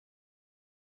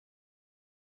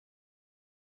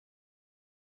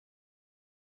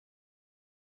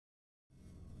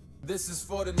This is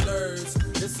for the nerds,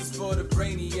 this is for the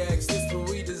brainiacs, this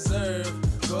what we deserve.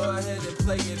 Go ahead and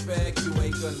play it back, you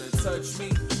ain't gonna touch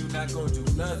me, you not gonna do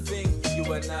nothing, you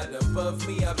are not above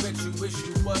me, I bet you wish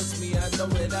you was me, I know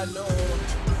it, I know.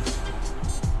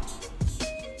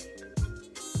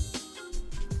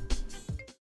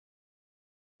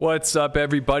 What's up,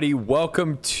 everybody?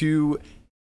 Welcome to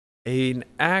an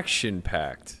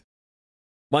action-packed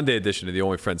Monday edition of the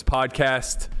Only Friends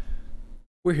podcast.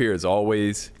 We're here as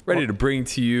always, ready to bring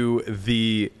to you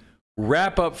the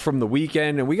wrap-up from the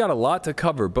weekend, and we got a lot to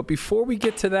cover. But before we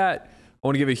get to that, I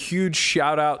want to give a huge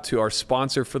shout-out to our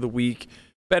sponsor for the week,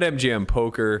 BetMGM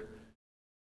Poker.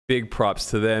 Big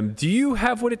props to them. Do you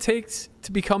have what it takes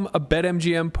to become a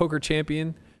BetMGM Poker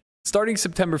champion? Starting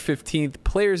September 15th,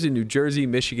 players in New Jersey,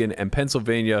 Michigan, and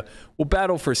Pennsylvania will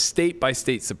battle for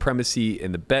state-by-state supremacy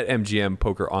in the BetMGM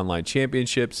Poker Online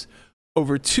Championships.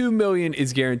 Over $2 million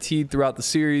is guaranteed throughout the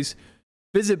series.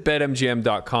 Visit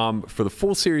BetMGM.com for the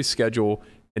full series schedule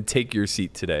and take your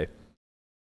seat today.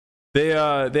 They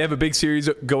have a big series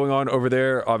going on over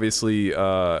there. Obviously,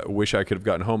 wish I could have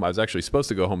gotten home. I was actually supposed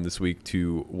to go home this week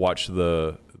to watch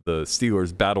the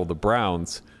Steelers battle the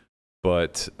Browns,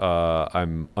 but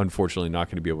I'm unfortunately not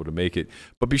going to be able to make it.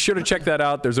 But be sure to check that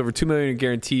out. There's over $2 million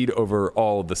guaranteed over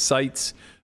all of the sites.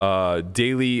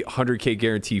 Daily 100K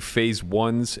guarantee phase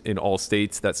ones in all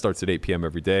states. That starts at 8 p.m.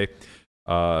 every day.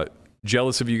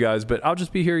 Jealous of you guys, but I'll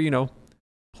just be here,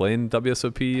 playing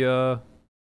WSOP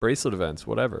bracelet events,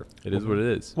 whatever. It is what it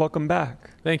is. Welcome back.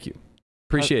 Thank you.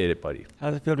 Appreciate it, buddy. How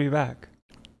does it feel to be back?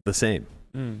 The same.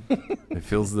 It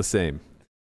feels the same.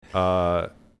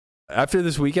 After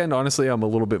this weekend, honestly, I'm a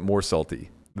little bit more salty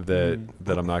that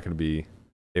I'm not going to be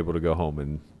able to go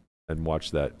home and watch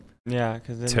that. Yeah,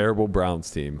 because terrible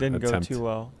Browns team didn't go too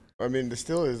well. I mean, the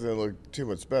Steelers didn't look too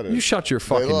much better. You shut your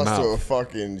fucking mouth. They lost to a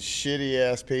fucking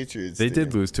shitty-ass Patriots team. They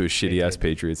did lose to a shitty-ass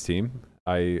Patriots team.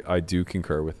 I do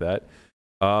concur with that.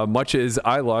 Much as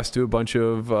I lost to a bunch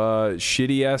of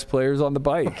shitty-ass players on the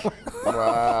bike.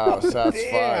 Wow, shots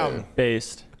fired.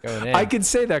 Based. I can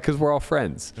say that because we're all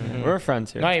friends. Mm-hmm. We're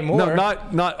friends here. Not anymore. No,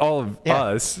 not all of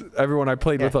us. Everyone I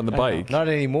played with on the bike. Not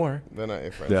anymore. They're not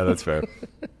your friends. Yeah, that's fair.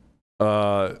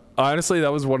 Honestly,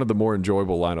 that was one of the more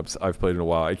enjoyable lineups I've played in a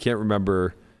while. I can't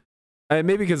remember, and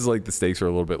maybe because the stakes are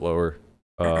a little bit lower.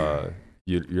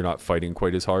 You're not fighting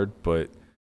quite as hard, but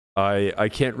I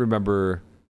can't remember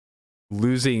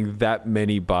losing that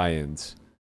many buy-ins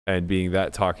and being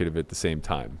that talkative at the same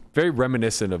time. Very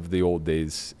reminiscent of the old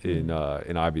days in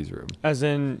Ivy's room. As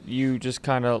in, you just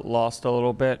kind of lost a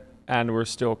little bit, and we're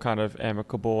still kind of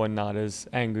amicable and not as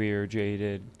angry or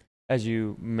jaded as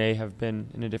you may have been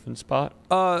in a different spot?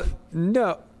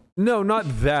 No, not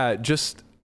that. Just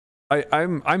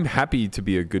I'm happy to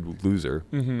be a good loser.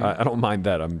 Mm-hmm. I don't mind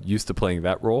that. I'm used to playing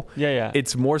that role. Yeah.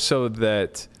 It's more so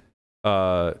that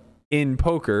in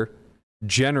poker,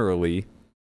 generally,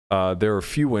 there are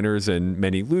few winners and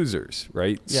many losers,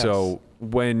 right? Yes. So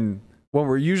when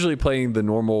we're usually playing the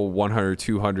normal 100,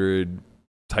 200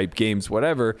 type games,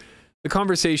 whatever, the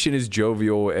conversation is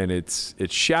jovial and it's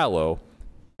shallow.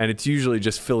 And it's usually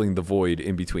just filling the void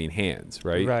in between hands,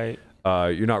 right? Right.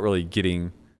 You're not really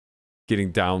getting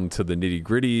down to the nitty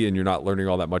gritty, and you're not learning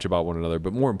all that much about one another.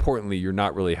 But more importantly, you're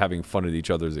not really having fun at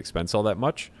each other's expense all that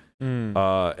much.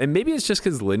 And maybe it's just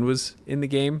because Lynne was in the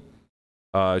game.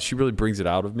 She really brings it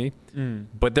out of me.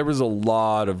 But there was a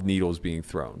lot of needles being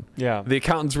thrown. Yeah. The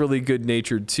accountant's really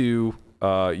good-natured too.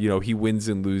 He wins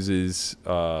and loses.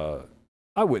 I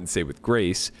wouldn't say with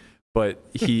grace. But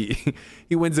he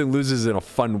wins and loses in a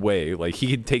fun way. Like, he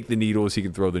can take the needles, he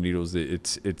can throw the needles.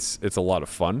 It's a lot of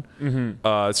fun.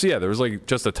 Mm-hmm. So yeah, there was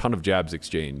just a ton of jabs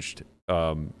exchanged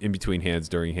in between hands,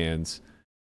 during hands,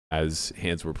 as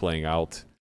hands were playing out.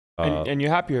 And you're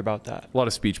happier about that. A lot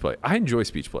of speech play. I enjoy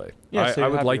speech play. Yeah, so I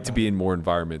would like to be in more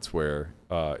environments where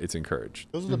it's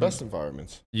encouraged. Those are the best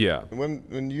environments. Yeah. And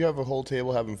when you have a whole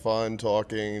table having fun,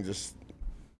 talking, just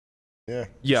yeah,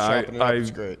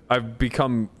 it's great. I've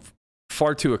become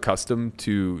far too accustomed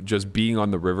to just being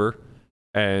on the river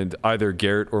and either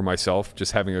Garrett or myself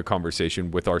just having a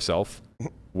conversation with ourselves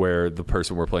where the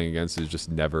person we're playing against is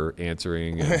just never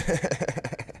answering and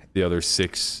the other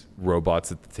 6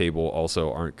 robots at the table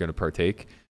also aren't going to partake.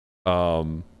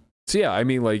 So yeah, I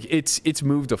mean, it's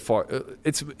moved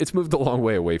it's moved a long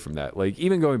way away from that. Like,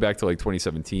 even going back to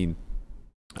 2017,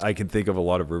 I can think of a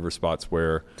lot of river spots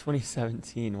where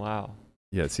 2017, wow.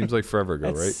 Yeah, it seems like forever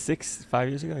ago, that's right? 5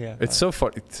 years ago, yeah. It's so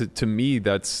funny. To me,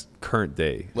 that's current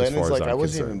day. Landon's as far as I I'm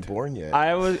wasn't concerned. even born yet.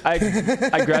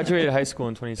 I graduated high school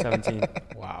in 2017.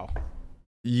 Wow.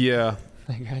 Yeah.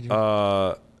 I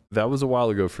graduated. That was a while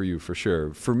ago for you, for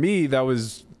sure. For me, that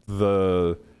was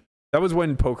the That was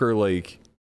when poker like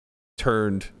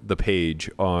turned the page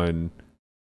on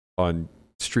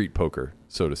street poker,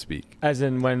 so to speak. As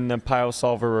in when the pile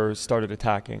solverers started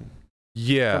attacking.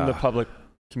 Yeah. From the public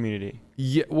community.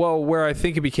 Yeah. Well, where I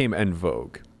think it became en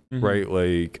vogue, right?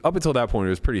 Like up until that point, it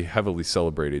was pretty heavily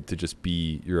celebrated to just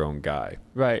be your own guy.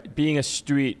 Right. Being a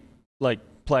street like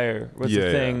player was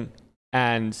a thing,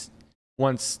 and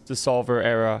once the solver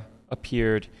era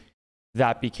appeared,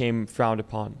 that became frowned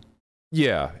upon.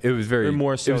 Yeah, it was very.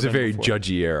 More so it was a very before.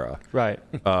 judgy era, right?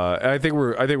 And I think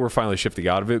we're finally shifting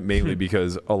out of it, mainly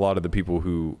because a lot of the people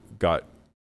who got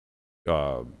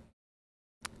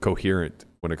coherent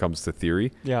when it comes to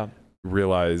theory,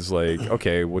 realize like,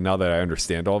 okay, well now that I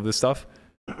understand all of this stuff,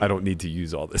 I don't need to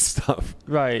use all this stuff.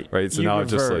 Right. Right. So now I'm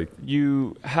just like,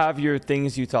 you have your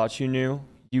things you thought you knew.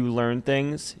 You learn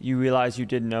things, you realize you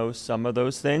did know some of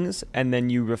those things, and then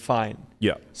you refine.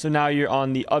 Yeah. So now you're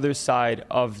on the other side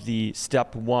of the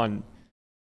step one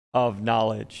of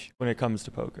knowledge when it comes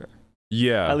to poker.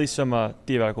 Yeah. At least from a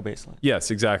theoretical baseline. Yes,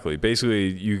 exactly. Basically,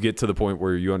 you get to the point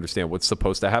where you understand what's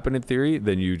supposed to happen in theory,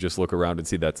 then you just look around and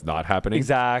see that's not happening.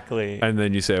 Exactly. And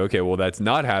then you say, okay, well, that's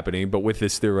not happening, but with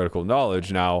this theoretical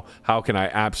knowledge now, how can I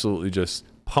absolutely just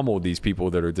pummel these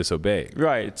people that are disobeying?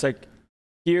 Right. It's like,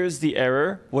 here's the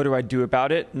error. What do I do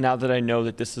about it now that I know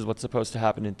that this is what's supposed to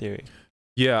happen in theory?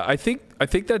 Yeah, I think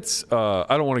that's. I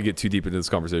don't want to get too deep into this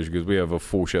conversation because we have a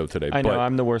full show today. I know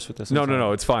I'm the worst with this.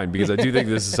 No, it's fine because I do think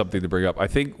this is something to bring up. I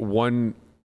think one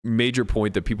major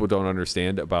point that people don't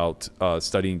understand about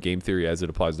studying game theory as it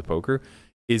applies to poker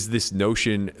is this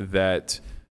notion that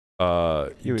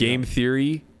game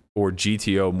theory, or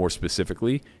GTO more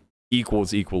specifically,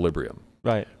 equals equilibrium.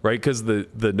 Right. Right, because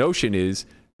the notion is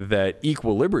that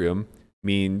equilibrium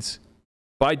means,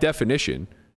 by definition,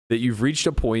 that you've reached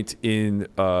a point in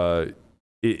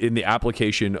the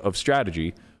application of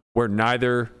strategy where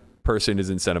neither person is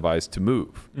incentivized to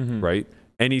move, right?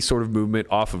 Any sort of movement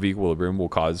off of equilibrium will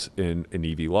cause an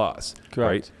EV loss,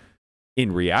 right?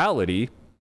 In reality,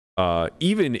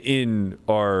 even in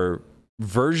our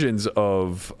versions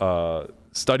of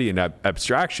study and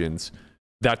abstractions,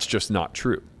 that's just not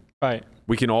true. Right.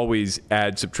 We can always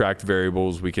add, subtract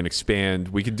variables. We can expand.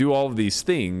 We can do all of these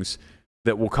things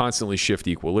that will constantly shift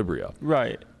equilibria.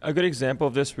 Right. A good example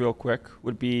of this real quick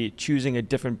would be choosing a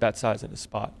different bet size at a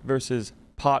spot versus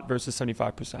pot versus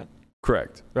 75%.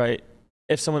 Correct. Right.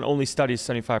 If someone only studies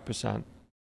 75%,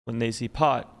 when they see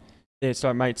pot, they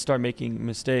might start making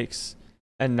mistakes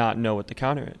and not know what the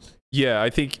counter is. Yeah, I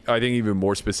think even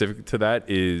more specific to that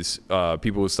is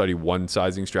people who study one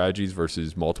sizing strategies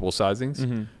versus multiple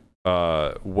sizings.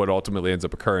 What ultimately ends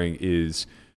up occurring is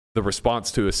the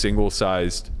response to a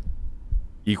single-sized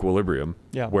equilibrium,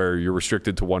 where you're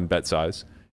restricted to one bet size,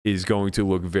 is going to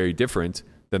look very different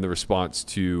than the response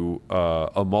to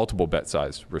a multiple bet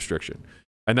size restriction.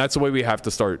 And that's the way we have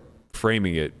to start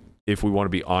framing it if we want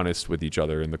to be honest with each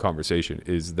other in the conversation,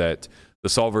 is that the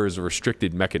solver is a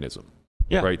restricted mechanism,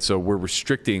 right? So we're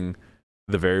restricting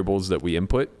the variables that we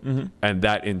input, and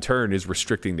that in turn is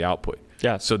restricting the output.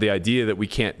 So the idea that we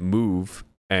can't move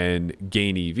and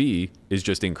gain EV is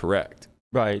just incorrect.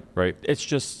 Right. It's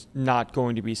just not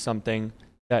going to be something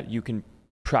that you can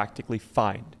practically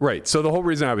find. Right. So the whole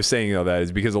reason I was saying all that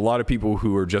is because a lot of people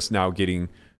who are just now getting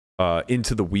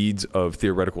into the weeds of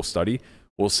theoretical study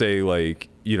will say, like,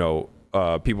 you know,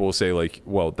 people will say like,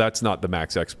 well, that's not the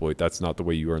max exploit. That's not the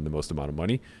way you earn the most amount of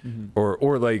money.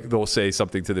 Or like they'll say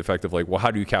something to the effect of like, well, how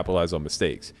do you capitalize on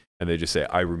mistakes? And they just say,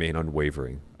 I remain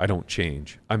unwavering. I don't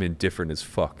change. I'm indifferent as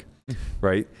fuck.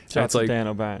 Right. It's like,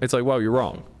 it's like, well, you're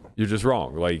wrong. You're just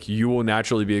wrong. Like, you will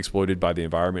naturally be exploited by the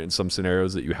environment in some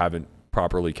scenarios that you haven't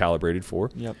properly calibrated for.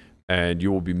 And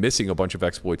you will be missing a bunch of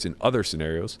exploits in other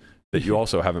scenarios that you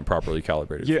also haven't properly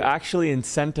calibrated You're for. actually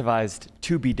incentivized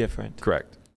to be different.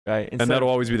 Correct. Right. And that'll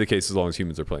always be the case as long as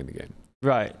humans are playing the game.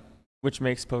 Right. Which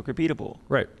makes poker beatable.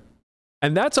 Right.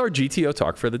 And that's our GTO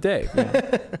talk for the day.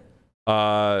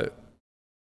 I'm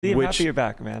happy you're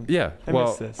back, man. Yeah. I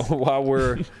miss this. While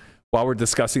we're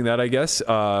discussing that, I guess,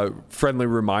 friendly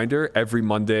reminder, every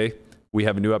Monday we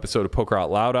have a new episode of Poker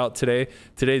Out Loud out today.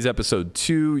 Today's episode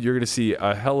 2. You're going to see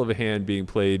a hell of a hand being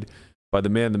played by the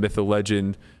man, the myth, the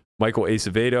legend, Michael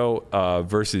Acevedo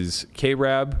versus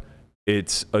K-Rab.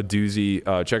 It's a doozy.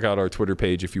 Check out our Twitter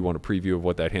page if you want a preview of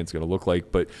what that hand's going to look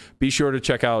like. But be sure to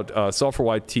check out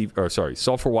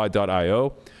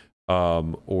S4Y.io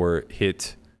or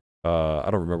hit, I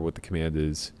don't remember what the command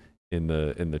is in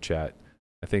the chat.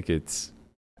 I think it's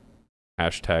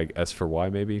hashtag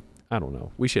S4Y maybe. I don't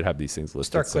know. We should have these things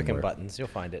listed Start clicking somewhere. buttons. You'll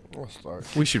find it. We'll start.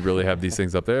 We should really have these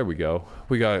things up there. We go.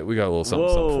 We got a little something.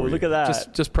 Whoa, something for look you. at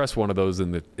that. Just press one of those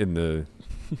in the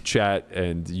chat,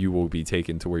 and you will be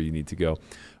taken to where you need to go.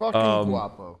 Fucking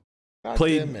guapo. God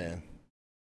Played, damn, man.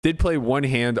 Did play one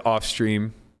hand off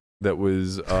stream that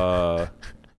was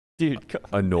Dude,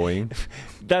 annoying.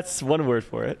 that's one word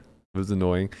for it. It was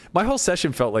annoying. My whole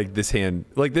session felt like this hand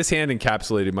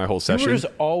encapsulated my whole session. You were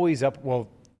just always up. Well,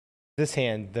 this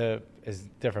hand is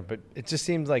different, but it just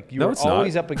seems like you No, were it's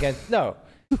always not. up against. No.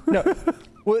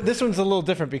 Well, this one's a little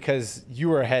different because you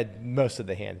were ahead most of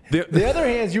the hand. The other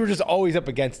hands, you were just always up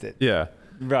against it. Yeah.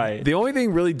 Right. The only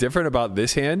thing really different about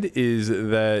this hand is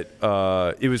that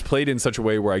it was played in such a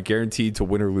way where I guaranteed to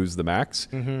win or lose the max,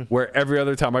 where every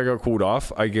other time I got cooled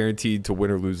off, I guaranteed to win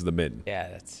or lose the min. Yeah,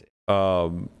 that's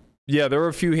it. Yeah, there were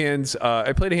a few hands.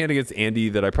 I played a hand against Andy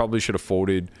that I probably should have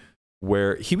folded,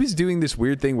 where he was doing this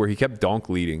weird thing where he kept donk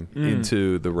leading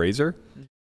into the razor,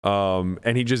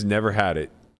 and he just never had it.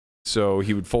 So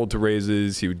he would fold to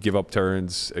raises, he would give up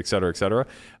turns, et cetera, et cetera.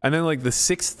 And then like the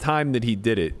 6th time that he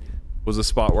did it was a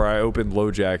spot where I opened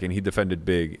low jack and he defended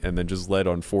big and then just led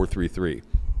on 4-3-3,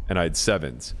 and I had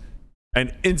 7s.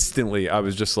 And instantly I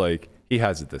was just like, he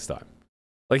has it this time.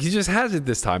 Like, he just has it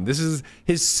this time. This is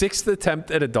his 6th attempt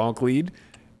at a donk lead,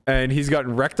 and he's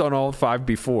gotten wrecked on all 5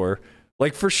 before.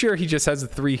 Like, for sure, he just has a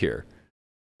 3 here.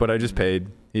 But I just paid.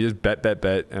 He just bet,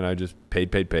 and I just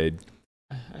paid,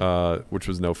 which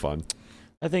was no fun.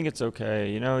 I think it's okay.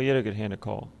 You know, you had a good hand to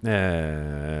call.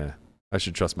 I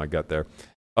should trust my gut there.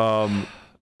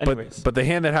 Anyways. But the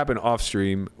hand that happened off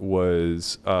stream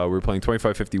was we were playing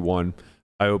 25-51.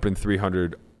 I opened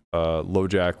 300 low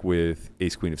jack with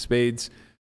ace queen of spades.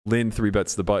 Lynne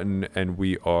 3-bets the button, and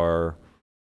we were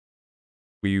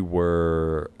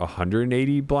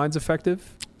 180 blinds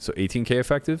effective, so 18k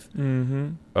effective.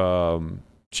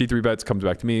 She 3-bets, comes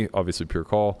back to me, obviously pure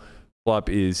call. Flop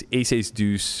is ace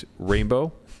deuce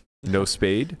rainbow, no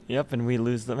spade. Yep, and we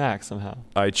lose the max somehow.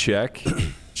 I check.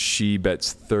 She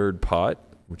bets 3rd pot,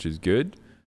 which is good.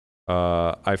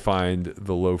 I find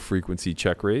the low frequency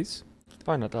check raise.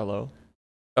 Probably not that low.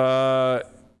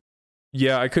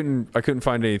 Yeah, I couldn't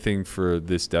find anything for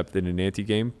this depth in an ante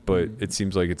game, but it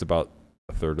seems like it's about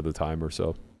a third of the time or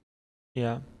so.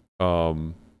 Yeah.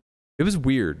 It was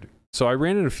weird. So I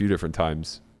ran it a few different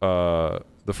times.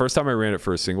 The first time I ran it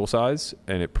for a single size,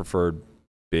 and it preferred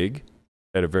big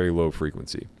at a very low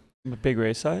frequency. A big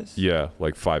raise size? Yeah,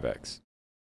 like 5x.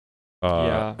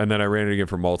 Yeah. And then I ran it again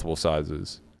for multiple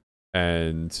sizes,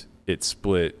 and it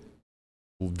split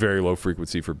very low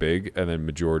frequency for big, and then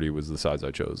majority was the size I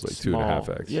chose, like Small.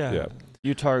 2.5x. Yeah.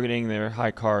 You're targeting their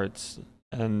high cards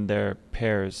and their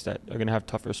pairs that are going to have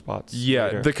tougher spots. Yeah,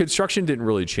 later. the construction didn't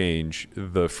really change.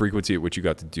 The frequency at which you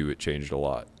got to do it changed a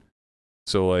lot.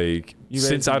 So, like,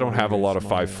 since I don't have a lot of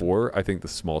 5-4, I think the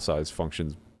small size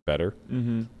functions better.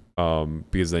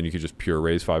 Because then you could just pure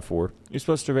raise 5-4. You're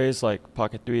supposed to raise like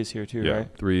pocket 3s here too,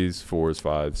 right? 3s, 4s,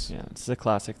 5s. Yeah, it's a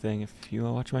classic thing. If you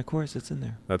want to watch my course, it's in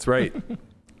there. That's right.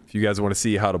 If you guys want to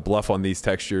see how to bluff on these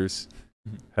textures,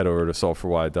 head over to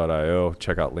solveforwhy.io.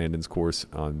 Check out Landon's course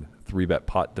on 3-bet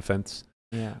pot defense.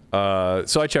 Yeah.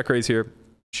 So I check raise here.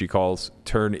 She calls.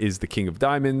 Turn is the king of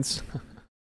diamonds.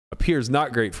 Appears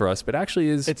not great for us, but actually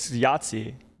is. It's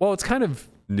Yahtzee. Well, it's kind of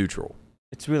neutral.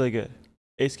 It's really good.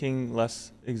 Ace king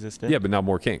less existent. Yeah, but now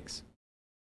more kings.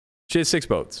 She has 6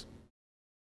 boats.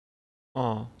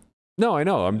 Oh. No, I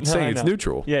know. I'm saying it's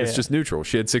neutral. Yeah, it's just neutral.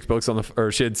 She had 6 boats on the,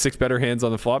 or she had 6 better hands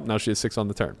on the flop. Now she has 6 on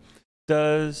the turn.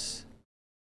 Does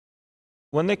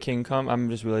when the king come, I'm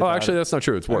just really. Oh, bad. actually, that's not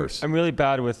true. It's worse. I'm really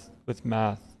bad with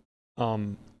math.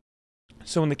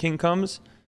 So when the king comes,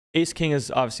 ace king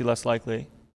is obviously less likely,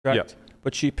 correct? Yeah.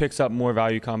 But she picks up more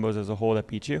value combos as a whole that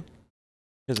beat you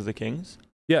because of the kings.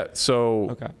 Yeah.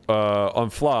 So on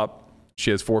flop,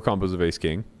 she has 4 combos of ace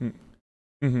king.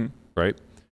 Right.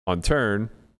 On turn,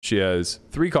 she has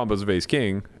 3 combos of ace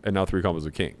king and now 3 combos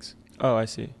of kings. Oh, I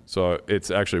see. So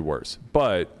it's actually worse,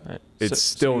 but it's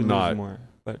still you lose not. more,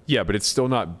 but yeah, but it's still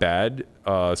not bad.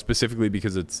 Specifically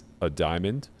because it's a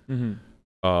diamond.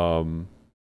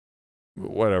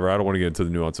 Whatever. I don't want to get into the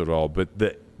nuance at all, but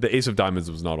the ace of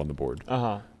diamonds was not on the board.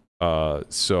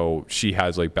 So she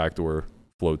has like backdoor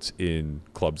floats in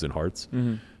clubs and hearts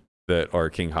that are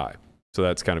king high. So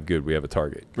that's kind of good. We have a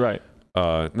target. Right.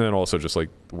 And then also just like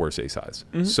the worst ace highs.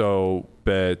 So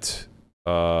bet,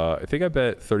 I think I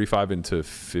bet 35 into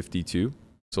 52.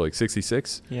 So like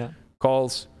 66. Yeah.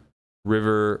 Calls,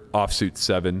 river, offsuit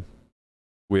 7.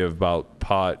 We have about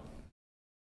pot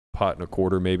and a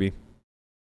quarter maybe.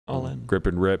 All in. Grip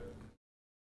and rip.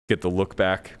 Get the look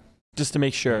back. Just to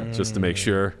make sure. Just to make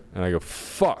sure. And I go,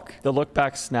 fuck. The look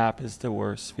back snap is the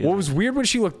worst feeling. Well, it was weird when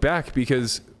she looked back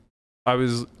because I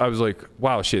was like,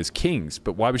 wow, she has kings,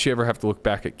 but why would she ever have to look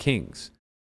back at kings?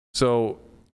 So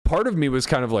part of me was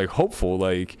kind of like hopeful,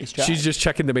 like she's just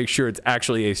checking to make sure it's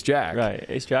actually ace jack. Right,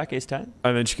 ace jack, ace 10.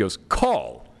 And then she goes,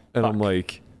 call. And Fuck. I'm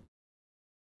like,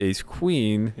 ace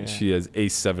queen. Yeah. She has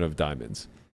ace 7 of diamonds.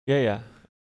 Yeah.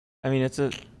 I mean, it's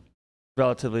a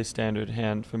relatively standard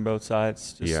hand from both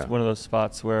sides. Just one of those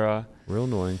spots where real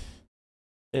annoying.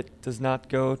 It does not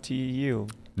go to you.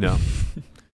 No.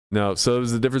 No. So it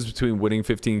was the difference between winning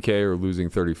 15K or losing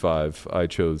 35. I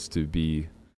chose to be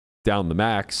down the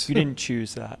max. You didn't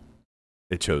choose that.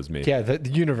 It chose me. Yeah, the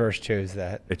universe chose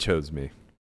that. It chose me.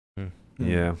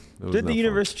 Yeah. Did the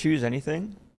universe choose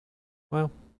anything?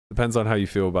 Well, depends on how you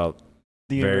feel about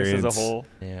the universe variance, as a whole.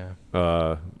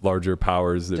 Yeah. Larger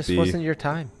powers that Just be. wasn't your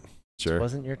time. Sure. Just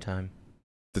wasn't your time.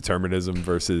 Determinism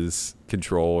versus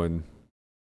control and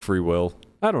free will.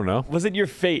 I don't know. Was it your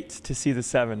fate to see the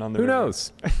 7 on the Who river?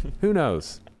 knows? Who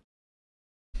knows?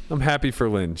 I'm happy for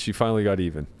Lynne. She finally got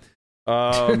even.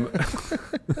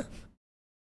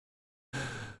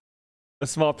 A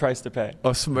small price to pay.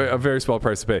 A very small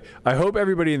price to pay. I hope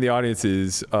everybody in the audience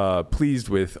is pleased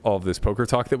with all of this poker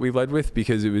talk that we led with,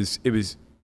 because it was a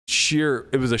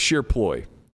sheer ploy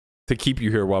to keep you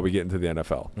here while we get into the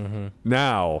NFL. Mm-hmm.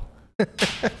 Now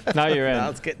you're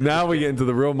in. Now we get into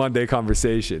the real Monday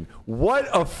conversation. What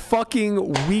a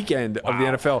fucking weekend of the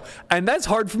NFL. And that's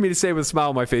hard for me to say with a smile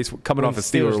on my face coming off a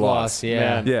Steelers loss.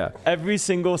 Yeah. Yeah. Every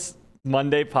single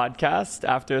Monday podcast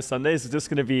after a Sunday is just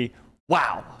going to be,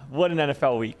 wow, what an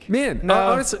NFL week. Man, No.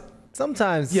 honestly,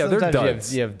 Sometimes they're sometimes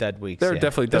duds. you have dead weeks. They're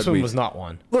definitely dead This one weeks. was not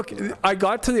one. look, I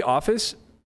got to the office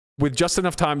with just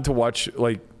enough time to watch,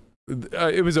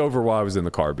 it was over while I was in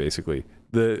the car, basically.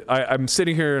 I'm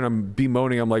sitting here and I'm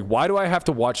bemoaning. I'm like, why do I have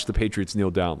to watch the Patriots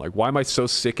kneel down? Like, why am I so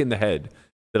sick in the head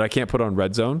that I can't put on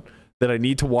Red Zone, that I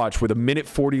need to watch with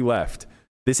 1:40 left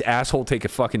this asshole take a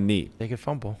fucking knee? They could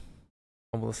fumble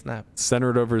the snap. Center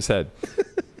it over his head.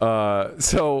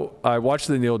 So I watched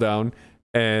the kneel down,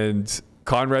 and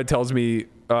Conrad tells me,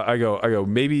 I go,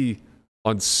 maybe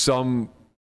on some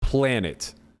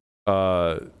planet,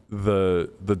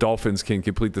 the Dolphins can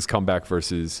complete this comeback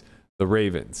versus the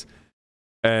Ravens.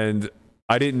 And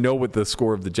I didn't know what the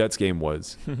score of the Jets game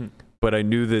was, but I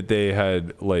knew that they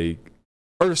had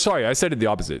I said it the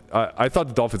opposite. I thought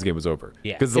the Dolphins game was over.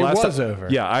 Yeah, because it was over.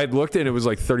 Yeah, I had looked and it was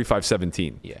like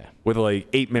 35-17. Yeah, with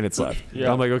 8 minutes left. Yeah.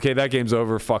 And I'm like, okay, that game's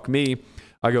over. Fuck me.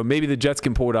 I go, maybe the Jets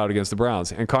can pull it out against the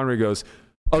Browns. And Conrad goes,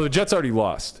 oh, the Jets already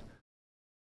lost.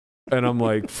 And I'm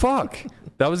like, fuck.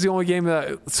 That was the only game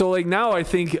that. So now I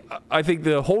think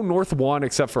the whole North won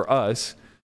except for us.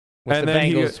 With the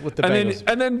Bengals.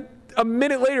 And then a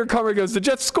minute later, Conrad goes, the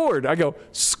Jets scored. I go,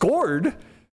 scored?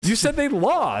 You said they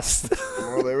lost.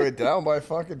 Well, they were down by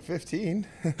fucking 15,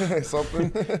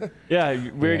 something. Yeah,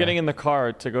 we were getting in the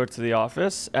car to go to the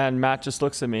office, and Matt just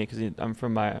looks at me because I'm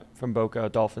from Boca, a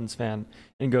Dolphins fan,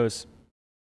 and goes,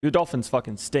 "Your Dolphins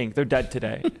fucking stink. They're dead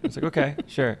today." I was like, "Okay,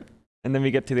 sure." And then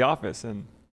we get to the office, and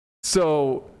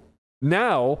so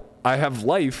now I have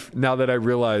life. Now that I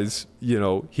realize,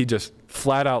 he just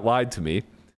flat out lied to me.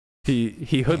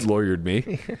 He hood lawyered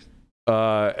me.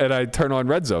 And I turn on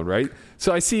Red Zone, right?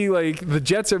 So I see the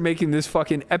Jets are making this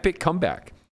fucking epic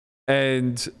comeback,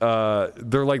 and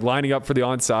they're lining up for the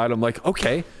onside. I'm like,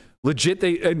 okay, legit.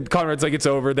 And Conrad's like, it's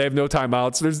over. They have no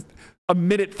timeouts. There's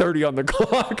 1:30 on the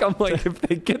clock. I'm like, if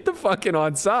they get the fucking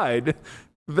onside,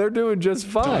 they're doing just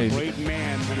fine. Great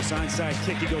man with his onside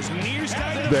kick. He goes near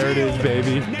side. There it is,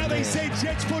 baby. Now they say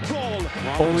Jets football.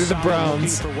 Only the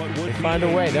Browns. They find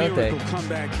a way, don't they?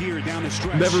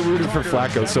 Never rooted for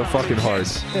Flacco so fucking hard.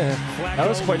 that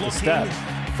was quite the step.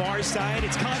 Far side,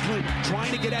 it's Conklin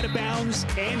trying to get out of bounds,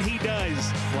 and he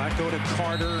does. Flacco to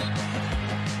Carter.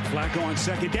 Flacco on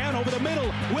second down over the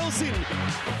middle. Wilson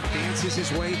dances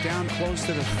his way down close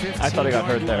to the 15-yard I thought he got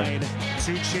hurt there. line.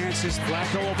 2 chances.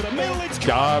 Flacco over the middle. It's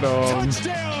Got him.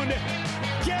 touchdown.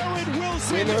 Garrett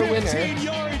Wilson, Winner. 15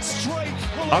 yards straight.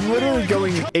 I'm literally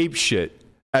going ape shit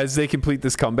as they complete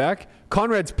this comeback.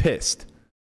 Conrad's pissed.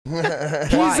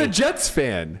 He's a Jets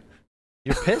fan.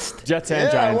 You're pissed? Jets and Yeah,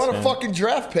 I Giants. want a fan. fucking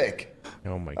draft pick.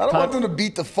 Oh my I god. don't want them to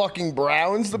beat the fucking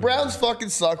Browns. The Browns fucking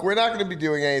suck. We're not going to be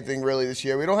doing anything really this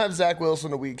year. We don't have Zach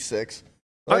Wilson to week 6.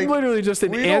 I'm literally just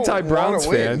an we don't anti-Browns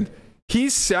wanna fan. win.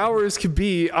 He's sour as could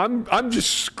be. I'm just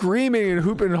screaming and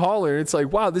hooping and hollering. It's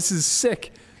like, wow, this is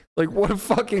sick. What a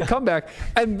fucking comeback.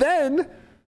 And then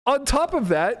on top of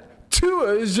that,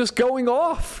 Tua is just going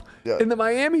off in the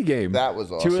Miami game. That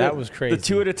was awesome. That was crazy. The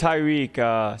Tua to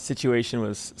Tyreek situation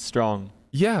was strong.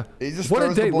 Yeah. He just What a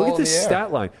throws the day. ball Look at in this the air.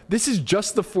 stat line. This is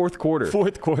just the fourth quarter.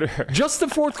 Fourth quarter. Just the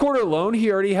fourth quarter alone,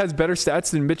 he already has better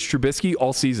stats than Mitch Trubisky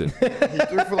all season. He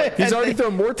threw for like He's already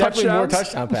thrown more Definitely touchdowns. more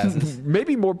touchdown passes.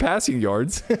 Maybe more passing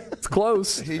yards. It's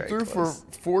close. He threw for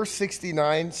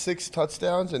 469, 6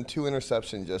 touchdowns, and 2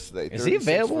 interceptions yesterday. Is he 36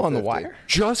 available for on the 50. wire?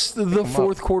 Just the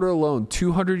fourth quarter alone,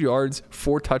 200 yards,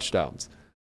 4 touchdowns.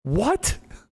 What?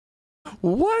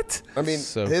 What? I mean,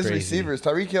 So his crazy. receivers,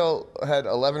 Tyreek Hill had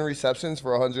 11 receptions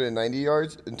for 190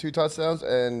 yards and 2 touchdowns,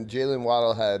 and Jalen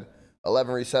Waddle had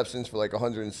 11 receptions for like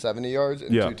 170 yards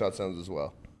and 2 touchdowns as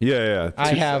well. Yeah.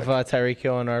 I have Tyreek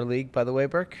Hill in our league, by the way,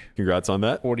 Burke. Congrats on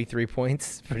that. 43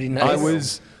 points. Pretty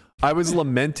nice. I was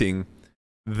lamenting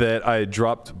that I had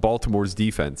dropped Baltimore's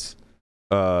defense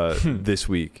this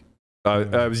week.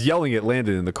 I was yelling at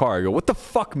Landon in the car. I go, what the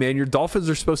fuck, man? Your Dolphins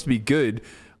are supposed to be good.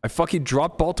 I fucking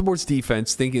dropped Baltimore's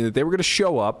defense thinking that they were going to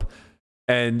show up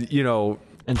and, And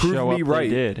prove show me up, right.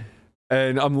 they did.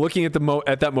 And I'm looking at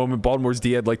at that moment, Baltimore's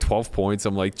D had like 12 points.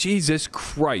 I'm like, Jesus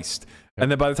Christ. And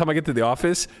then by the time I get to the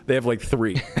office, they have like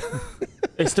 3.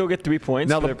 They still get 3 points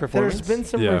Now for their performance. There's been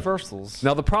some reversals.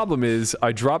 Now, the problem is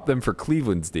I dropped them for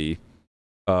Cleveland's D,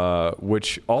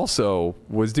 which also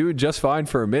was doing just fine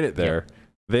for a minute there. Yeah.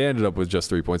 They ended up with just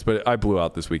 3 points, but I blew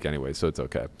out this week anyway, so it's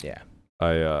okay. Yeah.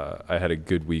 I had a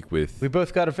good week with... We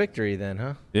both got a victory then,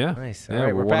 huh? Yeah. Nice. All yeah,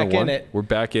 right, we're back in it. We're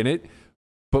back in it.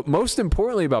 But most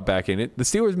importantly about back in it, the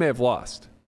Steelers may have lost.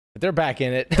 But they're back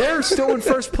in it. They're still in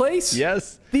first place.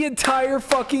 Yes. The entire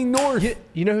fucking North.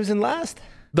 You know who's in last?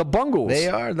 The Bungles. They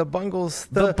are the Bungles.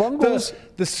 The Bungles.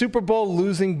 The Super Bowl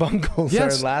losing Bungles are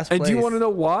in last place. And do you want to know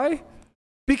why?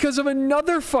 Because of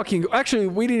another fucking... Actually,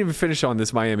 we didn't even finish on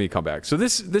this Miami comeback. So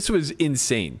this was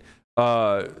insane.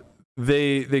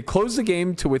 They closed the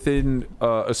game to within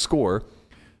a score,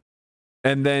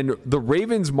 and then the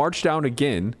Ravens marched down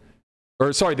again.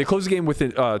 Or sorry, they closed the game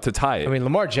within to tie it. I mean,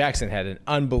 Lamar Jackson had an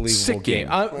unbelievable Sick game.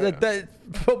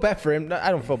 Feel bad for him. I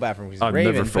don't feel bad for him. He's I'll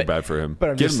Raven, never feel bad for him.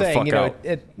 But I'm Get just him the saying, fuck out.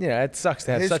 it sucks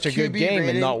to have His such a good QB game and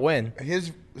rating, not win.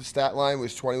 His stat line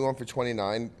was 21 for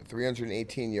 29,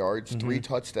 318 yards, 3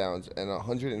 touchdowns, and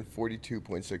 142.6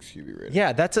 QB rating.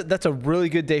 Yeah, that's a really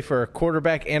good day for a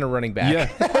quarterback and a running back. Yeah.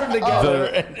 Put them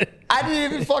together. I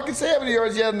didn't even fucking say how many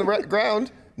yards he had on the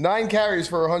ground. 9 carries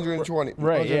for 120.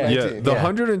 Right, yeah. 119. The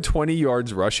 120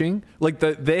 yards rushing, like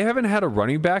they haven't had a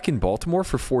running back in Baltimore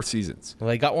for 4 seasons. Well,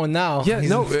 they got one now. Yeah,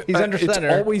 he's under it's center.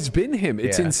 always been him.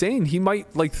 It's Yeah. insane. He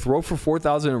might like throw for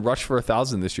 4,000 and rush for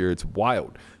 1,000 this year. It's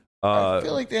wild. I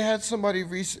feel like they had somebody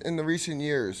in the recent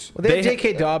years. Well, they had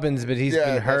J.K. Dobbins, but he's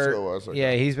been that's hurt. what it was, okay.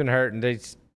 Yeah, he's been hurt, and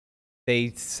they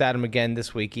sat him again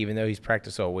this week, even though he's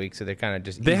practiced all week. So they're kind of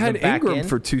just They easing had him back Ingram in.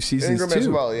 for 2 seasons Ingram too, as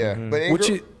well, yeah. But Ingram,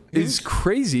 which is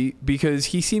crazy because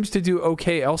he seems to do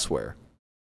okay elsewhere.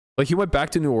 Like he went back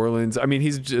to New Orleans. I mean,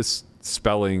 he's just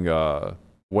spelling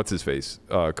what's his face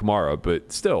Kamara,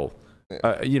 but still.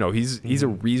 He's a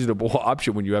reasonable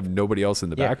option when you have nobody else in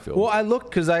the backfield. Well, I looked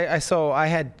because I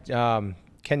had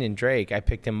Kenyon Drake. I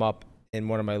picked him up in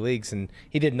one of my leagues, and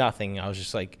he did nothing. I was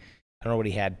just like, I don't know what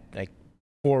he had, like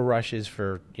 4 rushes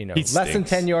for less than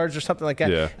 10 yards or something like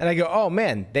that. Yeah. And I go, oh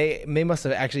man, they must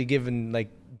have actually given like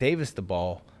Davis the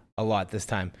ball a lot this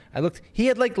time. I looked, he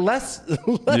had like less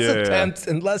attempts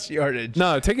and less yardage.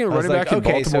 No, taking a running back in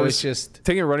Baltimore's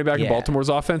Yeah. Baltimore's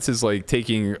offense is like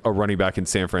taking a running back in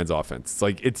San Fran's offense. It's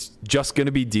like it's just going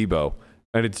to be Debo,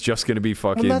 and it's just going to be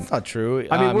fucking. Well, that's not true.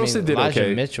 I mean, Wilson did Elijah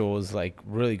okay. Mitchell was like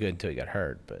really good until he got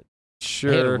hurt, but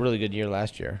Sure. he had a really good year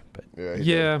last year. But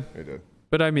Yeah. He did.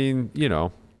 But I mean,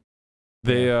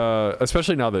 they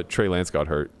especially now that Trey Lance got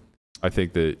hurt, I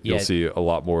think that you'll see a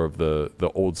lot more of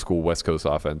the old school West Coast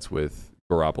offense with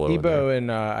Garoppolo. Debo and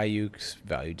Ayuk's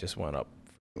value just went up.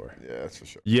 Yeah, that's for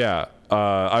sure. Yeah,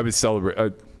 I was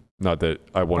celebrating. Not that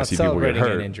I want to see people get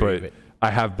hurt, injury, but I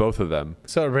have both of them.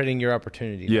 Celebrating your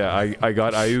opportunity. Yeah, I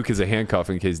got Ayuk as a handcuff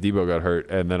in case Debo got hurt,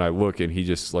 and then I look and he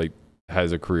just like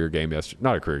has a career game yesterday.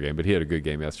 Not a career game, but he had a good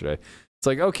game yesterday. It's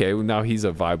like, okay, well, now he's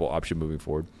a viable option moving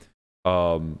forward.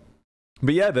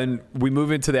 But yeah, then we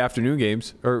move into the afternoon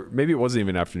games, or maybe it wasn't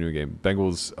even an afternoon game.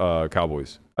 Bengals,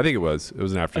 Cowboys. I think it was. It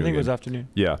was an afternoon. I think game. it was afternoon.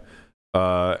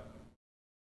 Yeah.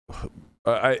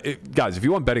 Guys, if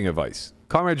you want betting advice,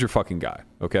 Conrad's your fucking guy.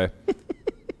 Okay.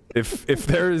 if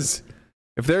there is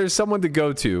someone to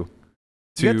go to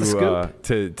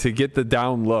get the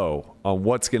down low on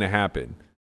what's going to happen,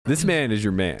 this man is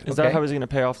your man. Is that how he's going to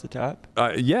pay off the tap?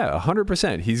 Yeah,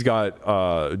 100%. He's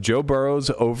got Joe Burrow's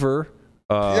over.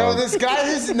 This guy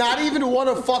has not even won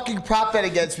a fucking prop bet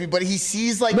against me, but he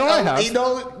sees like I have. which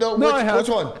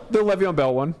one? The Le'Veon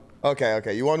Bell one.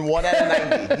 Okay. You won 1 out of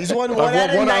 90. He's won 1 out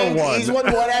of 90. He's won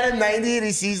 1 out of 90, and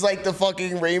he sees like the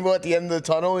fucking rainbow at the end of the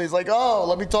tunnel. And he's like, "Oh,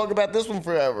 let me talk about this one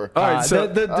forever." All right, so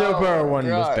the Joe Burrow one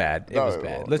was bad. It was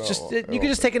bad. You can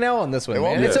just take an L on this one,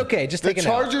 man. It's okay. Just take an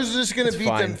L. The Chargers are just going to beat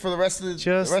them for the rest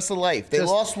of life. They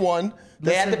lost one.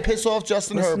 They had to piss off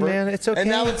Justin Herbert. Man, it's okay. And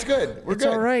now it's good. We're good. It's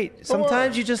all right.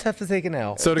 Sometimes you just have to take an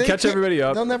L. So to catch everybody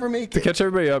up, they'll never make it. To catch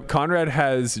everybody up, Conrad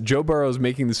has Joe Burrow's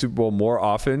making the Super Bowl more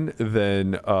often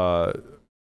than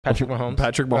Patrick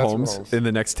Mahomes in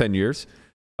the next 10 years.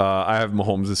 I have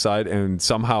Mahomes aside, and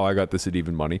somehow I got this at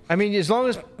even money. I mean, as long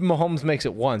as Mahomes makes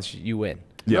it once, you win.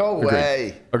 Yeah, no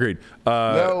way. Agreed.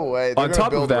 No way. They're on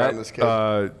top of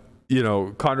that, you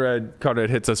know, Conrad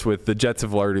hits us with the Jets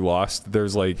have already lost.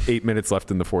 There's like 8 minutes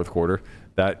left in the fourth quarter.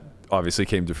 That obviously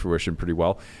came to fruition pretty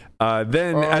well.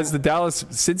 Then as the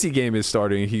Dallas-Cincy game is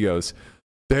starting, he goes,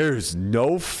 "There's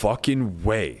no fucking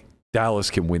way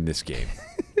Dallas can win this game."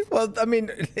 Well, I mean,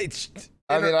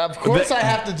 of course I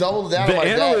have to double down on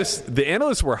the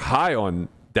analysts were high on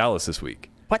Dallas this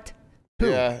week. What?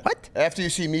 Yeah. What? After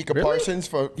you see Micah Parsons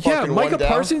for fucking Micah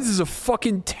Parsons is a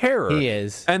fucking terror. He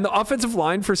is. And the offensive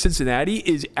line for Cincinnati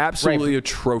is absolutely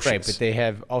atrocious. Right, but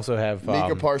they also have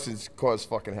Micah Parsons caused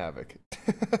fucking havoc.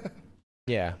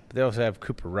 Yeah, but they also have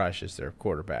Cooper Rush as their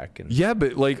quarterback. And yeah,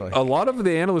 but like a lot of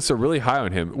the analysts are really high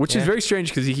on him, which is very strange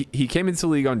because he came into the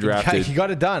league undrafted. He got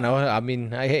it done. I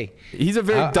mean, hey. He's a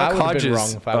very Duck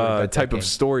Hodges type of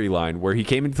storyline where he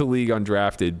came into the league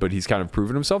undrafted, but he's kind of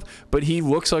proven himself. But he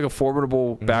looks like a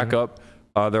formidable backup.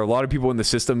 There are a lot of people in the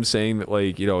system saying that,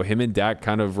 like, you know, him and Dak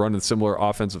kind of run a similar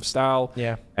offensive style.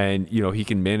 Yeah. And, you know, he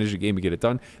can manage a game and get it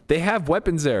done. They have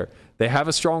weapons there. They have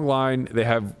a strong line. They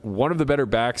have one of the better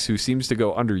backs who seems to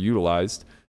go underutilized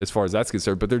as far as that's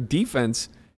concerned. But their defense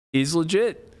is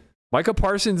legit. Micah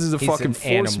Parsons is a fucking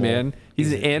force, man.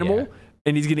 He's an animal,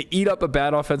 and he's going to eat up a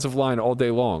bad offensive line all day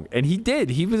long. And he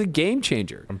did. He was a game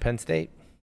changer. From Penn State.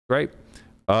 Right.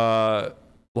 A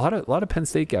lot of Penn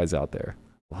State guys out there.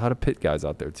 A lot of Pitt guys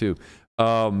out there, too.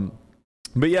 But,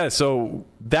 yeah, so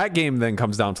that game then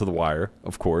comes down to the wire,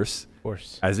 of course.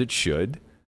 As it should.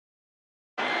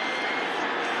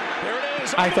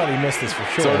 I thought he missed this for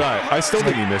sure. So did I. I still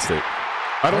think he missed it.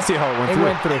 I don't see how it went through. It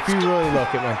went through. If you really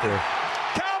look, it went through.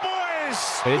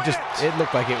 Cowboys! But it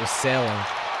looked like it was sailing.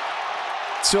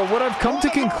 So what I've come to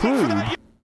conclude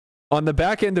on the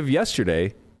back end of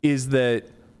yesterday is that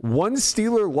one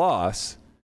Steeler loss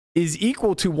is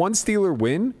equal to one Steeler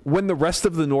win when the rest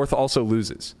of the North also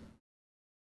loses.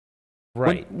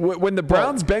 Right. When the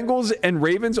Browns, Bengals, and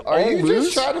Ravens all lose. Are you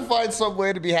just trying to find some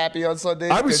way to be happy on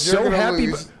Sundays? I was so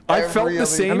happy. I felt the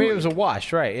same. I mean, it was a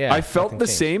wash, right? Yeah. I felt the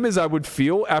same as I would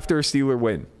feel after a Steeler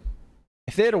win.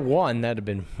 If they had won, that'd have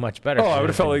been much better. Oh, I would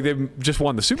have felt like they just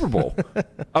won the Super Bowl.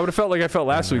 I would have felt like I felt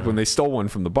last week when they stole one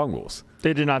from the Bengals.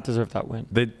 They did not deserve that win.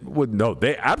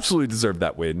 They absolutely deserved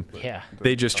that win. Yeah.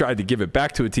 They just tried to give it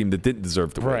back to a team that didn't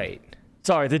deserve the win. Right.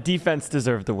 Sorry, the defense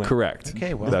deserved the win. Correct.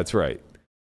 Okay, well. That's right.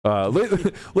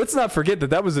 Let's not forget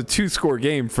that was a 2-score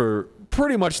game for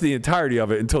pretty much the entirety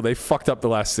of it until they fucked up the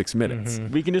last 6 minutes.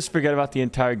 We can just forget about the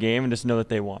entire game and just know that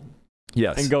they won.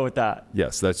 Yes. And go with that.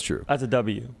 Yes, that's true. That's a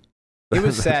W. It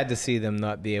was sad to see them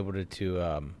not be able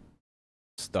to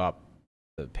stop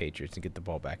the Patriots and get the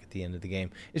ball back at the end of the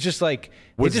game. It's just like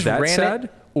was just that ran sad,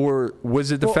 or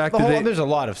was it the fact that there's a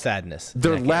lot of sadness.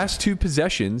 Their last two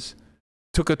possessions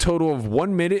took a total of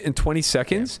 1 minute and 20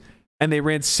 seconds, and they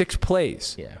ran 6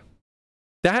 plays.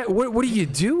 Yeah. What are you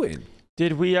doing?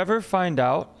 Did we ever find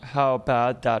out how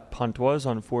bad that punt was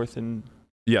on 4th and?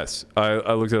 Yes,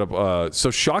 I looked it up.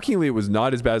 So shockingly, it was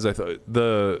not as bad as I thought.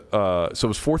 So it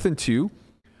was 4th and 2.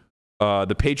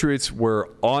 The Patriots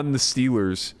were on the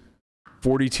Steelers'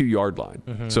 42-yard line.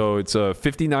 So it's a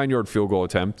 59-yard field goal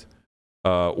attempt,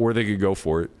 or they could go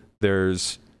for it.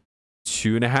 There's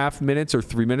 2.5 minutes or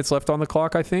 3 minutes left on the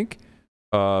clock, I think.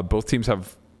 Both teams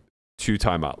have 2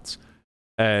 timeouts.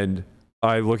 And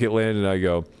I look at Landon and I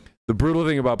go, the brutal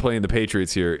thing about playing the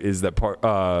Patriots here is that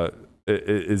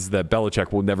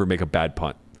Belichick will never make a bad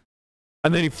punt.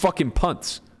 And then he fucking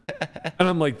punts. And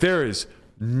I'm like, there is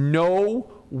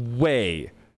no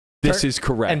way this is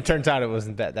correct. And turns out it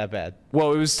wasn't that bad.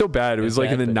 Well, it was still bad. It was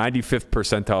like in the 95th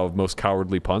percentile of most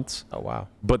cowardly punts. Oh, wow.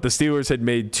 But the Steelers had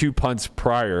made 2 punts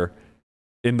prior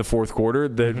in the fourth quarter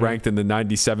that ranked in the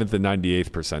 97th and 98th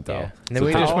percentile. Yeah. And then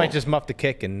we might just muff the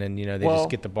kick, and then, they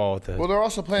just get the ball with the Well, they're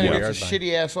also playing against a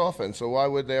shitty-ass offense, so why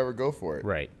would they ever go for it?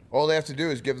 Right. All they have to do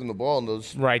is give them the ball and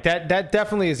those. Right. That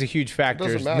definitely is a huge factor,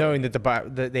 is knowing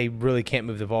that they really can't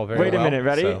move the ball very well. Wait a minute.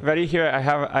 Ready? So. Ready here.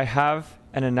 I have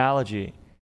an analogy.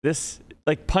 This,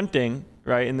 like punting,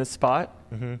 right, in this spot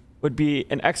would be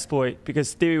an exploit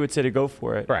because theory would say to go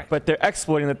for it. Correct. But they're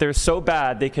exploiting that they're so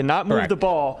bad they cannot move the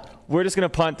ball. We're just going to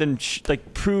punt and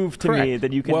like prove to me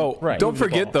that you can. Well, don't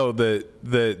forget though that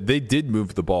they did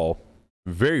move the ball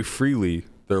very freely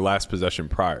their last possession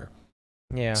prior.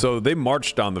 Yeah. So they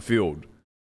marched down the field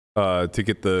to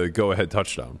get the go-ahead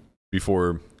touchdown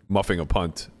before muffing a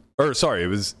punt. Or sorry, it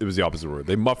was the opposite order.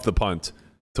 They muffed the punt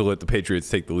to let the Patriots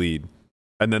take the lead,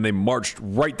 and then they marched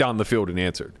right down the field and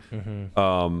answered.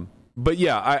 But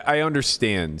yeah, I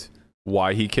understand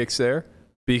why he kicks there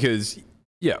because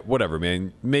yeah, whatever,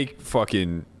 man. Make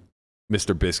fucking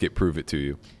Mr. Biscuit prove it to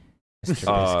you.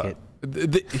 Mr.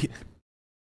 Biscuit.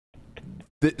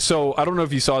 So I don't know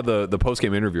if you saw the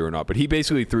post-game interview or not, but he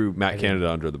basically threw Matt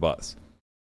Canada under the bus.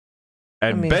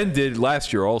 And Ben did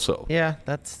last year also. Yeah,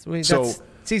 it's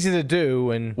easy to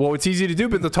do. Well, it's easy to do,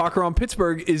 but the talk around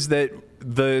Pittsburgh is that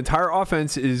the entire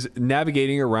offense is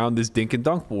navigating around this dink and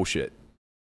dunk bullshit.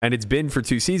 And it's been for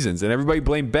 2 seasons. And everybody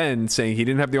blamed Ben, saying he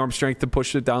didn't have the arm strength to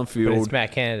push it downfield. But it's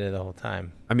Matt Canada the whole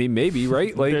time. I mean, maybe,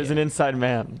 right? Like, there's an inside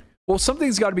man. Well,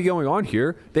 something's got to be going on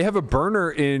here. They have a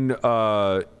burner in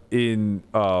Deontay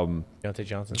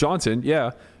Johnson,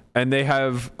 yeah. And they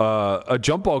have a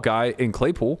jump ball guy in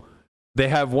Claypool. They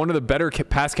have one of the better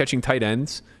pass-catching tight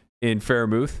ends in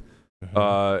Fairmouth.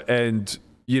 And,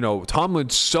 you know,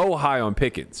 Tomlin's so high on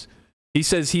Pickens. He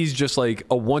says he's just like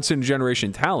a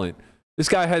once-in-a-generation talent. This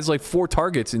guy has like 4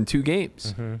 targets in 2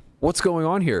 games. What's going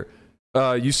on here?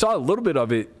 You saw a little bit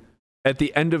of it at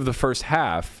the end of the first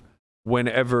half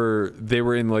whenever they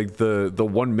were in like the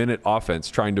 1 minute offense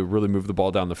trying to really move the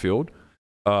ball down the field.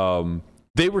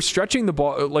 They were stretching the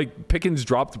ball. Like Pickens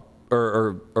dropped,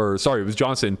 or sorry, it was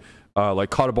Johnson, like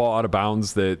caught a ball out of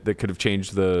bounds that could have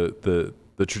changed the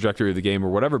trajectory of the game or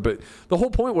whatever. But the whole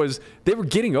point was they were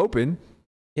getting open.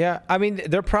 Yeah, I mean,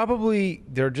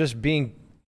 they're just being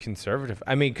conservative.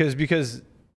 I mean, because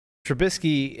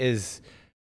Trubisky is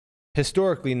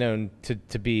historically known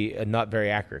to be a not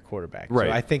very accurate quarterback. Right.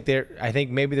 So I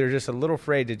think maybe they're just a little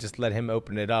afraid to just let him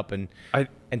open it up and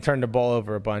turn the ball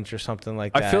over a bunch or something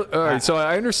like that. So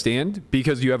I understand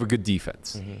because you have a good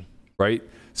defense, right?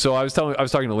 So I was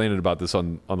talking to Landon about this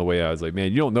on the way out. I was like,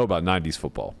 man, you don't know about 90s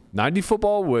football. 90s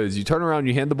football was you turn around,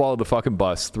 you hand the ball to the fucking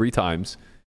bus 3 times,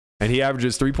 and he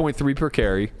averages 3.3 per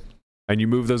carry. And you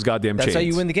move those goddamn chains. That's how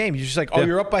you win the game. You're just like,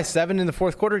 you're up by 7 in the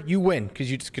 4th quarter. You win because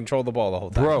you just control the ball the whole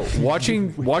time. Bro,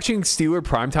 watching Steeler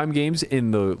primetime games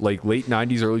in the like late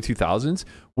 90s, early 2000s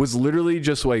was literally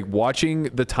just like watching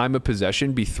the time of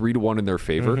possession be 3-1 in their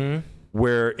favor,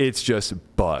 where it's just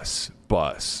bus.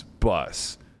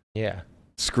 Yeah.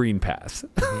 Screen pass.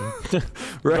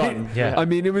 Right? Yeah. I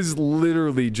mean, it was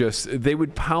literally just, they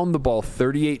would pound the ball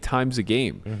 38 times a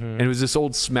game. And it was this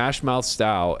old smash mouth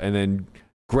style. And then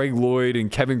Greg Lloyd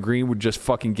and Kevin Green would just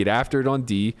fucking get after it on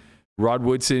D. Rod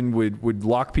Woodson would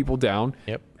lock people down.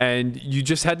 Yep. And you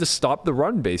just had to stop the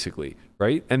run, basically,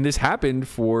 right? And this happened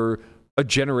for a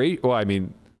generation. Well, I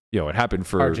mean, you know, it happened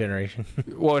for our generation.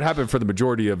 Well, it happened for the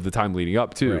majority of the time leading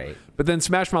up, too. Right. But then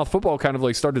Smash Mouth football kind of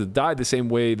like started to die the same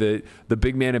way that the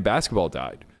big man in basketball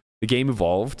died. The game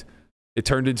evolved. It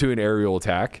turned into an aerial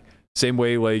attack. Same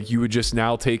way, like, you would just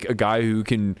now take a guy who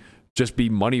can just be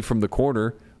money from the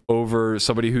corner over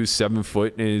somebody who's 7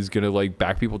 foot and is going to like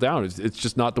back people down. It's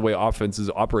just not the way offenses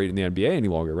operate in the NBA any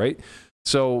longer, right?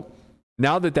 So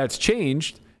now that that's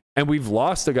changed and we've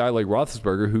lost a guy like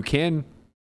Roethlisberger who can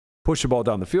push the ball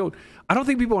down the field, I don't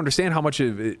think people understand how much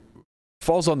of it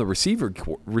falls on the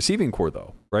receiving core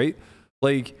though, right?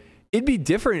 Like it'd be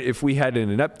different if we had an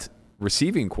inept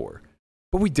receiving core,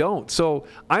 but we don't. So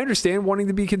I understand wanting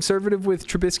to be conservative with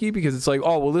Trubisky because it's like,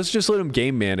 oh, well, let's just let him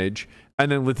game manage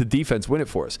and then let the defense win it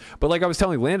for us. But like I was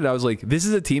telling Landon, I was like, this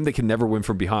is a team that can never win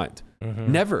from behind.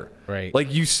 Never. Right.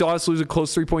 Like you saw us lose a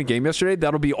close 3-point game yesterday.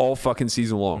 That'll be all fucking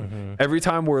season long. Every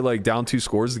time we're like down 2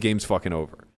 scores, the game's fucking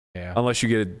over. Yeah. Unless you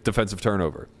get a defensive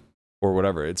turnover or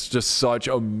whatever. It's just such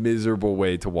a miserable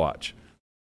way to watch.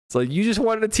 It's like you just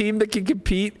wanted a team that can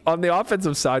compete on the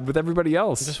offensive side with everybody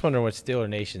else. I'm just wondering what Steeler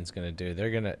Nation's going to do.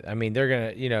 They're not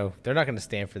going to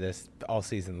stand for this all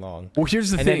season long. Well,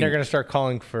 here's the thing. And then they're going to start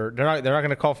calling for, they're not going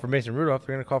to call for Mason Rudolph.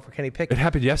 They're going to call for Kenny Pickett. It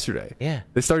happened yesterday. Yeah.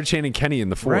 They started chanting Kenny in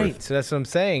the 4th. Right. So that's what I'm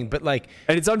saying. But like,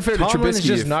 and it's unfair to Tomlin Trubisky. is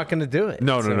just not going to do it.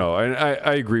 No. And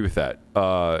I agree with that.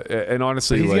 And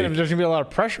honestly, there's going to be a lot of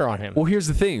pressure on him. Well, here's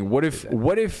the thing. What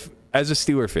if as a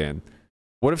Steeler fan,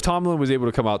 what if Tomlin was able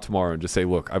to come out tomorrow and just say,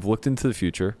 look, I've looked into the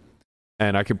future,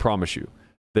 and I can promise you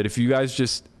that if you guys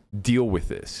just deal with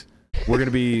this, we're going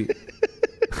to be...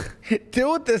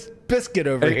 Deal with this biscuit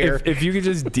over here. If you could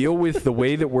just deal with the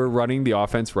way that we're running the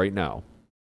offense right now,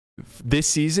 this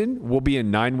season we'll be a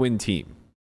 9-win team.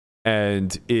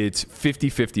 and it's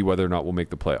 50-50 whether or not we'll make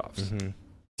the playoffs. Mm-hmm.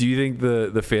 Do you think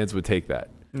the fans would take that?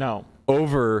 No.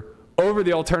 Over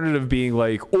the alternative being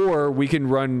like, or we can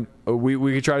run,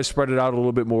 we could try to spread it out a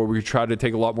little bit more. We could try to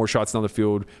take a lot more shots down the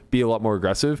field, be a lot more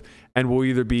aggressive, and we'll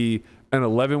either be an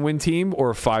 11-win team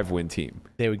or a 5-win team.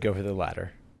 They would go for the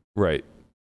latter. Right.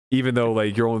 Even though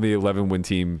like you're only the 11-win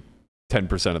team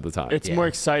 10% of the time. It's more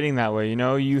exciting that way. You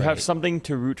know, you have something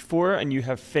to root for and you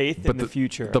have faith in the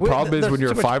future. The problem is when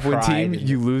you're a 5-win team, in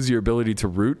you lose your ability to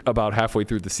root about halfway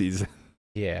through the season.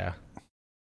 Yeah.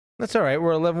 That's all right.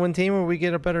 We're an 11-win team where we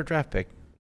get a better draft pick.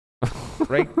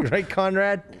 Right,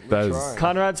 Conrad?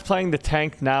 Conrad's playing the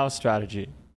tank now strategy.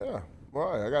 Yeah.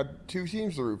 Why? I got 2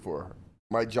 teams to root for.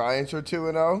 My Giants are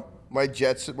 2-0. My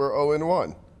Jets were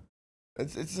 0-1.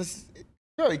 It's just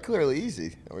very clearly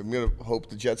easy. I'm going to hope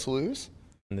the Jets lose.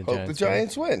 And the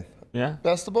Giants win. Yeah.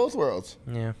 Best of both worlds.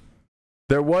 Yeah.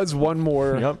 There was one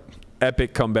more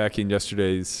epic comeback in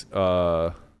yesterday's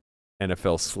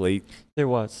NFL slate. There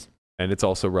was. And it's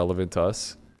also relevant to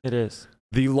us. It is.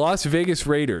 The Las Vegas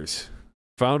Raiders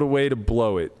found a way to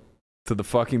blow it to the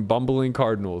fucking bumbling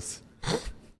Cardinals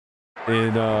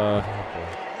in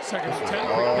Second and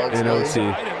 10. In OT.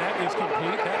 That is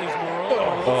complete. That is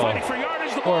Moreau. Fighting for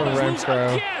yardage. The ball is loose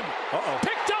again.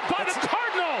 Picked up by the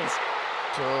Cardinals.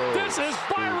 This is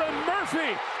Byron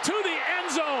Murphy to the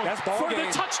end zone for the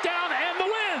touchdown and the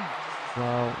win.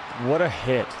 Wow, what a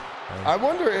hit. I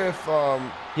wonder if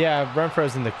yeah,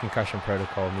 Renfro's in the concussion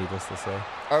protocol, needless to say.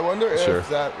 I wonder if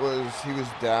that was he was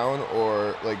down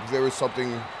or like there was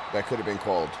something that could have been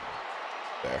called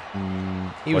there.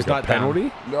 He was not penalty.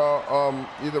 Down. No,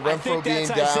 either Renfro being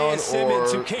down or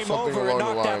something along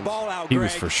the lines. He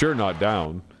was for sure not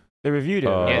down. They reviewed it.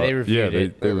 Yeah, they reviewed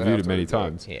it. They reviewed it many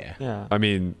times. Yeah. I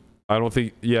mean, I don't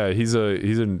think. Yeah, he's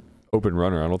an open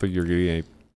runner. I don't think you're getting any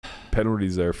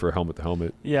penalties there for helmet to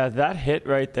helmet. Yeah, that hit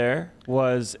right there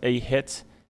was a hit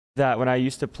that when I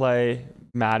used to play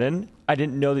Madden, I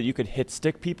didn't know that you could hit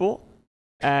stick people.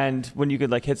 And when you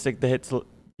could like hit stick, the hits,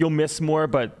 you'll miss more,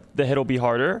 but the hit will be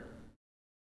harder.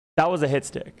 That was a hit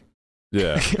stick.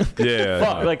 Yeah. Yeah.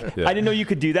 Fuck, I didn't know you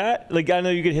could do that. Like, I know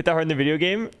you could hit that hard in the video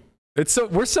game.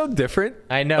 We're so different.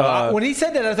 I know. When he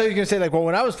said that, I thought he was going to say, like, well,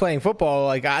 when I was playing football,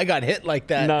 like, I got hit like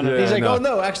that. No. He's like, oh,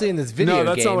 no, actually in this video game.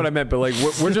 No, that's not what I meant. But, like,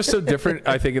 we're just so different,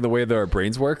 I think, in the way that our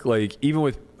brains work. Like, even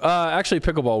with, actually,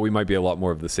 pickleball, we might be a lot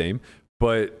more of the same.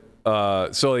 But,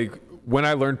 so, like, when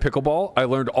I learned pickleball, I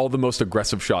learned all the most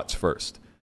aggressive shots first.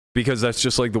 Because that's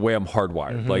just, like, the way I'm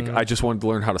hardwired. Mm-hmm. Like, I just wanted to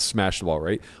learn how to smash the ball,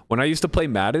 right? When I used to play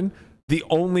Madden, the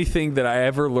only thing that I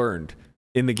ever learned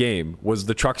in the game was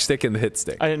the truck stick and the hit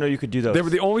stick. I didn't know you could do those. They were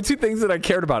the only two things that I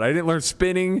cared about. I didn't learn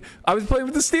spinning. I was playing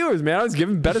with the Steelers, man. I was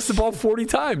giving Bettis the ball 40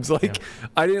 times. Like,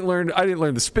 I didn't learn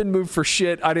the spin move for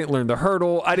shit. I didn't learn the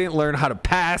hurdle. I didn't learn how to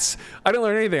pass. I didn't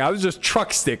learn anything. I was just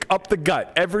truck stick up the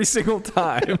gut every single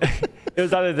time. It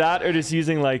was either that or just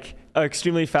using like an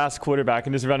extremely fast quarterback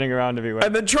and just running around everywhere.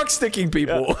 And then truck sticking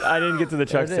people. Yeah, I didn't get to the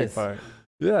truck stick part.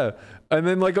 Yeah. And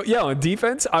then, like, yeah, on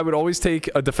defense, I would always take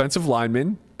a defensive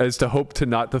lineman as to hope to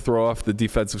not to throw off the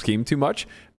defensive scheme too much.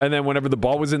 And then whenever the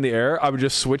ball was in the air, I would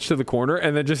just switch to the corner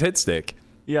and then just hit stick.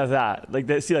 Yeah, that. Like,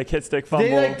 they see, like, hit stick fumble.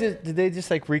 Did they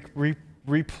just, like, replay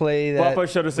that? Wapo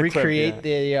showed us a recreate clip,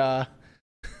 the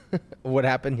what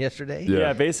happened yesterday?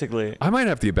 Yeah, basically. I might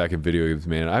have to get back in video games,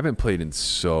 man. I haven't played in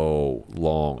so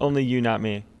long. Only you, not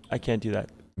me. I can't do that.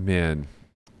 Man.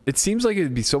 It seems like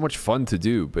it'd be so much fun to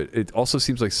do, but it also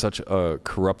seems like such a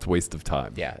corrupt waste of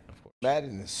time. Yeah.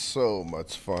 Madden is so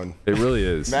much fun. It really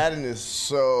is. Madden is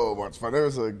so much fun. There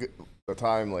was a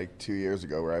time like 2 years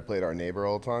ago where I played our neighbor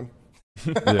all the time.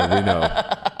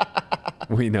 Yeah,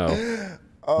 we know.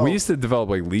 Oh. We used to develop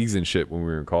like leagues and shit when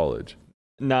we were in college.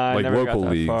 Nah, like I never local got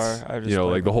that leagues. far. I just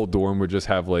like the whole dorm would just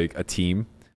have like a team,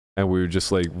 and we would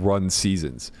just like run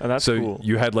seasons. Oh, that's so cool.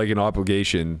 You had like an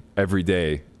obligation every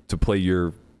day to play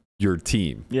your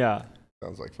team. Yeah.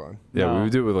 Sounds like fun. Yeah, No. we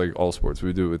would do it with like all sports. We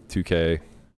would do it with 2K,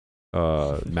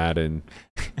 Madden,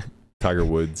 Tiger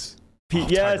Woods.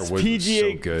 Yes, Tiger Woods was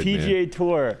so good, PGA man.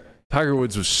 Tour. Tiger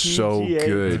Woods was so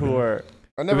good. Tour.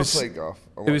 I never played golf.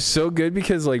 It was so good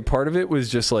because like part of it was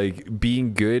just like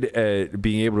being good at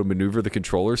being able to maneuver the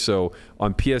controller. So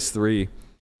on PS3,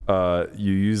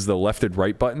 you use the left and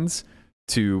right buttons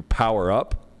to power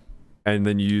up, and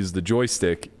then you use the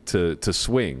joystick to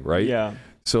swing, right? Yeah.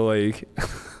 So like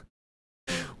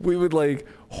we would like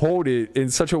hold it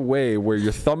in such a way where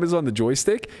your thumb is on the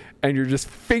joystick and you're just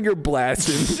finger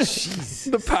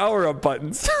blasting the power up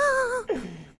buttons.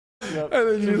 Yep. And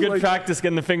then you Good like, practice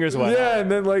getting the fingers wet. yeah,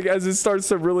 and then like as it starts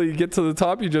to really get to the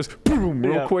top, you just boom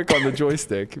real quick on the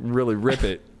joystick, really rip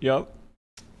it. Yep.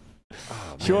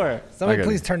 Sure. Somebody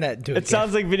please turn that into a It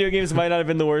sounds like video games might not have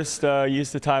been the worst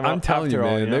use of time. I'm telling you,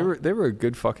 man, all, they were a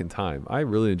good fucking time. I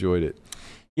really enjoyed it.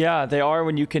 Yeah, they are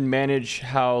when you can manage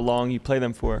how long you play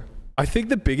them for. I think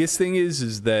the biggest thing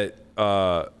is that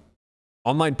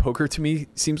online poker to me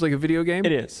seems like a video game.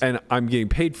 It is. And I'm getting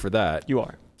paid for that. You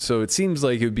are. So it seems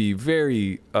like it would be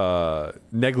very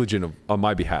negligent on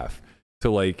my behalf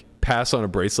to like pass on a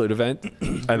bracelet event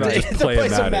and then just play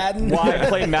Madden. Why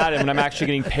play Madden when I'm actually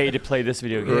getting paid to play this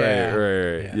video game?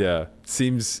 Right. Yeah.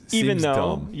 Seems Even though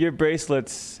dumb. your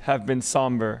bracelets have been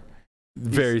somber.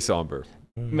 Very somber.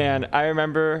 Man, I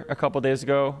remember a couple days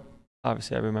ago.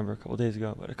 Obviously, I remember a couple days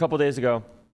ago. But a couple days ago,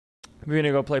 we were going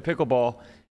to go play pickleball.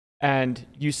 And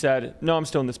you said, no, I'm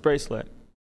still in this bracelet.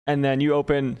 And then you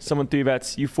open someone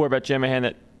 3-bets. You 4-bet jam a hand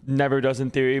that never does in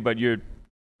theory, but you're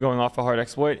going off a hard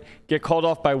exploit. Get called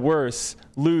off by worse.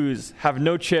 Lose. Have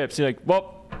no chips. You're like,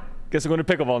 well, guess I'm going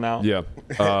to pickleball now. Yeah.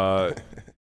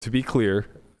 To be clear,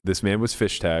 this man was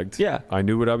fish tagged. Yeah. I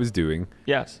knew what I was doing.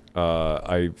 Yes.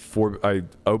 I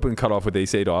open cut off with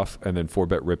ace-8 off and then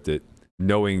 4-bet ripped it,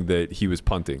 knowing that he was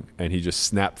punting. And he just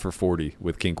snapped for 40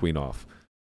 with king-queen off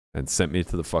and sent me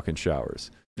to the fucking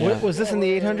showers. Yeah. Was this in the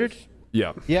 800?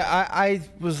 Yeah. Yeah, I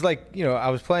was like, I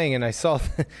was playing and I saw,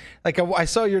 I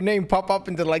saw your name pop up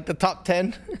into like the top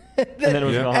 10, and then it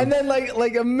was gone. And then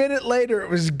like a minute later it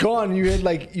was gone. You had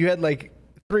like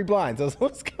 3 blinds. I was like,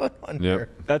 what's going on here?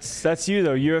 That's you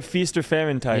though. You're a feast or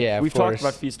famine type. Yeah, we've talked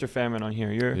about feast or famine on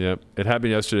here. Yep. It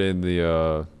happened yesterday in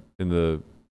the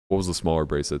what was the smaller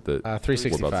bracelet that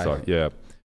 365. we're about to talk? Yeah,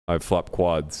 I flopped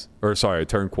quads, or sorry, I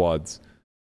turned quads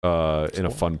in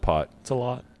a fun pot. It's a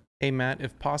lot. Hey, Matt,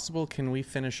 if possible, can we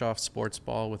finish off sports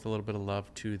ball with a little bit of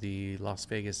love to the Las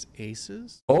Vegas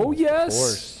Aces? Oh,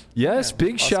 yes. Yes, Yeah,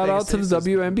 big Las shout Vegas out to Aces. the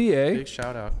WNBA. Big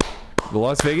shout out. The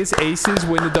Las Vegas Aces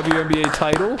win the WNBA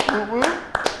title.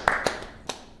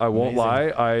 I won't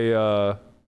lie.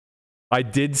 I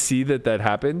did see that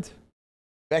happened.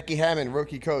 Becky Hammond,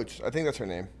 rookie coach. I think that's her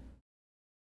name.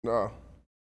 No.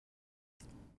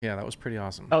 Yeah, that was pretty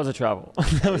awesome. That was a travel.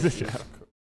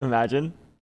 Imagine.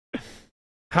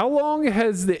 How long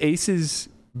has the Aces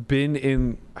been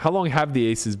in? How long have the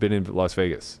Aces been in Las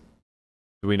Vegas?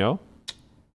 Do we know?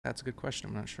 That's a good question.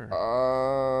 I'm not sure.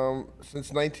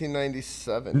 Since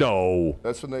 1997. No.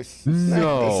 That's when they.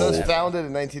 No. It says founded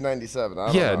in 1997.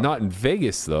 I don't know. Not in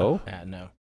Vegas though. No.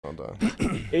 Hold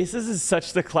on. Aces is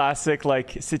such the classic I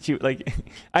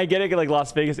get it like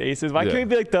Las Vegas Aces. Why can't we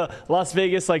be like the Las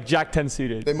Vegas like Jack 10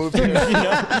 suited? They moved here.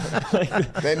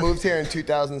 They moved here in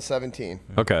 2017.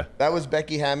 Okay. That was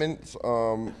Becky Hammond's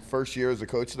first year as a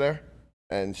coach there,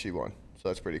 and she won. So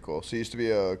that's pretty cool. She used to be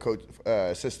a coach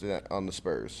assistant on the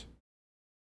Spurs.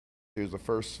 She was the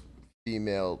first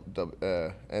female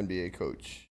NBA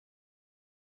coach.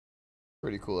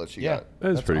 Pretty cool that she got.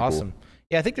 That's pretty awesome. cool.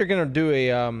 Yeah, I think they're gonna do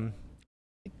a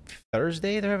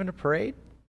Thursday. They're having a parade.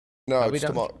 No, it's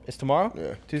tomorrow. It's tomorrow.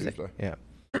 Yeah, Tuesday. Yeah.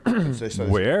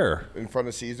 Where? In front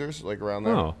of Caesars, like around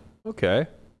there. Oh, okay. A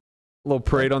little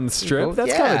parade on the strip.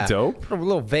 That's kind of dope. A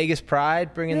little Vegas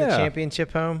pride, bringing the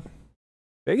championship home.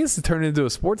 Vegas has turned into a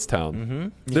sports town. Mm-hmm.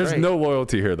 There's no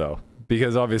loyalty here though,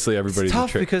 because obviously everybody's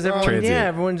tough because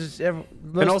everyone's and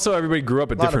also everybody grew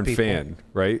up a different fan,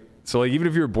 right? So like even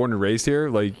if you were born and raised here,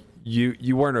 like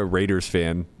you weren't a Raiders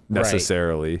fan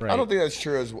necessarily. Right. I don't think that's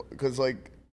true because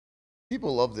like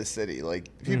people love this city. Like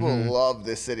people love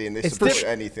this city and they support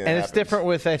anything. And it's different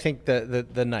with I think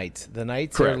the Knights. The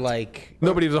Knights Correct. are like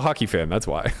nobody was a hockey fan. That's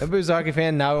why. Everybody was a hockey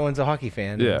fan. Now everyone's a hockey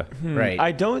fan. Yeah. Right.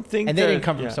 I don't think. And they didn't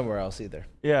come from somewhere else either.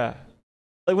 Yeah.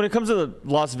 Like when it comes to the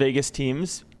Las Vegas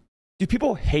teams, do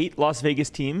people hate Las Vegas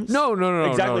teams? No.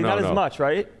 Exactly, not as much,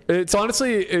 right? It's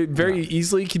honestly, it very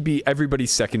easily could be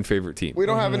everybody's second favorite team. We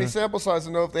don't have any sample size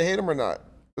to know if they hate them or not.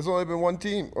 There's only been one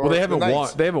team. Well, they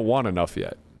haven't won enough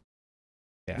yet.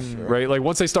 Yeah. Sure. Right? Like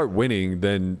once they start winning,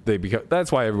 then they become.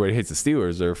 That's why everybody hates the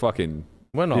Steelers. They're fucking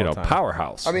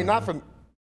powerhouse. I mean, not from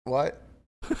what?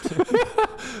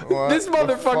 This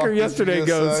motherfucker yesterday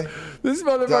goes. This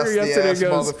motherfucker yesterday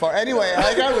goes. Anyway,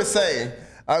 like I was saying,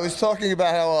 I was talking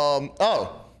about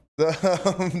how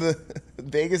the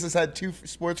Vegas has had 2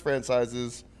 sports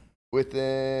franchises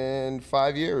within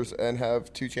 5 years and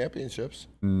have 2 championships.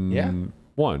 Yeah,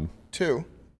 1, 2,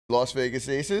 Las Vegas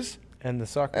Aces. And the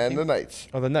soccer and team? the Knights.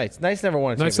 Oh, the Knights. Knights never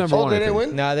won a Knights championship. never won. They didn't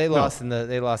win? No, they lost in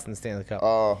the Stanley Cup.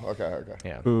 Oh, okay.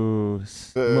 Yeah. Ooh,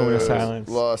 moment of silence.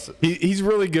 Lost. He's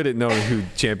really good at knowing who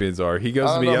champions are. He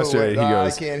goes to me yesterday. He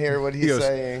goes, I can't hear what he's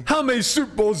saying. How many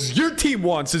Super Bowls your team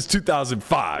won since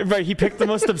 2005? Right, he picked the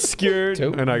most obscure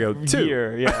and I go 2.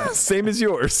 Year, yeah. Same as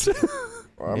yours.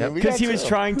 Because he was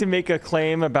trying to make a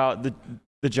claim about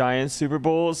the Giants Super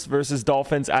Bowls versus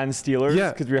Dolphins and Steelers?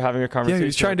 Yeah. Because we were having a conversation. Yeah, he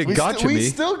was trying to gotcha me. We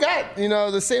still got,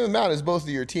 the same amount as both of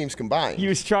your teams combined. He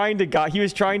was trying to gotcha.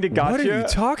 What are you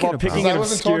talking while about? picking I an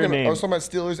wasn't obscure talking. name. I was talking about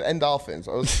Steelers and Dolphins.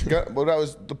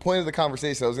 The point of the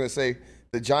conversation. I was going to say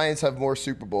the Giants have more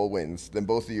Super Bowl wins than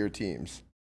both of your teams.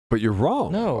 But you're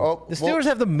wrong. No, the Steelers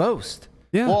have the most.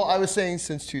 Yeah. Well, I was saying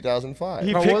since 2005.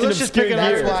 He picked an let's just pick obscure it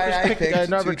year. That's why I picked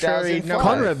an arbitrary 2005. number.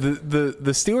 Conrad,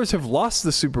 the Steelers have lost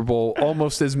the Super Bowl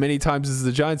almost as many times as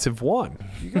the Giants have won.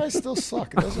 You guys still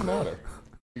suck. It doesn't matter.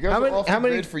 You guys are off the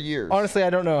grid for years. Honestly, I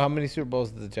don't know how many Super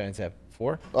Bowls do the Giants have.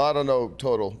 4? I don't know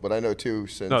total, but I know 2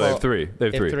 since. No, they have 3. They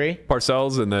have 3. 3?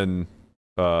 Parcells and then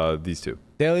these 2.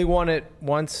 They only won it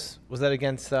once. Was that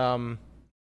against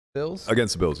Bills?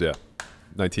 Against the Bills, yeah.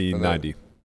 1990.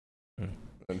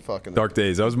 And fucking Dark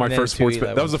days. That was my first sports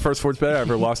bet. That was the first sports bet I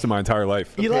ever lost in my entire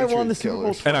life. Eli won the Super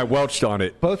Bowl. And I welched on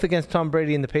it. Both against Tom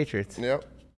Brady and the Patriots. Yep.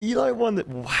 Eli won the.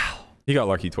 Wow. He got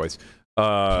lucky twice.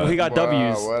 Well, he got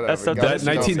W's. Whatever. That's Got That W's.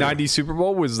 1990 Super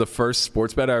Bowl was the first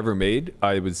sports bet I ever made.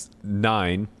 I was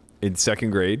 9 in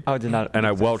 2nd grade. Oh, did not. And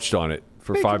I welched on it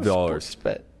for $5.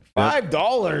 Bet.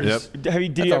 $5. Yep. Did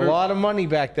That's you ever? a lot of money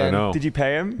back then. I know. Did you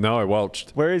pay him? No, I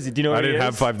welched. Where is he? Do you know where I he didn't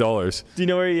is? have $5. Do you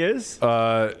know where he is?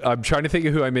 I'm trying to think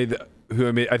of who I made.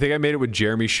 I think I made it with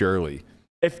Jeremy Shirley.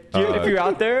 If you're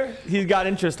out there, he's got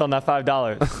interest on that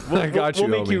 $5. I got you,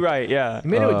 We'll make homie. you right. Yeah. You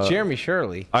made it with Jeremy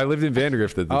Shirley. I lived in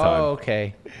Vandergrift at the time. Oh,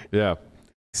 okay. Yeah.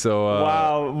 So.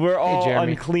 Wow, we're all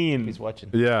Jeremy. unclean. He's watching.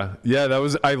 Yeah. That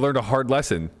was. I learned a hard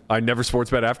lesson. I never sports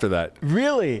bet after that.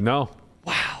 Really? No.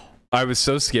 Wow. I was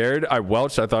so scared. I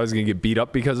welched. I thought I was gonna get beat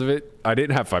up because of it. I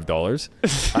didn't have $5.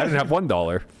 I didn't have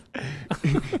 $1.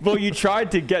 Well, you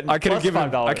tried to get. I could have plus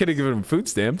given. $5. I could have given him food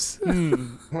stamps. I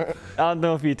don't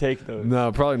know if you take those.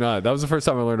 No, probably not. That was the first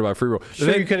time I learned about free roll.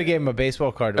 Sure, you could have gave him a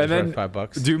baseball card that was worth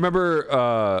 $5. Do you remember?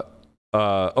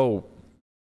 Oh,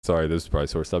 sorry. This is probably a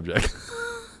sore subject.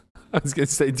 I was gonna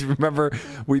say, do you remember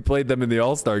we played them in the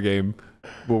All-Star game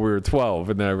when we were 12,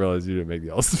 and then I realized you didn't make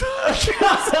the All-Star.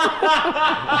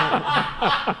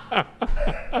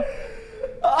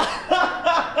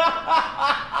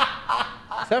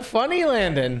 Is that funny,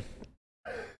 Landon?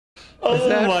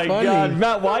 Oh my funny? God,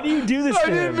 Matt! Why do you do this? I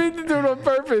to didn't him? mean to do it on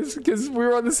purpose because we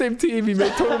were on the same team. He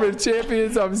made tournament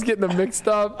champions. I was getting them mixed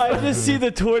up. I just see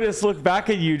the tortoise look back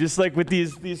at you, just like with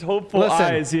these hopeful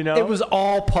eyes. You know, it was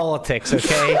all politics,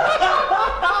 okay?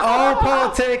 All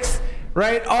politics,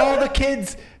 right? All the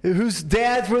kids whose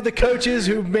dads were the coaches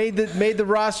who made the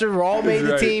roster were all made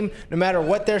the Right. team, no matter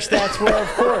what their stats were, of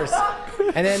course.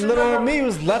 And then little old me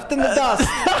was left in the dust.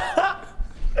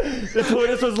 the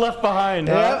tortoise was left behind.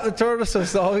 Yeah, Huh? the tortoise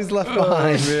was always left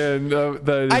behind. Oh, man,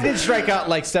 that is, I did strike out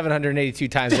like 782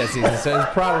 times that season, so it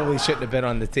probably shouldn't have been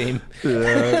on the team.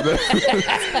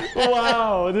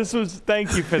 Wow,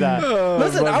 thank you for that.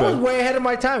 Listen, I was way ahead of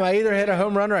my time. I either hit a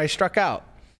home run or I struck out.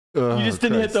 You just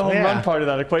didn't hit the home run part of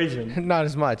that equation. Not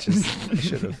as much as I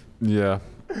should have. Yeah,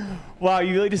 Wow,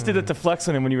 you really just did it to flex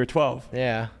on him when you were 12.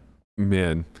 Yeah.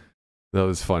 man, that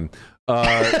was fun. No,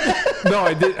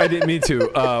 I didn't mean to.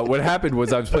 What happened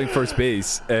was I was playing first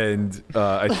base, and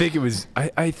I think it was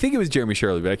Jeremy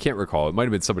Shirley, but I can't recall. It might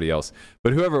have been somebody else.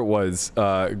 But whoever it was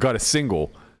got a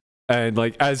single, and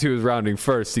like as he was rounding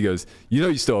first, he goes, "You know,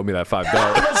 you still owe me that $5."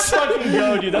 Let's fucking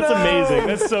go, dude. That's amazing.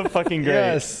 That's so fucking great.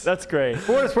 Yes. That's great.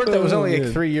 For what it's worth, that was only man.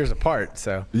 like 3 years apart,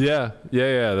 so. Yeah,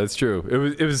 that's true.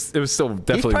 It was still He's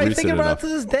definitely probably recent thinking about enough. it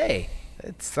to this day.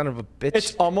 That son of a bitch.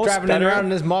 It's almost driving better. around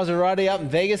in his Maserati out in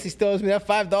Vegas. He still owes me that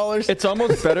 $5. It's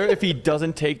almost better if he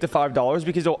doesn't take the $5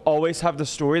 because he'll always have the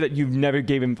story that you never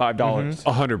gave him $5.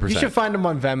 100%. You should find him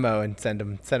on Venmo and send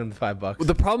him the $5. Well,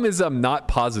 the problem is I'm not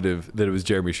positive that it was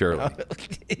Jeremy Shirley.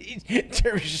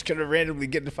 Jeremy's just gonna randomly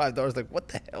get the $5. Like, what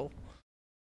the hell?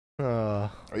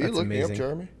 Are you that's looking amazing. up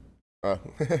Jeremy?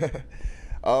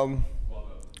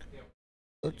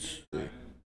 Let's see.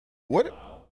 What?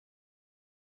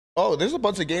 Oh, there's a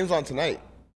bunch of games on tonight.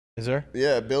 Is there?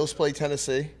 Yeah, Bills play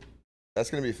Tennessee. That's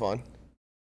gonna be fun.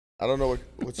 I don't know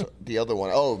what's the other one.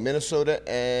 Oh, Minnesota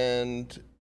and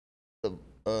the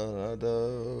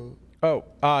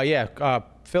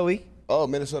Philly, oh,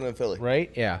 Minnesota and Philly.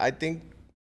 right? Yeah. I think.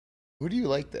 Who do you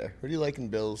like there? Who do you like in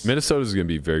Bills? Minnesota's going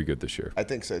to be very good this year. I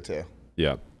think so too.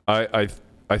 Yeah, I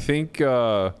think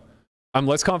I'm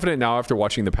less confident now after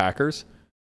watching the Packers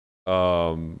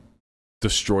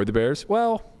destroy the Bears.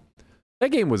 Well, that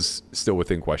game was still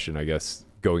within question, I guess,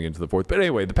 going into the fourth. But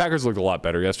anyway, the Packers looked a lot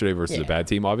better yesterday versus a bad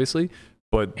team, obviously.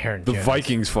 But Aaron the Jones.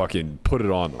 Vikings fucking put it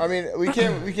on them. I mean, we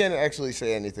can't actually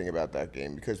say anything about that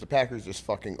game because the Packers just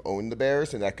fucking own the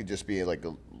Bears, and that could just be like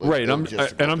a Right,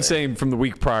 logistical I'm thing. saying from the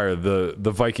week prior, the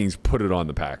Vikings put it on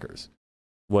the Packers.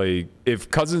 Like,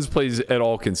 if Cousins plays at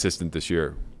all consistent this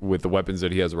year with the weapons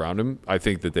that he has around him, I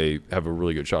think that they have a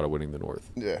really good shot of winning the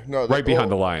North. Yeah, no, right behind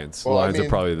the Lions. Well, the Lions are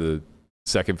probably the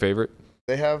second favorite.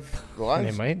 They have the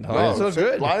Lions. They might. Lions look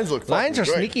good. Lions look. Lions are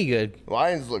sneaky good.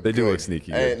 Lions look. They good. do look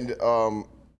sneaky good. And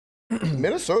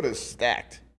Minnesota's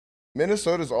stacked.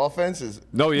 Minnesota's offense is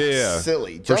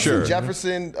silly. For Justin sure.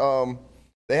 Jefferson.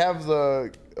 They have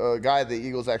the guy the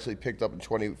Eagles actually picked up in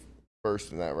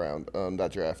 21st in that round,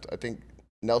 that draft. I think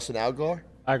Nelson Aguilar.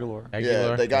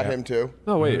 Yeah, they got him too.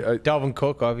 No, wait. Dalvin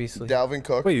Cook, obviously. Dalvin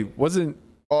Cook. Wait, wasn't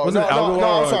no, Aguilar?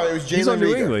 No, I'm sorry. It was Jalen Rieger. He's on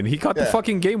New England. He caught the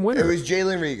fucking game winner. It was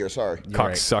Jalen Rieger. Sorry.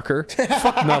 Cocksucker.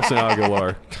 Fuck Nelson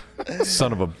Aguilar.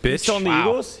 Son of a bitch. He's still on the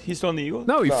Eagles? He's still on the Eagles?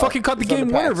 No, he fucking caught the game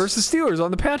winner versus Steelers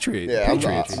on the Patriots. Yeah,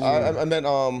 I meant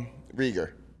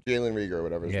Rieger. Jalen Rieger or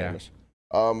whatever his name is.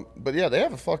 But yeah, they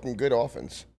have a fucking good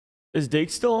offense. Is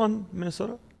Diggs still on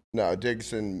Minnesota? No,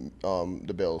 Diggs and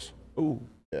the Bills. Ooh.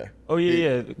 Yeah. Oh,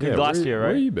 yeah. Good last year,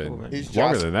 right? Where you been? He's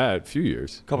longer than that, a few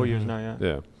years. A couple years now, yeah.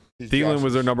 Yeah. Thielen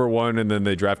was their number one, and then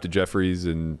they drafted Jeffries,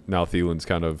 and now Thielen's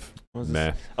kind of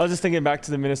meh. I was just thinking back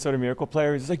to the Minnesota Miracle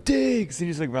player. He's just like, Diggs! And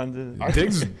he just like runs in.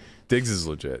 Diggs is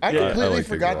legit. I completely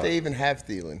forgot they even have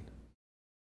Thielen.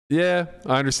 Yeah,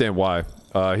 I understand why.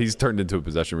 He's turned into a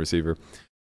possession receiver.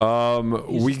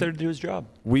 He's there to do his job.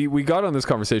 We got on this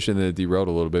conversation and it derailed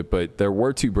a little bit, but there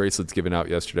were 2 bracelets given out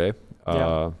yesterday.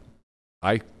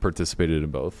 I participated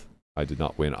in both. I did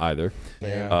not win either.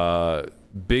 Yeah.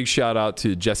 Big shout out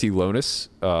to Jesse Lonis,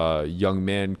 young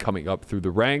man coming up through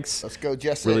the ranks. Let's go,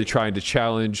 Jesse. Really trying to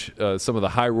challenge some of the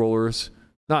high rollers.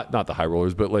 Not the high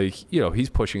rollers, but he's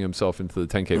pushing himself into the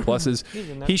 10K pluses.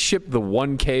 He shipped the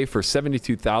 1K for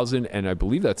 $72,000, and I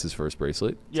believe that's his first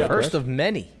bracelet. Yeah, first of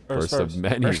many. First of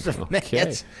many. Okay.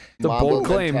 It's a bold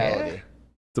claim. Mentality.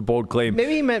 It's a bold claim.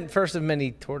 Maybe he meant first of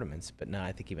many tournaments, but no,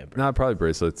 I think he meant bracelets. Nah, probably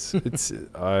bracelets. It's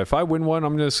if I win one,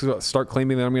 I'm going to start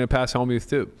claiming that I'm going to pass Helmuth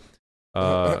too.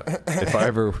 If I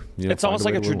ever, it's almost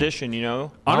like a tradition,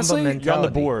 Honestly, you're on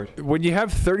the board. When you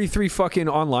have 33 fucking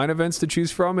online events to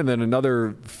choose from, and then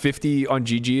another 50 on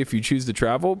GG if you choose to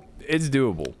travel, it's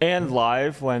doable. And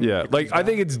live when I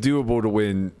think it's doable to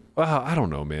win. I don't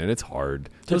know, man. It's hard.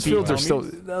 Those fields are still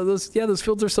those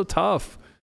fields are so tough.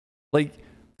 Like,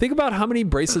 think about how many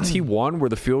bracelets he won where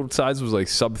the field size was like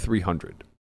sub 300.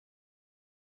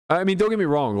 I mean, don't get me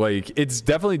wrong. Like, it's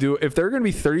definitely if there are going to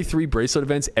be 33 bracelet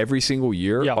events every single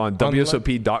year on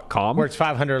WSOP.com, where it's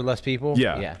 500 less people,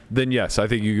 then yes, I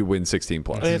think you could win 16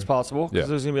 plus. I think it's possible because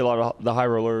there's going to be a lot of the high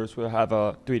rollers who have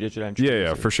a 3-digit entry.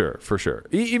 Yeah, for sure.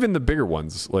 Even the bigger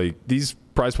ones, like these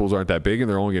prize pools aren't that big, and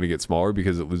they're only going to get smaller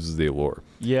because it loses the allure.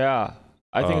 Yeah,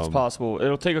 I think it's possible.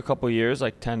 It'll take a couple years,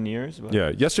 like 10 years. But. Yeah,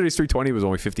 yesterday's 320 was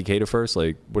only 50K to first.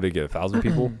 Like, would it get 1,000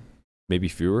 people? Maybe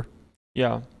fewer.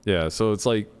 Yeah. Yeah, so it's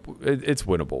like, it's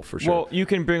winnable for sure. Well, you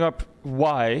can bring up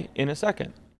why in a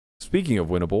second. Speaking of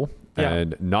winnable,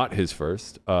 and not his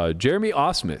first, Jeremy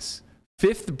Osmus,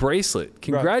 5th bracelet.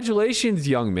 Congratulations,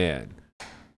 young man.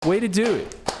 Way to do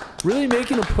it. Really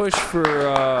making a push for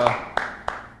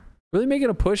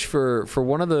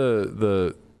one of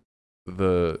the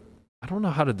I don't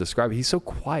know how to describe it. He's so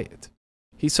quiet.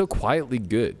 He's so quietly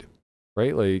good.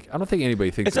 Right? Like, I don't think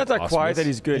anybody thinks it's not that Osmus. quiet that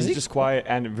he's good. He's just quiet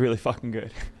and really fucking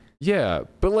good. Yeah,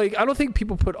 but like, I don't think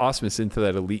people put Osmus into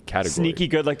that elite category. Sneaky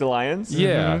good like the Lions?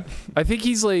 Yeah. Mm-hmm. I think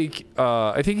he's like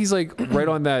right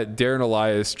on that Darren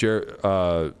Elias,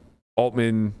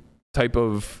 Altman type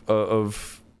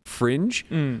of fringe.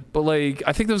 But like,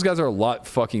 I think those guys are a lot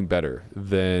fucking better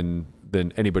than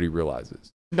anybody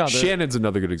realizes. No, Shannon's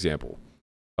another good example.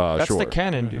 That's the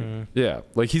canon, dude. Yeah,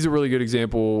 like he's a really good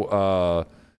example.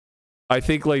 I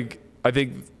think that's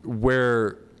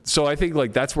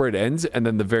where it ends, and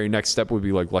then the very next step would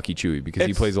be like Lucky Chewy because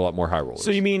he plays a lot more high rollers.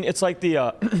 So you mean it's like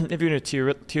the if you're gonna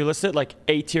tier list it, like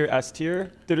A tier, S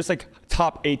tier, they're just like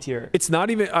top A tier. It's not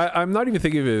even. I'm not even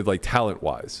thinking of it like talent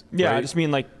wise. Yeah, right? I just mean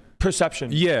like perception.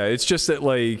 Yeah, it's just that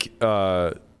like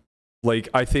I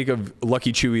think of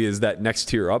Lucky Chewy as that next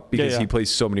tier up because he plays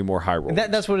so many more high rollers.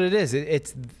 That's what it is.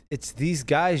 It's these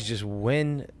guys just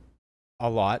win a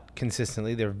lot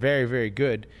consistently. They're very, very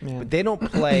good, but they don't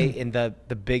play in the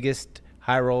biggest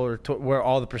high roller where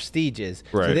all the prestige is.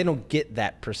 Right. So they don't get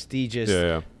that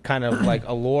prestigious kind of like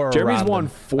allure. Jeremy's won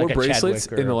them, 4 like bracelets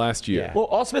in the last year. Yeah. Well,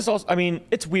 Osmus also, I mean,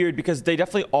 it's weird because they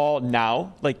definitely all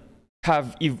now like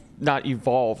have not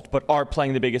evolved, but are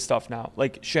playing the biggest stuff now.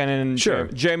 Like Shannon,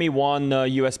 Jeremy won the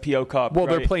USPO Cup. Well,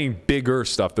 they're playing bigger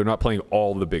stuff. They're not playing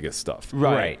all the biggest stuff.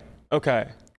 Right. Okay.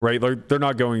 Right, like they're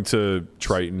not going to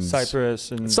Triton's,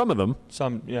 Cyprus, and some of them.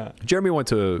 Some, yeah. Jeremy went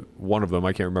to one of them.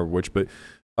 I can't remember which, but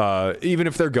even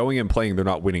if they're going and playing, they're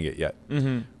not winning it yet,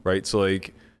 right? So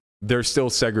like they're still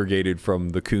segregated from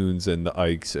the Coons and the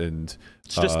Ikes, and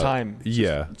it's just time.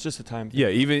 It's just a time thing. Yeah,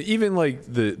 even like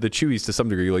the Chewies to some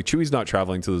degree. Like Chewy's not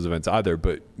traveling to those events either,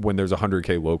 but when there's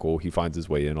 100K local, he finds his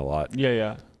way in a lot.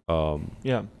 Yeah.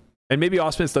 And maybe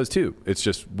Osmus does too. It's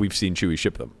just we've seen Chewy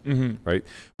ship them, right?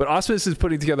 But Osmus is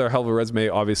putting together a hell of a resume.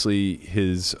 Obviously,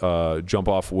 his jump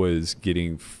off was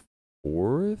getting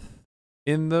 4th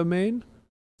in the main.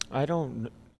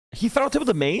 He fell out to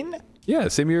the main? Yeah,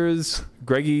 same year as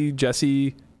Greggy,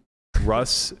 Jesse,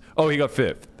 Russ. Oh, he got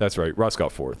 5th. That's right. Russ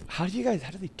got 4th. How do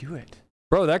they do it?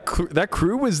 Bro, that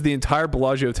crew was the entire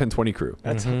Bellagio 1020 crew.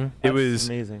 That's it was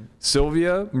amazing.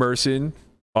 Sylvia, Merson,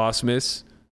 Osmus,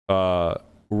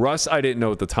 Russ, I didn't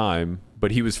know at the time,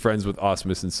 but he was friends with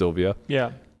Osmus and Sylvia.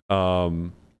 Yeah.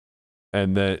 And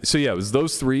then, so yeah, it was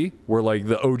those 3 were like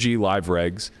the OG live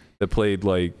regs that played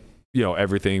like,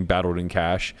 everything, battled in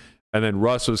cash. And then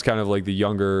Russ was kind of like the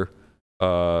younger,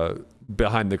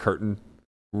 behind the curtain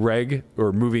reg,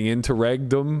 or moving into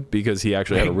regdom, because he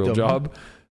actually had a real job.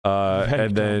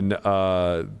 And then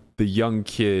the young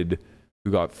kid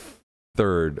who got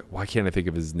 3rd, why can't I think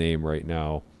of his name right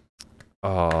now?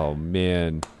 Oh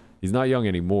man, he's not young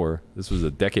anymore. This was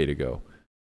a decade ago.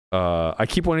 I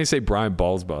keep wanting to say Brian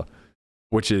Balsba,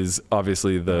 which is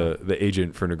obviously the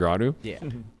agent for Negreanu. Yeah.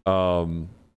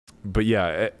 But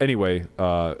yeah, anyway,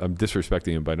 I'm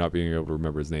disrespecting him by not being able to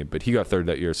remember his name, but he got 3rd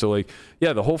that year. So like,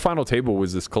 yeah, the whole final table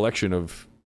was this collection of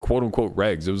quote unquote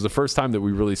regs. It was the first time that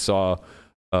we really saw,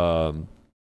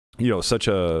 such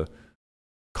a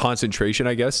concentration,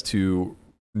 I guess, to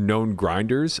known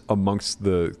grinders amongst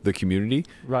the community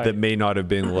that may not have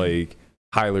been like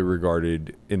highly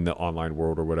regarded in the online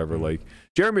world or whatever. Like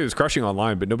Jeremy was crushing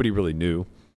online, but nobody really knew.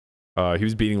 He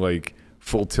was beating like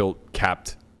full tilt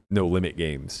capped no limit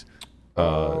games,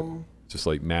 just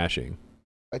like mashing.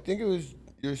 I think it was,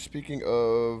 you're speaking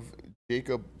of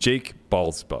Jake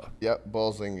Balsba. Yeah,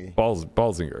 Balzinger.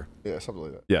 Balzinger. Yeah, something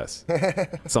like that. Yes.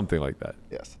 Something like that.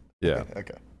 Yes. Yeah.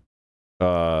 Okay.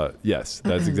 Yes,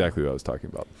 that's exactly what I was talking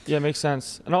about. Yeah, it makes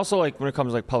sense. And also, like, when it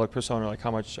comes to like public persona, like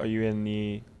how much are you in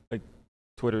the like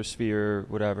Twitter sphere,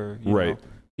 whatever, you know,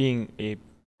 being a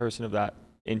person of that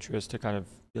interest to kind of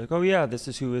be like, oh yeah, this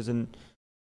is who is in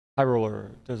high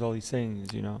roller, does all these things,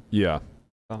 Yeah.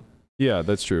 Oh. Yeah,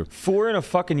 that's true. 4 in a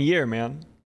fucking year, man.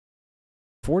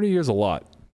 40 years a lot.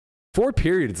 4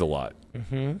 periods a lot.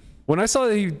 When I saw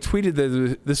that he tweeted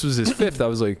that this was his 5th, I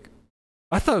was like,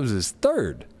 I thought it was his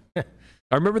 3rd.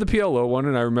 I remember the PLO one,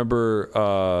 and I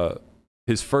remember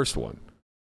his first one.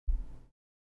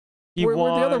 Where'd the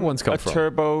other ones come from? A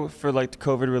turbo for like the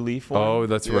COVID relief one. Oh,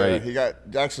 that's right. He got,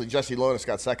 actually, Jesse Lonis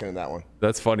got 2nd in that one.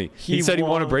 That's funny. He said he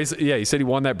won a bracelet. Yeah, he said he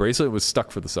won that bracelet. It was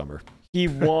stuck for the summer. He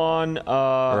won.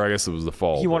 Or I guess it was the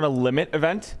fall. He won a limit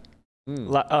event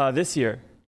this year,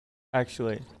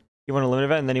 actually. He won a limit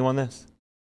event, and then he won this.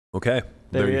 Okay.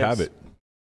 There you have it.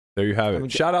 There you have it.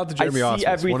 Shout out to Jeremy Osmus. I see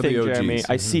everything, Jeremy.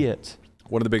 I see it.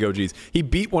 One of the big OGs. He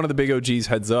beat one of the big OGs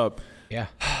heads up. Yeah.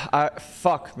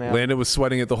 Fuck, man. Landon was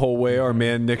sweating it the whole way. Our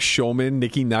man Nick Schulman,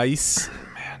 Nicky Nice,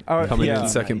 coming in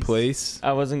second place.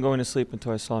 I wasn't going to sleep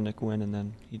until I saw Nick win, and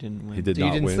then he didn't win. He did not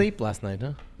win. You didn't sleep last night,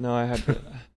 huh? No, I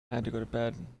had to go to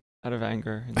bed out of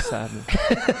anger and sadness.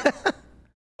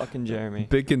 Fucking Jeremy.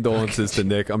 Big condolences to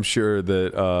Nick. I'm sure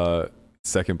that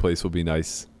second place will be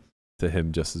nice to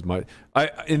him just as much.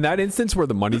 In that instance where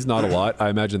the money's not a lot, I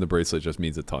imagine the bracelet just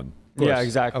means a ton. Yeah,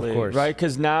 exactly. Of course. Right?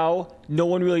 Because now no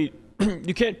one really,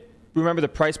 you can't remember the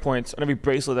price points on every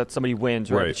bracelet that somebody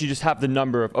wins, right? But you just have the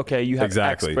number of, okay, you have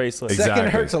X bracelets. Second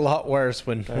hurts a lot worse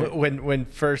when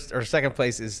first or second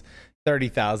place is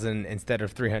 30,000 instead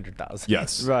of 300,000.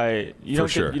 Yes. Right. You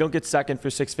don't get second for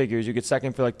 6 figures. You get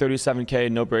second for like 37K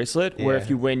and no bracelet, where if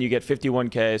you win, you get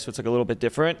 51K. So it's like a little bit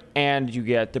different. And you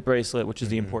get the bracelet, which is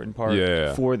the important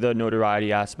part for the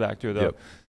notoriety aspect or the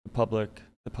public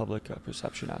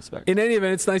perception aspect. In any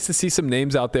event, it's nice to see some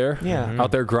names out there.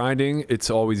 Out there grinding. It's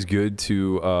always good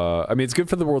to, it's good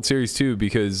for the World Series too,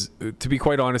 because to be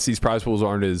quite honest, these prize pools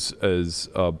aren't as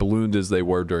ballooned as they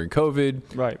were during COVID.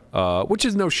 Right. Which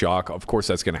is no shock. Of course,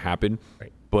 that's going to happen.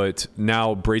 Right. But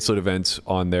now bracelet events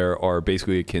on there are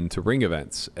basically akin to ring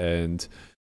events. And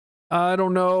I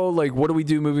don't know, like, what do we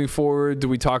do moving forward? Do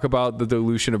we talk about the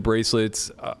dilution of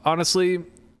bracelets? Honestly,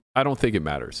 I don't think it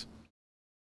matters.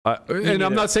 And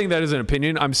I'm not saying that as an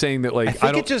opinion. I'm saying that like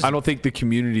I don't think the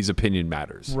community's opinion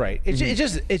matters. Right.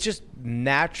 It's just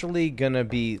naturally gonna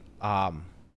be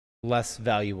less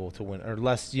valuable to win, or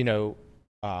less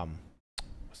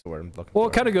what's the word I'm looking Well,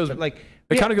 for? it kind of goes like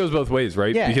it kind of goes both ways,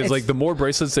 right? Yeah, because like the more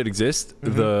bracelets that exist,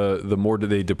 the more do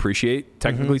they depreciate,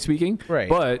 technically speaking. Right.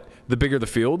 But the bigger the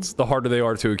fields, the harder they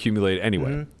are to accumulate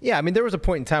anyway. Yeah, I mean, there was a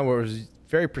point in time where it was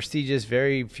very prestigious.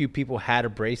 Very few people had a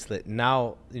bracelet.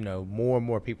 Now, more and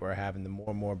more people are having the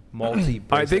more and more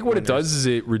multi-bracelet I think what winners. it does is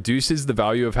it reduces the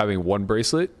value of having one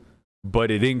bracelet,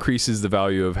 but it increases the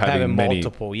value of having many,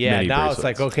 multiple. Yeah, many now bracelets. it's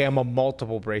like, okay, I'm a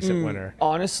multiple bracelet winner.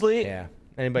 Honestly, Yeah,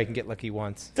 anybody can get lucky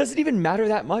once. does it even matter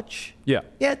that much? Yeah.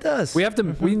 Yeah, it does. We have to.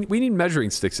 We need measuring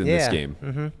sticks in this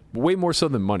game, way more so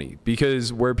than money,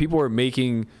 because where people are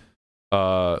making,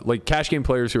 like cash game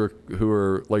players who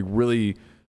are like really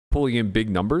pulling in big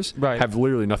numbers, have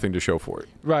literally nothing to show for it.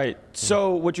 Right.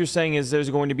 So what you're saying is there's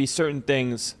going to be certain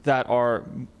things that are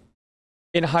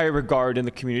in higher regard in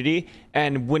the community,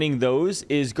 and winning those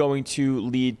is going to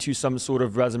lead to some sort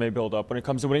of resume buildup. When it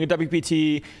comes to winning a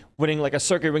WPT, winning like a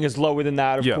circuit ring is lower than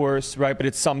that, of course, right? But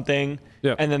it's something.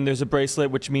 Yeah. And then there's a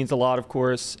bracelet, which means a lot, of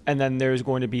course. And then there's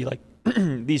going to be like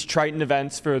these Triton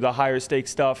events for the higher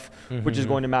stakes stuff, which is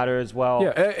going to matter as well. Yeah,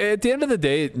 at the end of the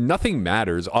day, nothing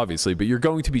matters, obviously, but you're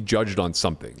going to be judged on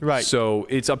something. Right. So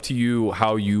it's up to you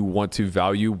how you want to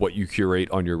value what you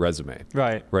curate on your resume.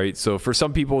 Right. Right. So for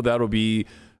some people, that'll be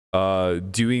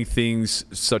doing things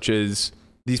such as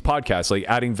these podcasts, like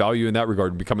adding value in that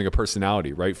regard and becoming a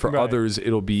personality, right? For others,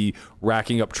 it'll be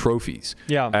racking up trophies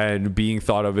and being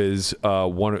thought of as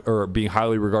one, or being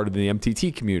highly regarded in the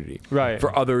MTT community. Right.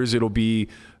 For others, it'll be,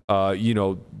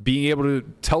 being able to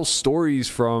tell stories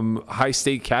from high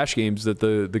stake cash games that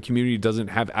the community doesn't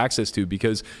have access to,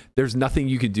 because there's nothing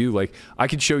you could do. Like, I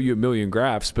could show you a million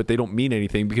graphs, but they don't mean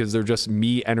anything because they're just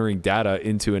me entering data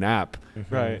into an app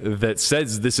that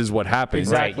says this is what happened.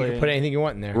 Exactly. You can put anything you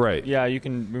want in there. Right. Yeah, you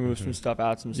can remove some stuff,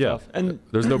 add some stuff. And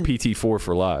there's no PT4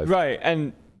 for live. Right.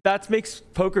 And that makes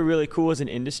poker really cool as an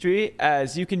industry,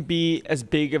 as you can be as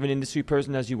big of an industry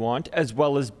person as you want, as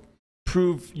well as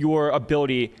prove your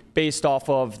ability based off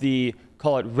of the,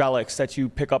 call it, relics that you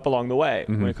pick up along the way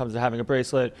when it comes to having a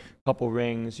bracelet, a couple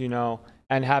rings,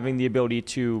 and having the ability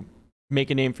to make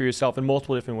a name for yourself in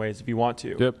multiple different ways if you want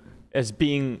to. Yep. As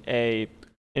being a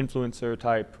influencer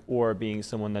type, or being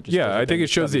someone that just I think it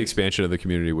shows the expansion of the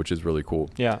community, which is really cool.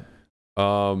 Yeah.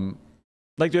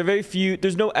 Like, there are very few,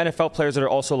 there's no NFL players that are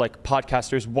also like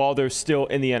podcasters while they're still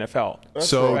in the NFL.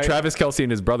 So right? Travis Kelce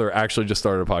and his brother actually just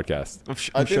started a podcast.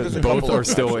 I think there's a both couple are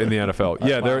still in the NFL.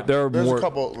 Yeah, there are There's more. a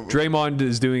couple. Draymond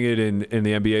is doing it in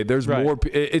the NBA. There's more.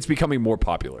 It's becoming more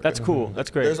popular. That's cool.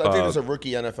 That's great. I think there's a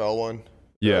rookie NFL one.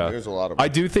 Yeah, there's a lot of. I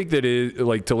do think that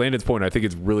like, to Landon's point, I think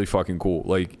it's really fucking cool.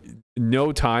 Like,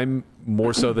 no time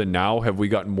more so than now have we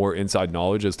gotten more inside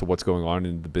knowledge as to what's going on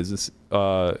in the business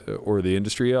or the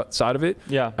industry side of it.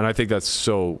 Yeah, and I think that's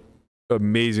so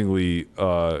amazingly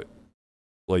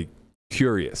like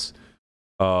curious.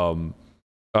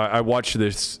 I watched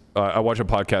this. I watch a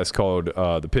podcast called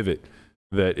The Pivot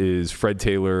that is Fred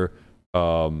Taylor.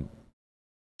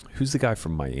 Who's the guy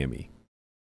from Miami?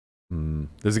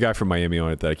 There's a guy from Miami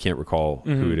on it that I can't recall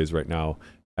who it is right now.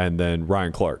 And then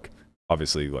Ryan Clark.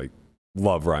 Obviously, like,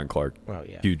 love Ryan Clark. Well,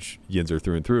 yeah. Huge Yinzer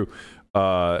through and through.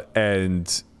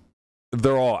 And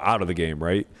they're all out of the game,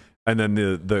 right? And then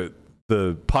the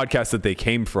podcast that they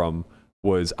came from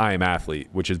was I Am Athlete,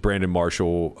 which is Brandon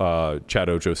Marshall, Chad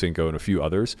Ochocinco, and a few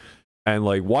others. And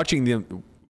like, watching them,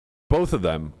 both of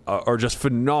them are just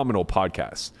phenomenal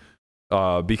podcasts.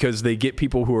 Because they get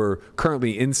people who are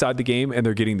currently inside the game, and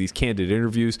they're getting these candid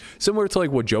interviews, similar to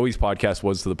like what Joey's podcast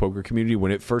was to the poker community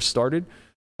when it first started.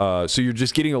 So you're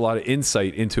just getting a lot of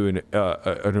insight into an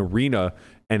arena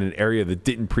and an area that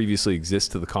didn't previously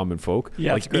exist to the common folk.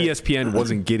 Yeah, like, ESPN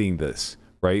wasn't getting this,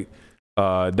 right?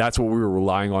 That's what we were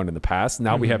relying on in the past.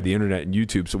 Now we have the internet and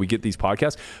YouTube, so we get these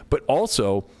podcasts. But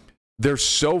also, they're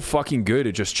so fucking good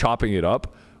at just chopping it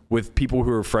up with people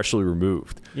who are freshly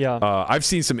removed. Yeah. I've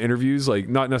seen some interviews, like,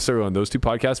 not necessarily on those two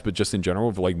podcasts, but just in general,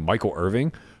 of like Michael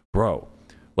Irving. Bro,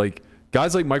 like,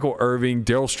 guys like Michael Irving,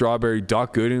 Darryl Strawberry,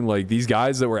 Doc Gooden, like, these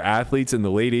guys that were athletes in the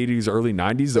late 80s, early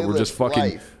 90s that were just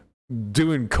fucking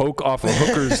doing coke off of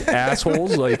hookers'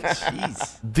 assholes. Like,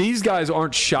 these guys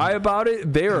aren't shy about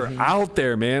it. They're out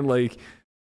there, man. Like,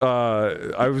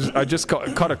 I just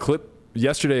caught a clip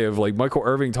yesterday of like Michael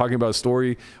Irving talking about a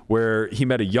story where he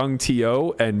met a young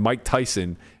T.O. and Mike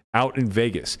Tyson out in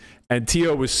Vegas. And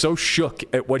T.O. was so shook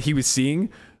at what he was seeing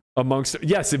amongst...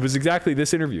 Yes, it was exactly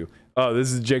this interview. This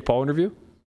is the Jake Paul interview?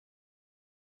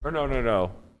 Or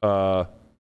no.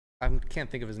 I can't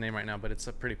think of his name right now, but it's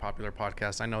a pretty popular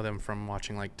podcast. I know them from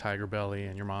watching like Tiger Belly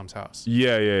and Your Mom's House.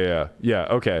 Yeah,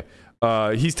 okay.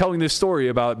 He's telling this story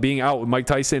about being out with Mike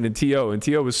Tyson and T.O. And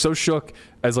T.O. was so shook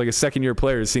as like a second-year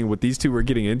player, seeing what these two were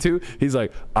getting into, he's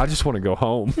like, I just want to go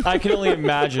home. I can only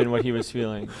imagine what he was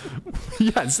feeling.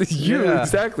 Yes, you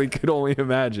exactly could only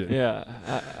imagine. Yeah,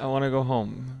 I want to go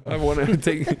home. I want to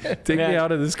take me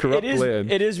out of this corrupt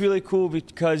land. It is really cool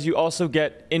because you also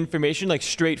get information like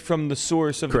straight from the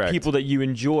source of the people that you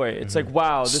enjoy. It's like,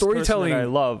 wow, this person that I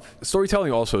love.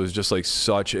 Storytelling also is just like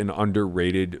such an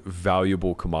underrated,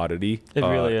 valuable commodity. It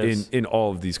really is. In all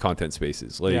of these content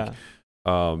spaces. Like,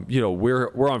 you know,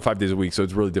 we're on 5 days a week, so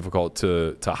it's really difficult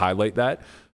to highlight that.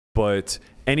 But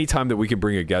anytime that we can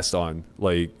bring a guest on,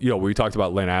 like, you know, we talked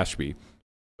about Len Ashby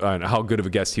and how good of a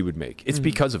guest he would make. It's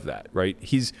because of that, right?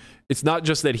 It's not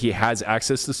just that he has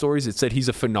access to stories, it's that he's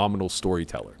a phenomenal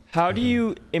storyteller. How do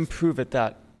you improve at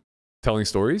that? Telling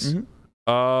stories?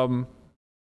 I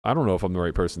don't know if I'm the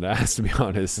right person to ask, to be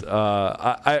honest.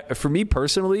 For me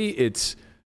personally, it's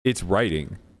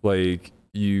writing. Like,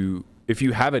 if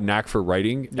you have a knack for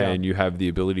writing and you have the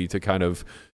ability to kind of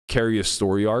carry a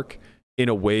story arc in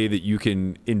a way that you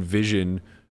can envision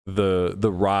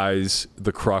the rise,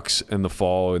 the crux, and the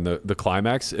fall, and the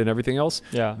climax, and everything else,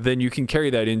 then you can carry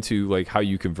that into like how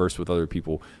you converse with other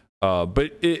people.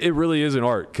 But it really is an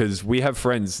art, because we have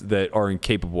friends that are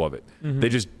incapable of it. They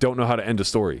just don't know how to end a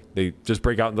story. They just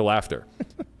break out into laughter.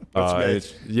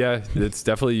 It's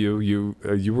definitely you.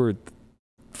 You were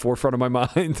forefront of my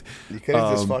mind. You could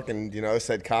have just fucking,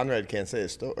 said Conrad can't say a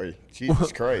story.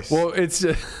 Jesus Christ. Well, it's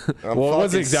it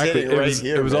wasn't exactly.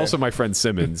 It was also my friend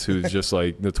Simmons, who's just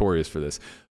like notorious for this.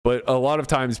 But a lot of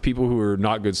times, people who are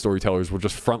not good storytellers will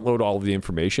just front load all of the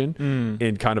information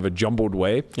in kind of a jumbled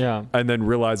way, and then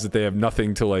realize that they have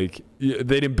nothing to like. They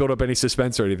didn't build up any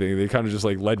suspense or anything. They kind of just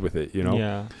like led with it,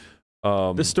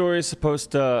 The story is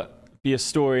supposed to be a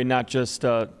story, not just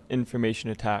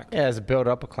information attack. Yeah, it's build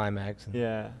up a climax.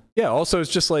 Yeah. Also, it's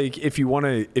just like if you want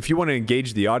to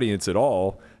engage the audience at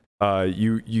all,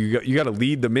 you got to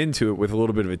lead them into it with a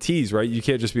little bit of a tease, right? You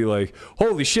can't just be like,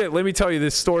 holy shit, let me tell you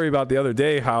this story about the other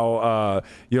day how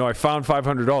I found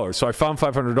 $500. So I found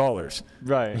 $500.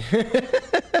 Right.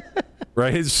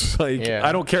 Right. It's just like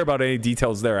I don't care about any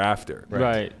details thereafter.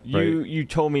 Right. You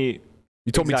told me.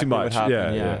 You told me too much.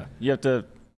 Yeah. You have to.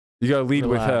 You got to lead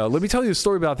with, let me tell you a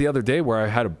story about the other day where I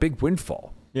had a big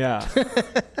windfall. Yeah.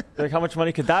 Like, how much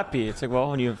money could that be? It's like, well,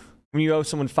 when you owe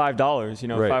someone $5,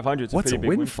 right. $500 is a pretty big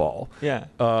windfall? Yeah.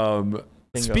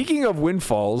 Speaking of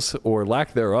windfalls or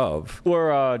lack thereof.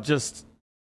 Or just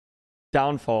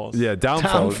downfalls. Yeah,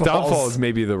 downfalls. Downfall is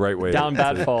maybe the right way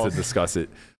to discuss it.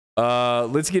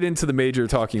 Let's get into the major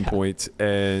talking point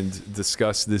and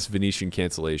discuss this Venetian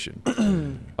cancellation.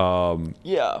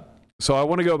 So I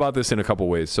want to go about this in a couple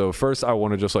ways. So first, I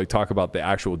want to just like talk about the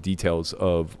actual details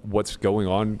of what's going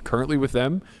on currently with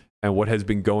them and what has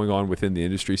been going on within the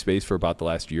industry space for about the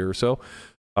last year or so.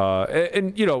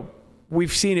 And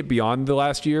we've seen it beyond the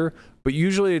last year, but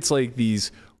usually it's like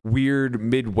these weird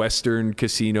Midwestern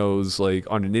casinos like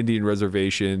on an Indian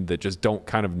reservation that just don't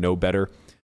kind of know better,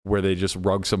 where they just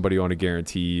rug somebody on a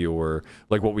guarantee, or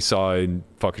like what we saw in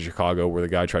fucking Chicago where the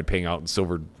guy tried paying out in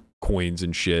silver coins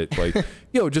and shit, like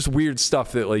just weird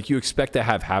stuff that like you expect to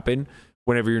have happen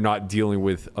whenever you're not dealing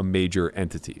with a major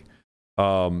entity.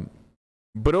 But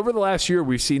over the last year,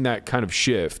 we've seen that kind of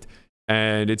shift,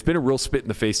 and it's been a real spit in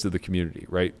the face to the community,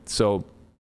 right? So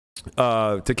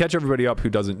to catch everybody up who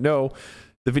doesn't know,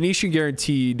 the Venetian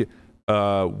guaranteed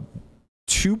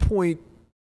 $2.1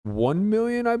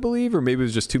 million, I believe, or maybe it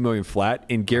was just $2 million flat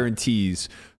in guarantees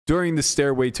during the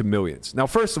Stairway to Millions. Now,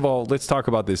 first of all, let's talk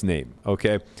about this name,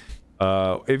 okay?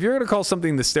 If you're going to call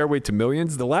something the Stairway to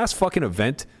Millions, the last fucking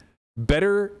event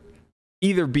better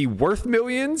either be worth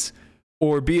millions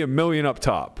or be $1 million up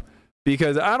top.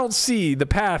 Because I don't see the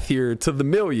path here to the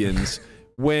millions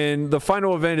when the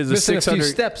final event is missing a few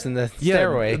steps in the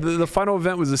stairway. The final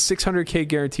event was a $600K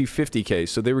guarantee, $50K.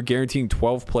 So they were guaranteeing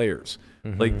 12 players.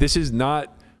 Like, this is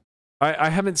not...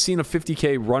 I haven't seen a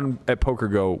 $50K run at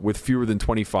PokerGo with fewer than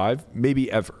 25,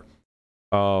 maybe ever.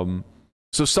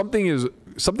 So something is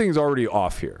already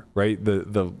off here, right?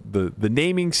 The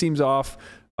naming seems off.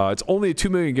 It's only a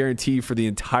 $2 million guarantee for the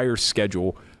entire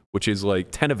schedule, which is like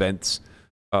 10 events.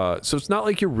 So it's not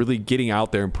like you're really getting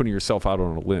out there and putting yourself out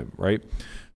on a limb, right?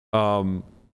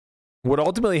 What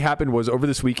ultimately happened was over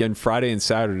this weekend, Friday and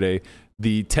Saturday,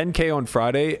 the 10K on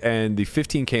Friday and the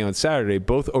 15K on Saturday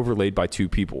both overlaid by 2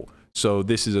 people. So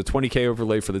this is a 20K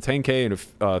overlay for the 10K and a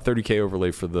 30K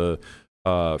overlay for the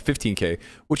 15K,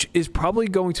 which is probably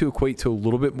going to equate to a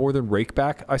little bit more than rake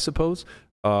back, I suppose.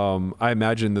 I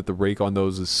imagine that the rake on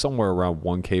those is somewhere around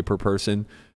 1K per person.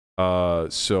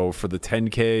 So for the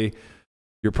 10K,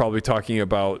 you're probably talking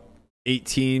about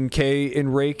 18K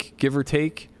in rake, give or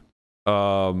take.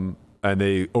 and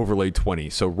they overlaid 20,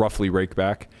 so roughly rake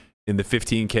back. In the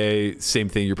 15K, same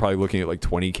thing. You're probably looking at like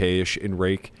 20K-ish in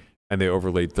rake, and they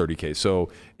overlaid 30K. So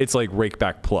it's like rake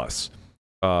back plus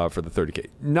for the 30K.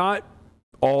 Not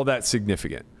all that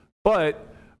significant, but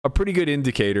a pretty good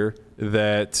indicator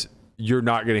that you're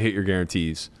not going to hit your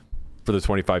guarantees for the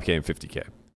 25K and 50K,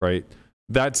 right?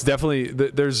 That's definitely,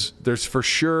 there's for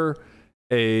sure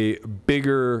a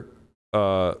bigger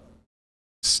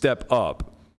step up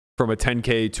from a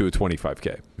 10K to a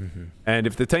 25K. Mm-hmm. And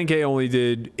if the 10K only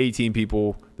did 18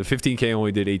 people, the 15K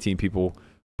only did 18 people,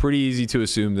 pretty easy to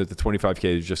assume that the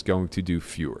 25K is just going to do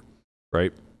fewer,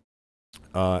 right?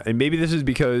 And maybe this is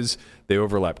because they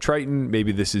overlap Triton.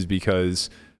 Maybe this is because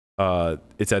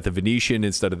it's at the Venetian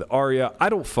instead of the Aria. I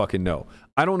don't fucking know.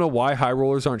 I don't know why high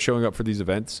rollers aren't showing up for these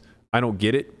events. I don't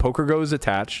get it. PokerGo is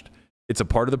attached. It's a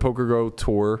part of the PokerGo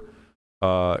tour.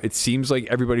 It seems like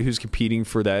everybody who's competing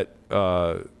for that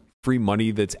free money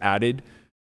that's added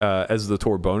as the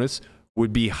tour bonus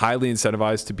would be highly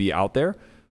incentivized to be out there,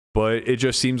 but it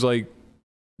just seems like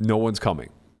no one's coming,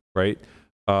 right?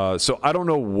 So I don't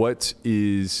know what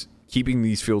is keeping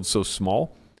these fields so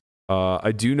small.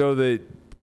 I do know that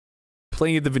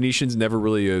playing at the Venetian's never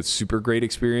really a super great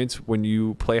experience when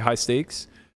you play high stakes.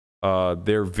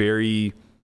 They're very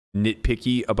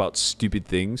nitpicky about stupid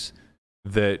things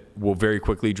that will very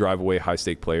quickly drive away high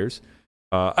stake players.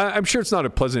 I'm sure it's not a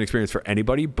pleasant experience for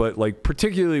anybody, but like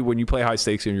particularly when you play high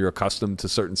stakes and you're accustomed to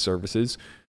certain services,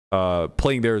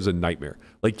 playing there is a nightmare.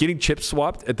 Like getting chip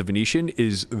swapped at the Venetian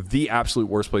is the absolute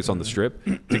worst place on the strip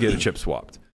to get a chip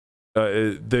swapped.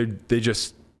 They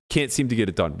just can't seem to get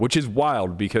it done, which is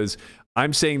wild because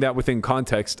I'm saying that within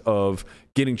context of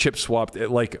getting chip swapped at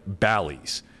like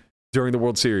Bally's during the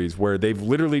World Series where they've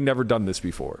literally never done this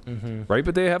before, right?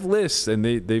 But they have lists and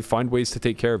they find ways to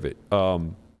take care of it.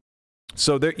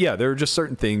 So there are just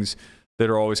certain things that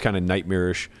are always kind of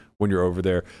nightmarish when you're over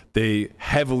there. They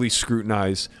heavily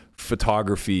scrutinize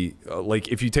photography. Like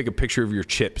if you take a picture of your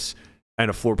chips and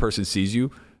a floor person sees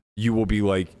you, you will be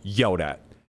like yelled at.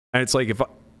 And it's like if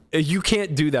you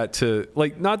can't do that to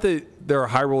like, not that there are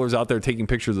high rollers out there taking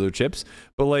pictures of their chips,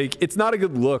 but like it's not a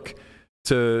good look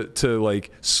to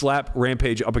like slap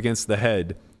Rampage up against the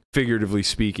head, figuratively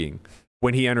speaking,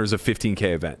 when he enters a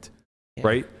 15K event,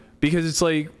 right? Because it's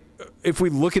like, if we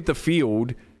look at the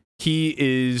field, he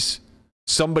is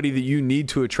somebody that you need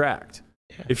to attract.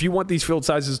 Yeah. If you want these field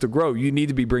sizes to grow, you need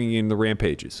to be bringing in the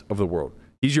Rampages of the world.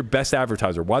 He's your best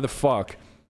advertiser. Why the fuck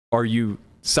are you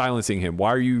silencing him?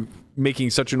 Why are you making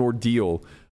such an ordeal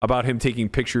about him taking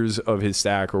pictures of his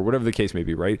stack or whatever the case may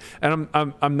be, right? And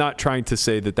I'm not trying to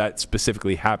say that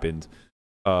specifically happened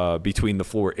between the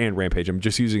floor and Rampage. I'm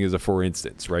just using it as a for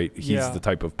instance, right? He's the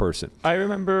type of person. I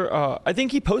remember, I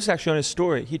think he posted actually on his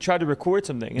story. He tried to record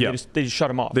something and they just shut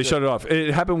him off. They shut it off.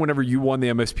 It happened whenever you won the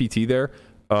MSPT there.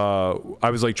 I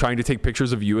was like trying to take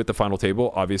pictures of you at the final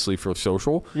table, obviously for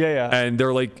social. Yeah. And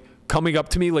they're like coming up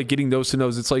to me, like getting nose to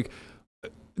nose. It's like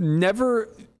never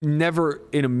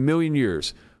in a million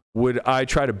years would I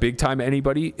try to big time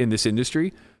anybody in this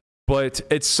industry. But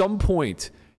at some point,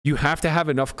 you have to have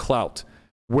enough clout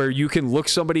where you can look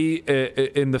somebody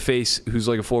in the face who's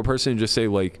like a floor person and just say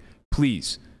like,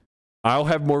 please, I'll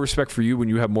have more respect for you when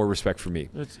you have more respect for me.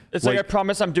 It's like I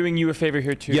promise I'm doing you a favor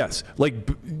here too. Yes.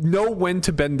 Like know when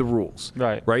to bend the rules.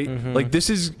 Right. Mm-hmm. Like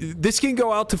this can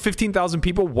go out to 15,000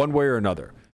 people one way or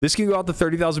another. This can go out to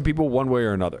 30,000 people one way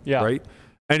or another. Yeah. Right.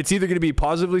 And it's either going to be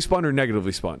positively spun or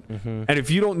negatively spun. Mm-hmm. And if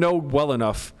you don't know well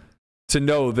enough to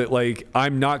know that like,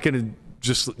 I'm not going to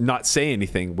just not say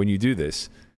anything when you do this,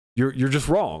 you're just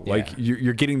wrong. Yeah. Like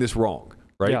you're getting this wrong,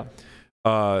 right?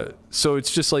 Yeah. So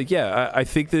it's just like, I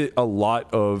think that a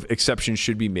lot of exceptions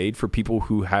should be made for people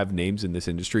who have names in this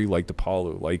industry, like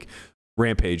DePaulo, like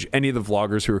Rampage, any of the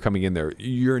vloggers who are coming in there.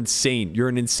 You're insane. You're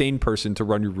an insane person to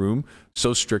run your room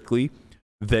so strictly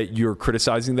that you're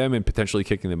criticizing them and potentially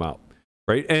kicking them out,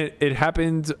 right? And it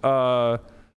happened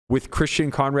with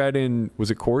Christian, Conrad, and was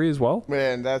it Corey as well?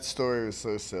 Man, that story was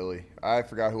so silly. I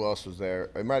forgot who else was there.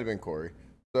 It might have been Corey.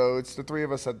 So it's the three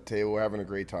of us at the table. We're having a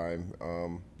great time.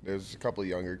 There's a couple of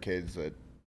younger kids that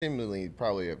seemingly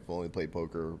probably have only played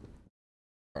poker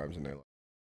times in their life.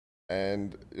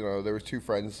 And, you know, there were two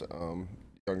friends,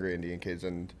 younger Indian kids,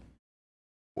 and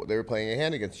they were playing a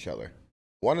hand against each other.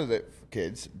 One of the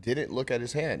kids didn't look at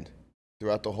his hand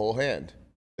throughout the whole hand.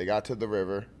 They got to the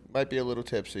river. Might be a little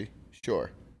tipsy.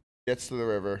 Sure. Gets to the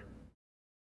river.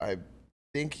 I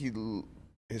think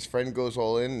his friend goes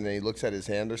all in, and then he looks at his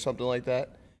hand or something like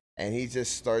that. And he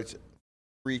just starts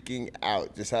freaking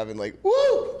out, just having like, woo,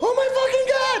 oh my fucking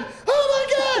God,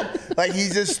 oh my God. Like, he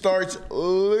just starts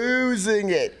losing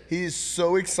it. He's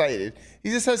so excited. He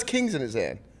just has kings in his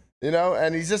hand,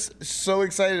 and he's just so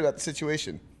excited about the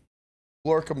situation.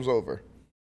 Floor comes over,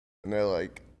 and they're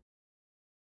like,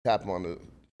 tap him on the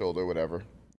shoulder, whatever,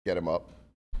 get him up,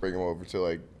 bring him over to,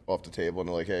 like, off the table, and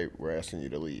they're like, hey, we're asking you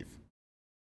to leave.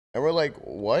 And we're like,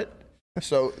 what?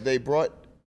 So they brought,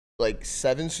 like,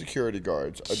 7 security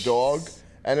guards, a dog,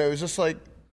 and it was just like,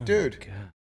 dude,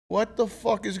 what the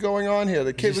fuck is going on here?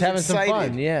 The kid was having excited. some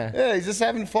fun, yeah. Yeah, he's just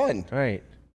having fun. Right.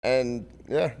 And,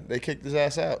 yeah, they kicked his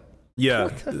ass out. Yeah.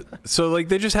 So, like,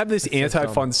 they just have this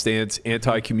anti-fun stance,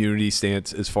 anti-community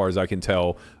stance, as far as I can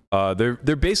tell. They're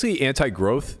basically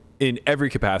anti-growth in every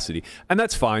capacity. And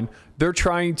that's fine. They're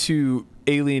trying to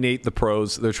alienate the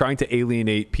pros. They're trying to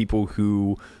alienate people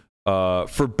who,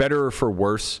 for better or for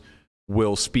worse,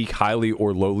 will speak highly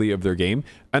or lowly of their game.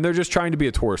 And they're just trying to be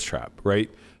a tourist trap, right?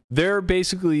 They're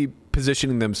basically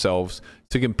positioning themselves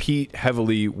to compete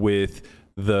heavily with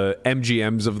the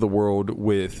MGMs of the world,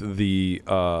 with the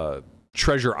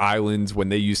Treasure Islands when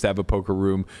they used to have a poker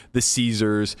room, the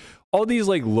Caesars, all these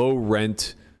like low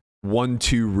rent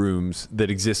 1-2 rooms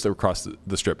that exist across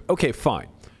the strip. Okay, fine.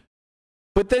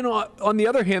 But then on the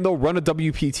other hand, they'll run a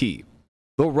WPT.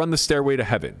 They'll run the Stairway to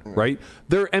Heaven, right?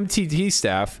 Their MTT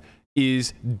staff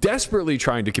is desperately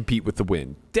trying to compete with the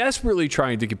Wynn, desperately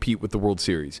trying to compete with the World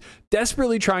Series,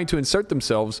 desperately trying to insert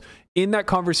themselves in that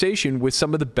conversation with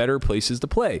some of the better places to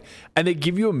play. And they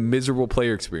give you a miserable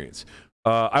player experience.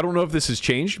 I don't know if this has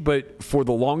changed, but for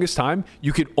the longest time,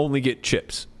 you could only get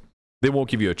chips. They won't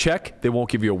give you a check. They won't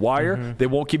give you a wire. They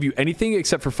won't give you anything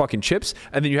except for fucking chips.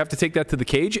 And then you have to take that to the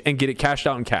cage and get it cashed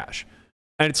out in cash.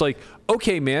 And it's like,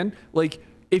 okay, man, like,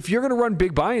 if you're going to run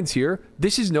big buy-ins here,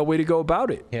 this is no way to go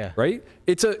about it. Yeah. Right?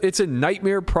 It's a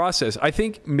nightmare process. I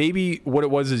think maybe what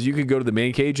it was is you could go to the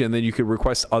main cage and then you could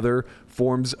request other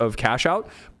forms of cash out.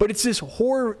 But it's this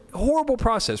horrible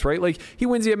process, right? Like, he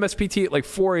wins the MSPT at like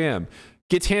 4 a.m.,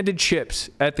 gets handed chips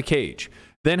at the cage,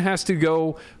 then has to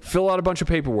go fill out a bunch of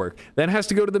paperwork, then has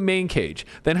to go to the main cage,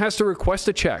 then has to request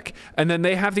a check, and then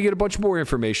they have to get a bunch more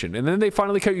information, and then they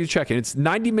finally cut you a check, and it's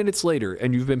 90 minutes later,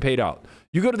 and you've been paid out.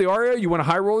 You go to the area, you want a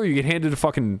high roller, you get handed a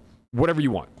fucking whatever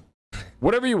you want.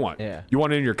 Whatever you want. Yeah. You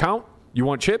want it in your account, you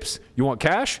want chips, you want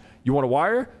cash, you want a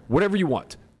wire, whatever you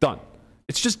want. Done.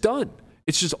 It's just done.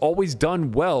 It's just always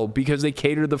done well because they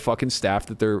cater to the fucking staff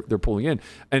that they're pulling in.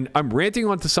 And I'm ranting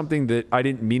onto something that I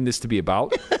didn't mean this to be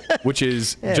about, which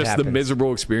is just the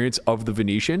miserable experience of the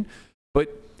Venetian.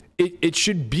 But it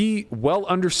should be well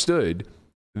understood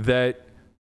that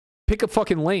pick a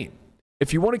fucking lane.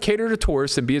 If you want to cater to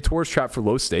tourists and be a tourist trap for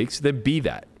low stakes, then be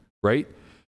that, right?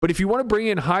 But if you want to bring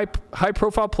in high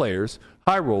profile players,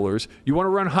 high rollers, you want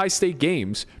to run high stake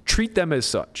games, treat them as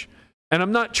such. And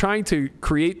I'm not trying to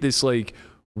create this like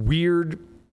weird,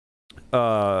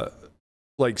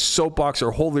 like soapbox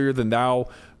or holier than thou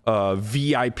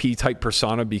VIP type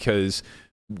persona because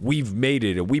we've made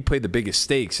it and we play the biggest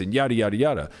stakes and yada, yada,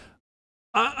 yada.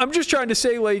 I'm just trying to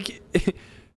say, like,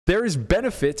 there is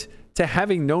benefit to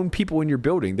having known people in your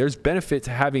building. There's benefit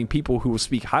to having people who will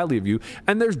speak highly of you.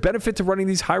 And there's benefit to running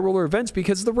these high roller events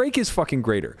because the rake is fucking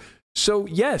greater. So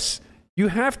yes, you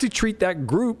have to treat that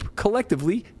group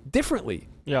collectively differently.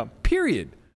 Yeah.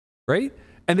 Period. Right?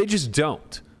 And they just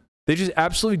don't. They just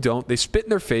absolutely don't. They spit in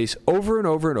their face over and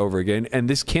over and over again. And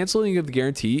this canceling of the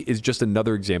guarantee is just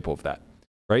another example of that.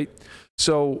 Right?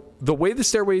 So the way the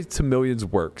Stairway to Millions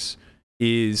works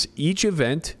is each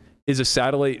event is a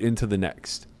satellite into the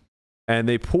next. And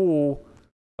they pull,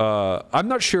 I'm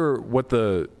not sure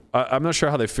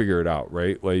how they figure it out,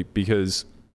 right? Like, because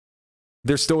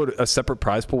there's still a separate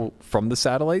prize pool from the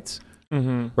satellites,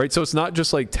 right? So it's not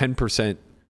just like 10%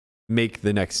 make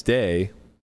the next day,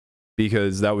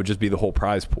 because that would just be the whole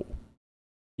prize pool.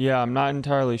 Yeah, I'm not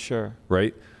entirely sure.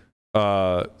 Right?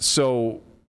 So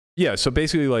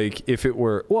basically, like, if it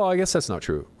were, well, I guess that's not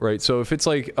true, right? So if it's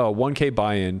like a 1K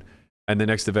buy-in and the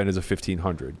next event is a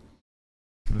 1,500,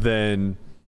 then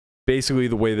basically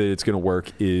the way that it's going to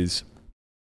work is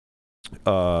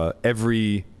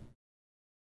every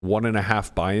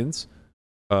 1.5 buy-ins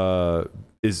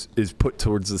is put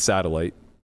towards the satellite.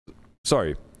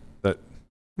 Sorry,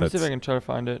 let's see if I can try to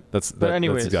find it. That's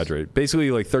exaggerated.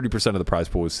 Basically, like 30% of the prize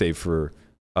pool is saved for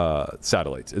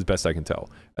satellites, as best I can tell,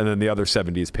 and then the other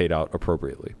 70 is paid out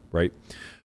appropriately, right?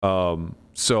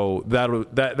 So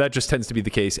that just tends to be the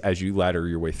case as you ladder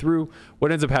your way through.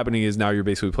 What ends up happening is now you're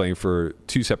basically playing for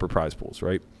 2 separate prize pools,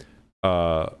 right?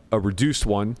 A reduced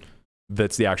one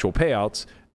that's the actual payouts,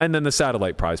 and then the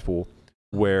satellite prize pool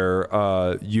where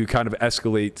you kind of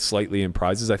escalate slightly in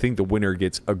prizes. I think the winner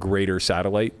gets a greater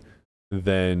satellite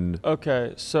than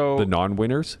so the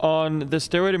non-winners. On the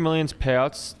Stairway to Millions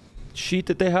payouts sheet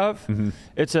that they have,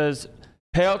 it says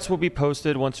payouts will be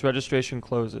posted once registration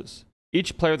closes.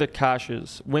 Each player that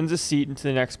cashes wins a seat into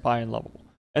the next buy-in level,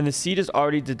 and the seat is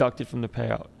already deducted from the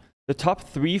payout. The top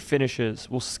 3 finishes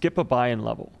will skip a buy-in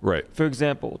level. Right. For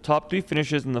example, top 3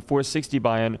 finishes in the 460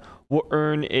 buy-in will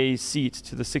earn a seat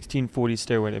to the 1640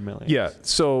 Stairway to Millions. Yeah.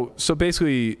 So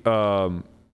basically,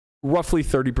 roughly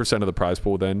 30% of the prize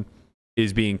pool then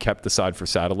is being kept aside for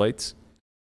satellites,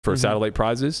 for satellite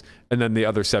prizes, and then the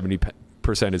other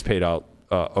 70% is paid out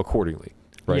accordingly.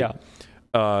 Right.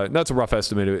 Yeah. That's a rough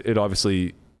estimate. It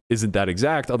obviously isn't that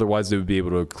exact. Otherwise, they would be able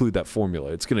to include that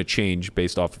formula. It's going to change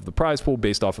based off of the prize pool,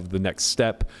 based off of the next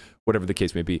step, whatever the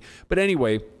case may be. But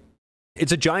anyway,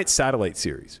 it's a giant satellite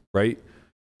series, right?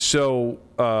 So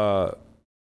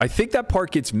I think that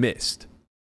part gets missed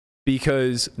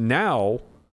because now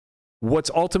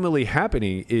what's ultimately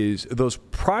happening is those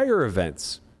prior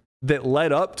events that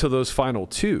led up to those final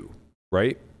 2,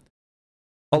 right?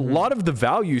 A lot of the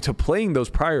value to playing those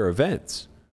prior events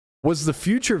was the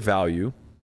future value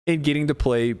in getting to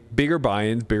play bigger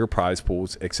buy-ins, bigger prize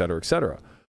pools, et cetera, et cetera.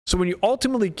 So when you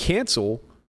ultimately cancel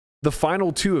the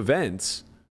final 2 events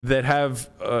that have,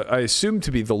 I assume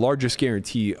to be the largest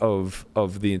guarantee of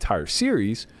the entire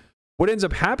series, what ends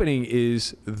up happening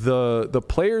is the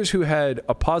players who had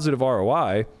a positive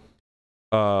ROI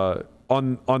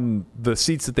on the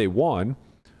seats that they won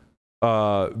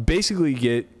basically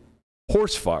get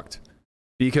horse fucked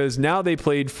because now they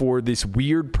played for this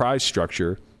weird prize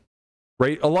structure,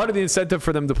 right? A lot of the incentive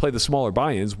for them to play the smaller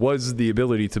buy-ins was the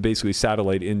ability to basically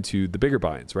satellite into the bigger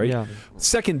buy-ins, right? Yeah.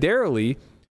 Secondarily,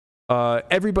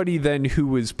 everybody then who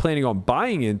was planning on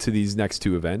buying into these next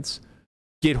 2 events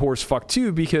get horse fucked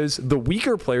too because the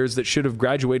weaker players that should have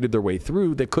graduated their way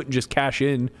through that couldn't just cash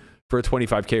in for a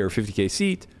 25K or 50K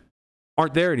seat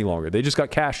aren't there any longer. They just got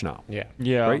cash now.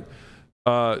 Yeah. Right?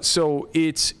 So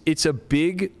it's a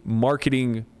big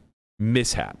marketing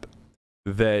mishap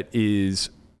that is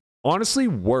honestly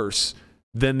worse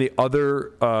than the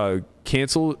other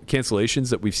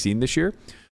cancellations that we've seen this year.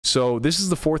 So this is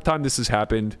the 4th time this has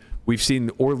happened. We've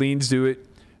seen Orleans do it.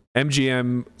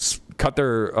 MGM cut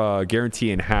their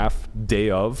guarantee in half day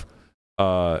of,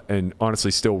 and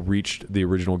honestly still reached the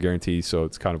original guarantee. So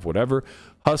it's kind of whatever.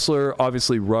 Hustler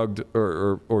obviously rugged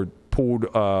or pulled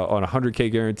on a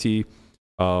 100K guarantee.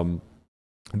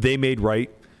 They made right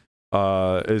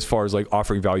as far as like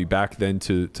offering value back then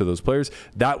to those players.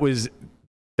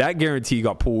 That guarantee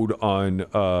got pulled on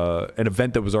an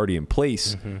event that was already in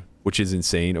place, which is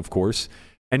insane, of course.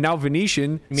 And now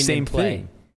Venetian, same thing.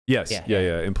 Yes,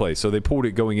 yeah, in play. So they pulled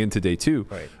it going into day 2.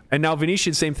 Right. And now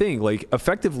Venetian, same thing. Like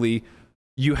effectively,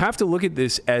 you have to look at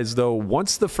this as though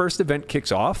once the first event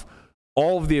kicks off,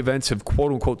 all of the events have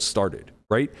quote unquote started,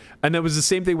 right? And that was the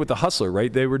same thing with the Hustler,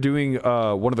 right? They were doing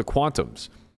one of the quantums,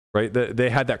 right? They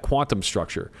had that quantum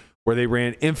structure where they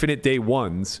ran infinite day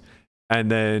 1s, and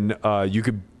then you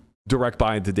could direct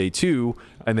buy into day 2,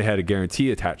 and they had a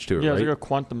guarantee attached to it. Yeah, right? it's like a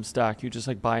quantum stack. You just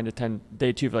like buy into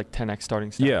day 2 for like 10x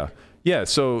starting stack. Yeah.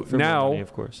 So for now, money,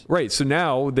 of course. Right. So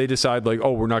now they decide like,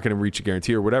 oh, we're not going to reach a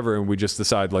guarantee or whatever, and we just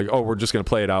decide like, oh, we're just going to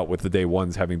play it out with the day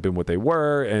 1s having been what they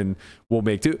were, and we'll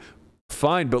make do.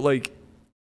 Fine, but like,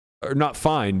 or not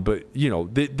fine, but you know,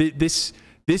 this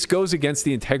goes against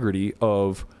the integrity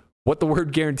of what the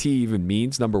word guarantee even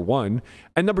means, number 1,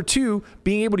 and number 2,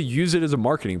 being able to use it as a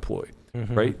marketing ploy,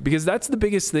 right? Because that's the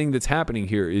biggest thing that's happening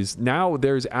here is now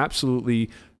there's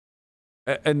absolutely,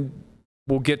 and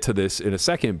we'll get to this in a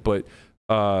second, but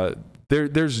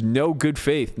there's no good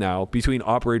faith now between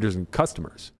operators and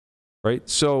customers, right?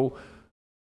 So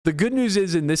the good news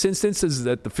is in this instance is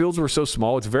that the fields were so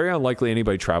small, it's very unlikely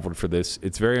anybody traveled for this.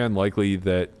 It's very unlikely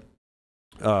that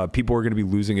people are going to be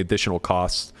losing additional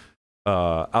costs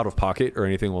out of pocket or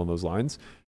anything along those lines.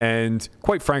 And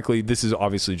quite frankly, this is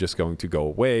obviously just going to go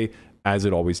away as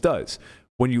it always does.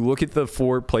 When you look at the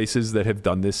 4 places that have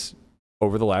done this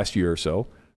over the last year or so,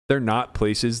 they're not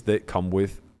places that come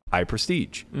with high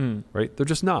prestige, right? They're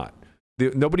just not.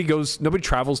 Nobody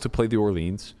travels to play the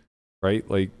Orleans, right?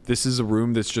 Like this is a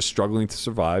room that's just struggling to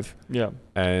survive. Yeah.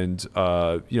 And,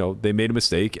 they made a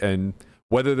mistake, and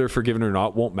whether they're forgiven or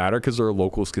not won't matter because they're a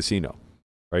locals casino,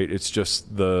 right? It's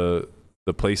just the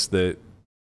place that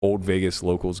old Vegas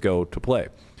locals go to play.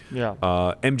 Yeah.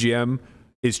 MGM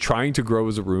is trying to grow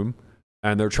as a room,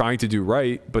 and they're trying to do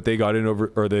right, but they got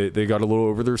they got a little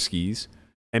over their skis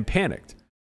and panicked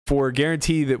for a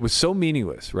guarantee that was so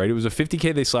meaningless, right? It was a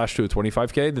 50K they slashed to a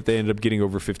 25K that they ended up getting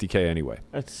over 50K anyway.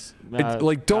 It's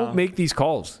don't make these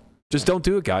calls. Just don't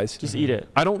do it, guys. Just eat it.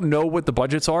 I don't know what the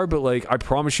budgets are, but like I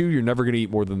promise you're never going to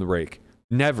eat more than the rake.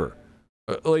 Never.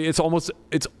 Like it's almost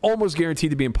guaranteed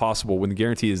to be impossible when the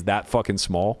guarantee is that fucking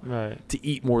small to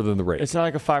eat more than the rake. It's not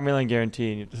like a $5 million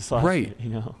guarantee. And you just right. You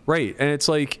know. Right. And it's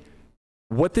like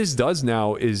what this does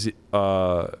now is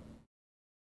okay,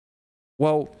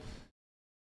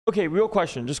 real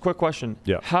question, just quick question.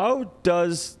 Yeah. How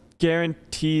does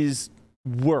guarantees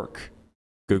work?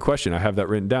 Good question. I have that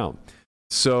written down.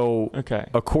 So,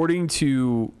 according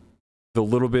to the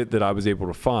little bit that I was able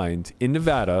to find, in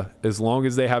Nevada, as long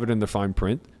as they have it in the fine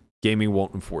print, gaming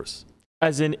won't enforce.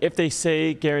 As in, if they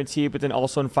say guarantee, but then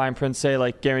also in fine print say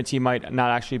like guarantee might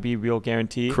not actually be real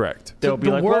guarantee. Correct. They'll be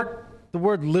like, the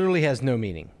word literally has no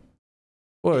meaning.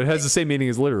 Well, it has the same meaning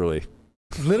as literally.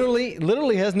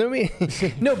 Literally has no meaning.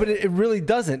 No, but it really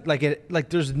doesn't. Like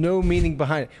there's no meaning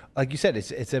behind it. Like you said,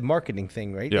 it's a marketing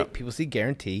thing, right? Yeah. People see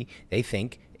guarantee, they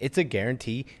think it's a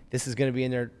guarantee. This is going to be in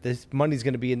there. This money's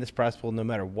going to be in this prize pool no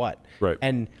matter what. Right.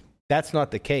 And that's not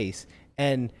the case.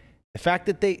 And the fact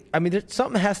that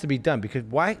something has to be done, because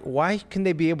why can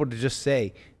they be able to just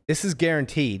say this is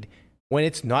guaranteed when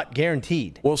it's not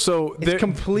guaranteed? Well, so there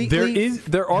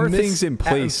are things in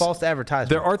place. False advertisement.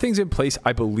 There are things in place,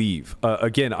 I believe.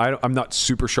 Again, I'm not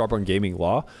super sharp on gaming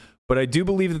law, but I do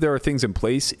believe that there are things in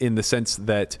place in the sense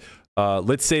that,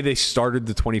 let's say they started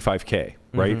the 25K,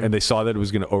 right? And they saw that it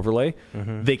was going to overlay.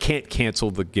 They can't cancel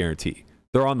the guarantee.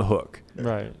 They're on the hook.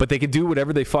 Right. But they can do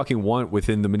whatever they fucking want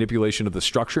within the manipulation of the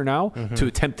structure now to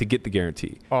attempt to get the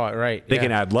guarantee. Oh, right. They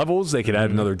can add levels. They can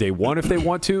add another day one if they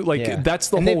want to. Like that's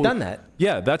the and whole. They've done that.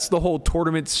 Yeah, that's the whole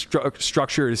tournament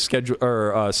structure is schedule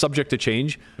or subject to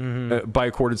change by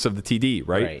accordance of the TD,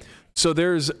 right? So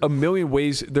there's a million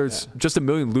ways. There's just a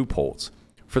million loopholes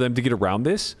for them to get around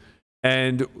this.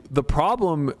 And the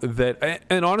problem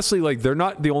and honestly, like they're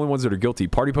not the only ones that are guilty.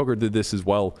 Party Poker did this as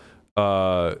well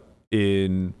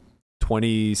in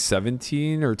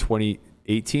 2017 or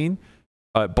 2018.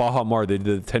 Baha Mar, they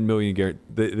did the 10 million guarantee.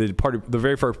 The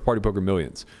very first Party Poker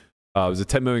Millions. It was a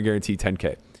 10 million guarantee,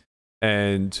 10K.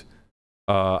 And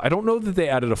I don't know that they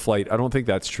added a flight. I don't think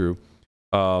that's true.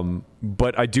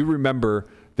 But I do remember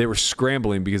they were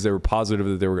scrambling because they were positive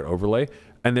that they were going to overlay.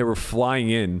 And they were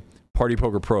flying in Party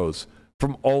Poker pros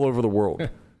from all over the world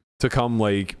to come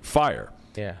like fire.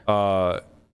 Yeah.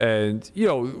 And, you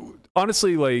know,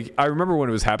 honestly, like I remember when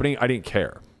it was happening, I didn't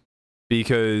care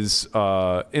because in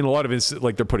a lot of instances,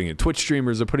 like they're putting in Twitch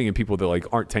streamers, they're putting in people that like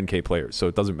aren't 10K players. So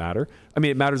it doesn't matter. I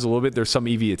mean, it matters a little bit. There's some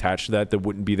EV attached to that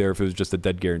wouldn't be there if it was just a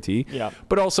dead guarantee. Yeah.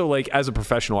 But also like as a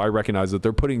professional, I recognize that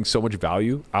they're putting so much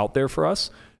value out there for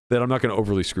us that I'm not going to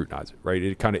overly scrutinize it, right?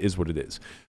 It kind of is what it is.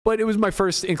 But it was my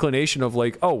first inclination of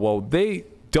like, oh, well, they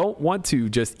don't want to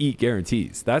just eat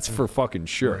guarantees. That's for fucking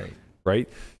sure, right?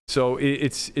 So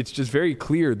it's just very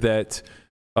clear that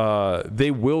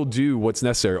they will do what's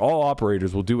necessary. All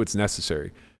operators will do what's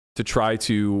necessary to try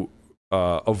to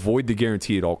avoid the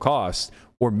guarantee at all costs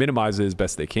or minimize it as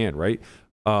best they can, right?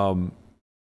 Now,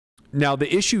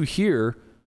 the issue here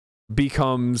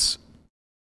becomes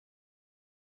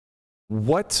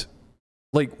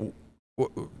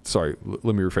sorry,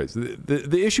 let me rephrase.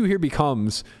 The issue here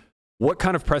becomes what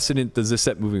kind of precedent does this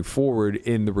set moving forward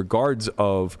in the regards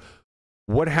of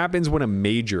what happens when a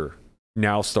major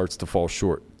now starts to fall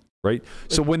short, right?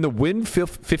 So when the win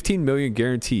 15 million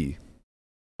guarantee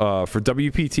for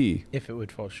WPT, if it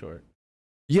would fall short,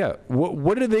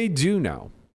 what do they do now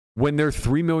when they're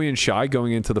 3 million shy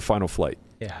going into the final flight?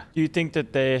 Yeah. Do you think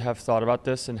that they have thought about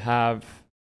this and have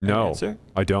an answer?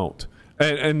 I don't.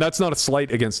 And that's not a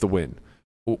slight against the win.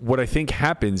 What I think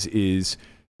happens is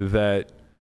that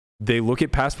they look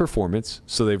at past performance.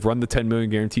 So they've run the 10 million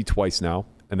guarantee twice now,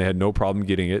 and they had no problem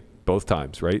getting it both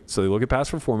times, right? So they look at past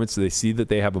performance. So they see that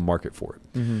they have a market for it.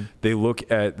 They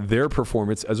look at their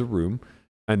performance as a room,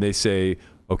 and they say,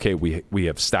 okay, we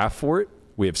have staff for it.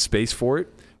 We have space for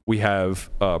it. We have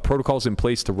protocols in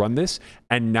place to run this.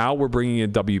 And now we're bringing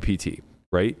in WPT,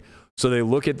 right? So they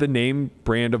look at the name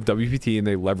brand of WPT and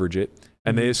they leverage it.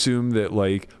 And they assume that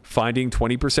like finding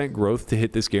 20% growth to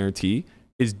hit this guarantee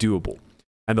is doable.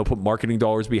 And they'll put marketing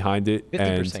dollars behind it.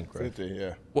 50% growth. 50,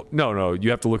 yeah. Well, no.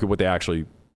 You have to look at what they actually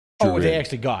they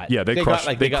actually got. Yeah, they crushed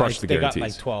the guarantees. They got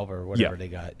like 12 or whatever they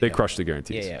got. They crushed the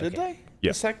guarantees. Yeah, Did they?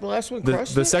 Yeah. The last one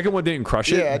crushed the second one didn't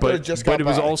crush it, but it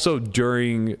was also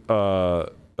during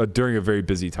a very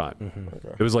busy time.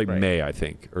 Okay. It was like May, I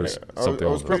think, or something.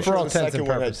 I was pretty sure the second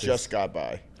one had just got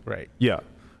by. Right. Yeah.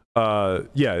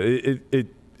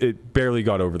 It barely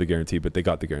got over the guarantee, but they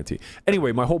got the guarantee.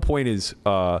 Anyway, my whole point is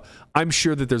I'm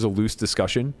sure that there's a loose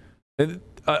discussion. And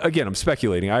again, I'm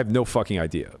speculating. I have no fucking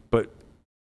idea. But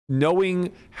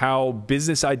knowing how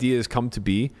business ideas come to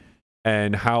be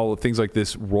and how things like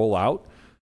this roll out,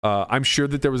 I'm sure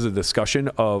that there was a discussion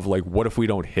of like, what if we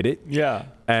don't hit it? Yeah.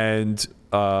 And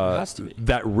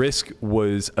that risk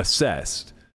was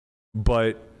assessed.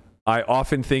 But I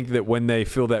often think that when they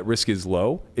feel that risk is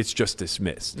low, it's just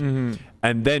dismissed. And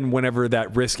then whenever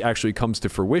that risk actually comes to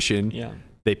fruition,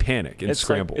 they panic and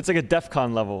scramble. It's like a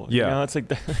DEFCON level. Yeah. You know, it's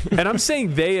like and I'm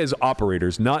saying they as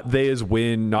operators, not they as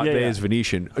Wynn, not they as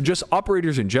Venetian, just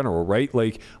operators in general, right?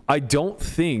 Like, I don't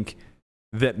think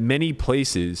that many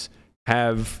places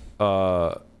have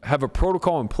a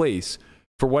protocol in place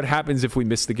for what happens if we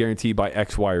miss the guarantee by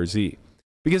X, Y, or Z.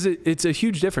 Because it's a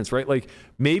huge difference, right? Like,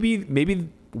 maybe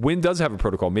Wynn does have a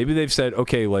protocol. Maybe they've said,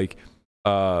 okay, like,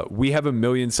 we have $1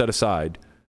 million set aside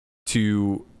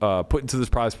to put into this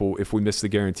prize pool if we miss the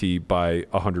guarantee by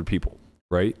 100 people,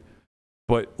 right?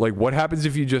 But, like, what happens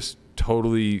if you just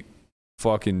totally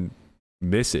fucking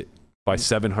miss it by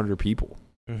 700 people,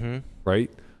 right?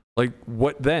 Like,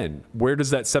 what then? Where does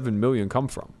that 7 million come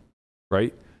from,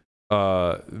 right?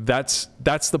 That's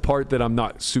the part that I'm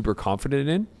not super confident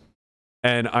in,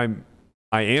 and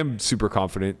I am super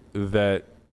confident that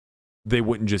they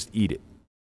wouldn't just eat it,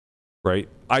 right?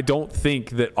 I don't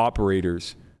think that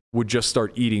operators would just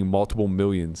start eating multiple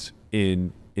millions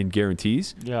in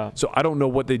guarantees. Yeah. So I don't know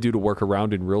what they do to work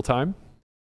around in real time.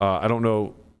 I don't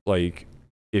know, like,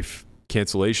 if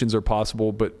cancellations are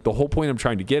possible, but the whole point I'm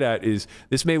trying to get at is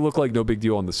this may look like no big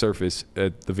deal on the surface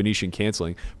at the Venetian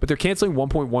canceling, but they're canceling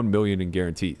 1.1 million in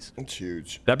guarantees. It's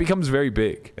huge. That becomes very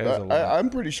big. I'm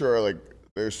pretty sure like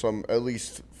there's at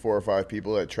least 4 or 5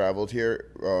 people that traveled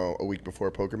here a week before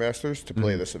Poker Masters to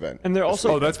play this event. And they're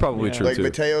also that's probably true like too.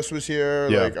 Mateos was here.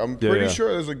 Yeah. Like I'm pretty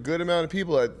sure there's a good amount of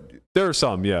people that there are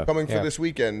some, coming for this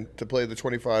weekend to play the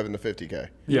 25 and the 50K.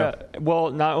 Yeah. Well,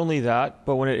 not only that,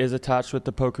 but when it is attached with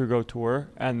the Poker Go Tour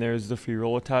and there's the free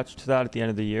roll attached to that at the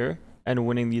end of the year, and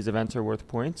winning these events are worth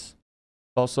points.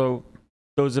 Also,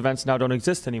 those events now don't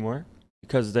exist anymore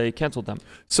because they canceled them.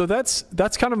 So that's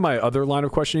kind of my other line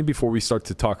of questioning before we start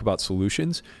to talk about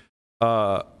solutions.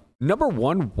 Number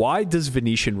one, why does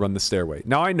Venetian run the stairway?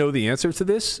 Now, I know the answer to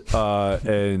this,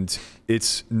 and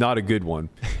it's not a good one,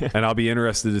 and I'll be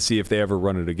interested to see if they ever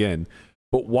run it again.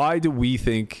 But why do we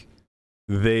think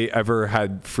they ever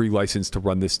had free license to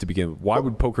run this to begin with? Why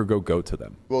would Poker go to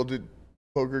them? Well, did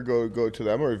Poker go to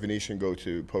them or Venetian go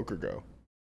to Poker Go?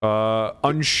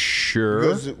 Unsure.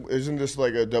 Because isn't this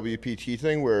like a WPT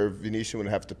thing where Venetian would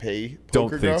have to pay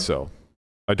Poker Don't think so.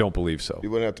 I don't believe so. You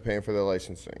wouldn't have to pay for their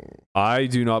licensing. I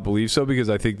do not believe so because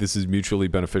I think this is mutually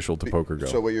beneficial to Poker Go.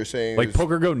 So what you're saying like is...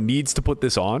 Poker Go needs to put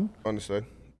this on. Understood.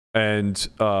 And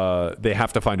they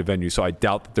have to find a venue. So I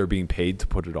doubt that they're being paid to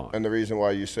put it on. And the reason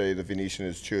why you say the Venetian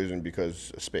is chosen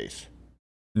because of space?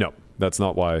 No, that's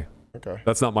not why. Okay.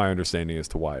 That's not my understanding as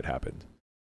to why it happened.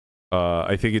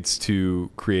 I think it's to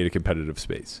create a competitive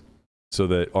space so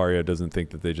that Aria doesn't think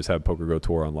that they just have Poker Go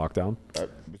Tour on lockdown.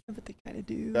 But they kind of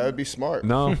do. That would be smart.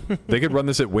 No, they could run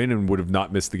this at Wynn and would have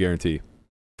not missed the guarantee.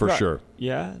 For sure.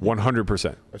 Yeah.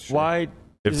 100%. Why?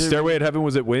 If Stairway at Heaven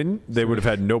was at Wynn, they would have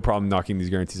had no problem knocking these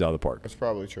guarantees out of the park. That's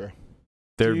probably true.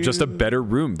 They're just a better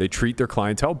room. They treat their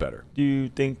clientele better. Do you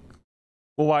think?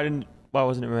 Well, why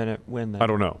wasn't it at Wynn then? I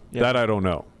don't know. Yeah. That I don't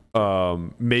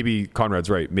know. Maybe Conrad's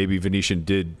right. Maybe Venetian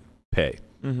did pay,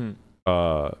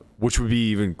 which would be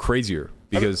even crazier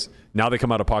because now they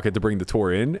come out of pocket to bring the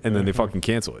tour in and then they fucking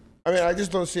cancel it. I mean, I just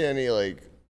don't see any like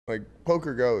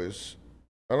Poker Go is.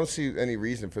 I don't see any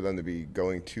reason for them to be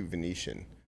going to Venetian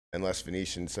unless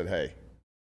Venetian said, "Hey,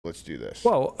 let's do this."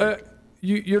 Well,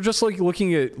 you're just like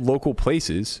looking at local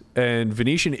places, and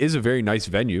Venetian is a very nice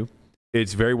venue.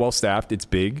 It's very well staffed. It's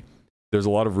big. There's a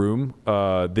lot of room.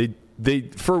 They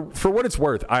for what it's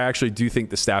worth, I actually do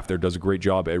think the staff there does a great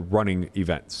job at running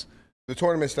events. The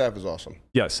tournament staff is awesome.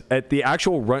 Yes, at the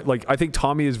actual run, like I think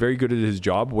Tommy is very good at his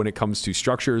job when it comes to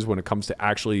structures, when it comes to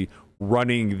actually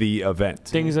running the event.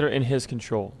 Things that are in his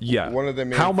control. Yeah. One of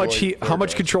them. How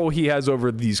much control he has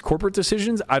over these corporate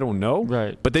decisions, I don't know.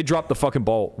 Right. But they drop the fucking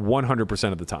ball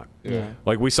 100% of the time. Yeah.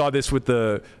 Like we saw this with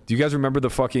the. Do you guys remember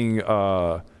the fucking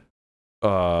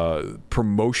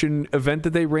promotion event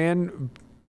that they ran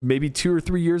maybe 2 or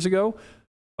 3 years ago?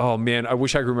 Oh man, I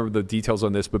wish I could remember the details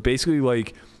on this, but basically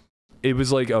like it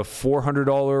was like a $400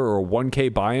 or a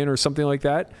 $1K buy-in or something like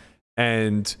that,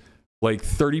 and like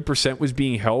 30% was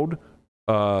being held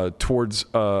towards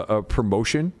a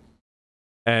promotion,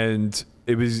 and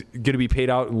it was going to be paid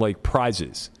out in like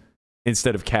prizes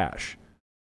instead of cash.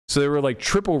 So they were like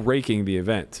triple raking the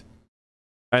event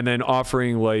and then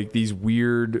offering like these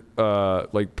weird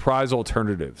like prize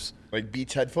alternatives. Like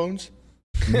Beats headphones?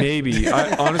 Maybe.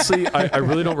 Honestly, I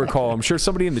really don't recall. I'm sure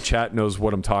somebody in the chat knows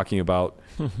what I'm talking about.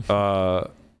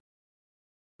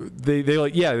 They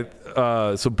like, yeah.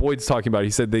 So Boyd's talking about it.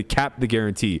 He said they capped the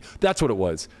guarantee. That's what it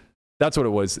was.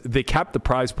 They capped the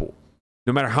prize pool,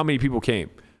 no matter how many people came.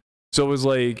 So it was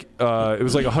like a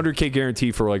 100K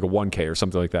guarantee for like a 1K or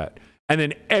something like that. And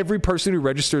then every person who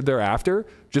registered thereafter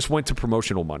just went to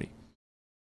promotional money.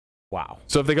 Wow.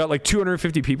 So if they got like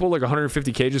 250 people, like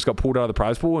 150K just got pulled out of the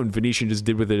prize pool, and Venetian just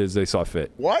did with it as they saw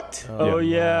fit. What? Oh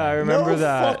yeah, I remember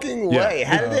that. No fucking way. Yeah.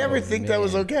 How did they ever think that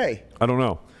was okay? I don't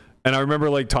know. And I remember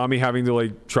like Tommy having to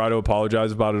like try to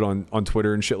apologize about it on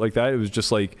Twitter and shit like that. It was just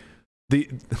like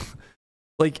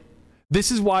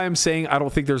this is why I'm saying I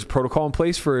don't think there's a protocol in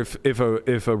place for if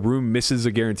a room misses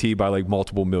a guarantee by like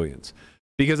multiple millions.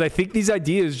 Because I think these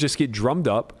ideas just get drummed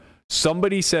up.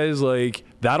 Somebody says like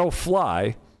that'll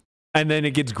fly, and then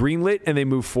it gets greenlit and they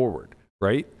move forward,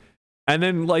 right? And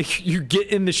then like you get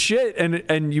in the shit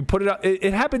and you put it out.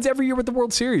 It happens every year with the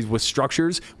World Series, with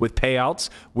structures, with payouts,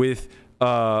 with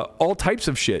all types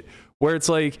of shit, where it's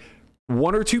like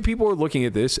one or two people are looking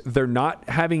at this. They're not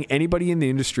having anybody in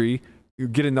the industry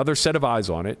get another set of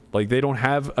eyes on it. Like they don't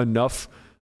have enough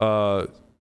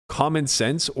common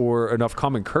sense or enough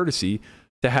common courtesy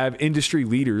to have industry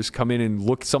leaders come in and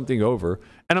look something over.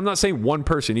 And I'm not saying one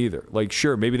person either. Like,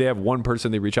 sure, maybe they have one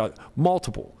person they reach out,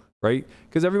 multiple, right?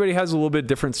 Because everybody has a little bit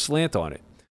different slant on it.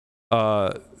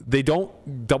 They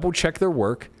don't double check their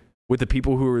work with the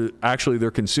people who are actually their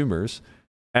consumers.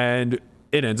 And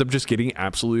it ends up just getting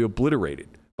absolutely obliterated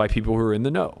by people who are in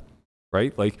the know,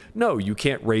 right? Like, no, you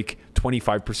can't rake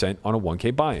 25% on a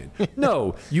 1K buy-in.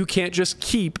 No, you can't just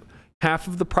keep half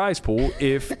of the prize pool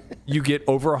if you get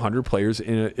over 100 players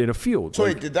in a field. So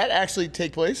like, wait, did that actually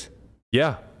take place?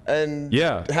 Yeah. And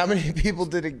how many people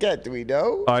did it get? Do we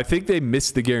know? I think they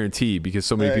missed the guarantee because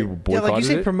so many people boycotted it. Yeah, like you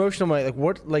say promotional money. Like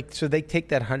what? Like so they take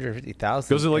that 150,000.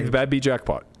 Goes in like the bad beat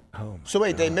jackpot. Oh so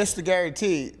wait, they missed the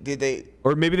guarantee. Did they?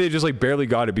 Or maybe they just like barely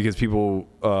got it because people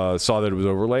saw that it was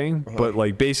overlaying. But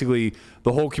like basically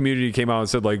the whole community came out and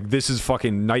said like this is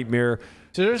fucking nightmare.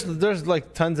 So there's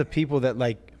like tons of people that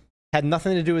like had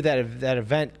nothing to do with that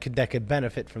event that could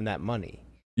benefit from that money.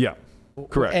 Yeah.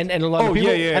 Correct. And a lot of people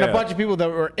and a bunch of people that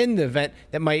were in the event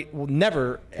that will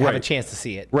never have a chance to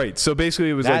see it. Right. So basically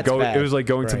it was like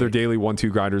going to their daily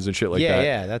 1-2 grinders and shit like that.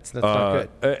 Yeah, that's not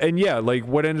good. And yeah, like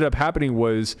what ended up happening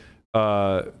was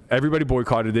everybody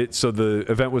boycotted it, so the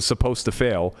event was supposed to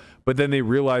fail, but then they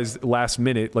realized last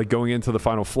minute, like going into the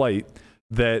final flight,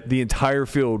 that the entire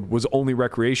field was only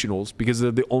recreationals because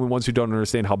they're the only ones who don't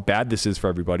understand how bad this is for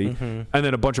everybody. And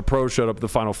then a bunch of pros showed up at the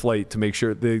final flight to make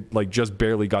sure they like just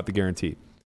barely got the guarantee.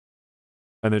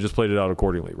 And they just played it out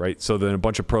accordingly, right? So then a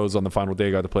bunch of pros on the final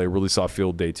day got to play a really soft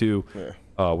field day 2,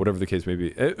 whatever the case may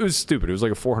be. It was stupid. It was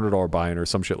like a $400 buy-in or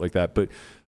some shit like that. But,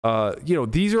 you know,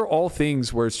 these are all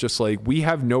things where it's just like we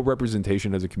have no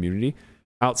representation as a community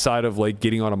outside of like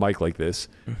getting on a mic like this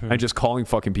and just calling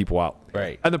fucking people out.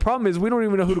 Right. And the problem is we don't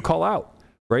even know who to call out,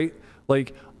 right?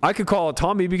 Like I could call out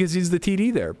Tommy because he's the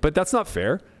TD there, but that's not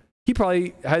fair. He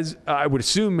probably has, I would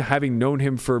assume, having known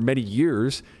him for many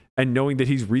years and knowing that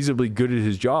he's reasonably good at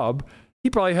his job, he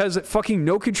probably has fucking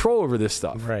no control over this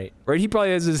stuff. Right. Right. He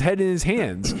probably has his head in his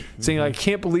hands saying, I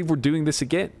can't believe we're doing this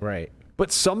again. Right.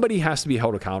 But somebody has to be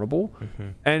held accountable.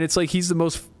 And it's like he's the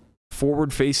most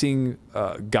forward-facing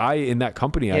guy in that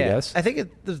company, I guess. I think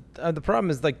the problem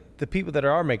is like the people that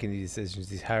are making these decisions,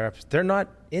 these higher ups, they're not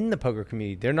in the poker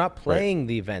community. They're not playing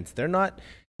the events. They're not,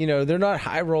 they're not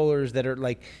high rollers that are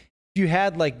like. If you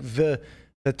had like the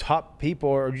top people,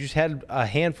 or you just had a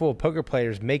handful of poker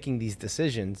players making these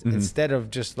decisions instead of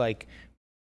just like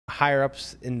higher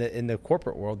ups in the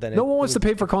corporate world, then no one wants to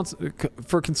pay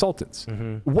for consultants.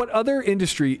 What other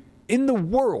industry in the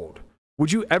world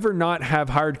would you ever not have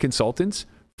hired consultants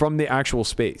from the actual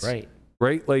space?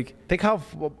 Right. Like think how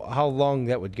long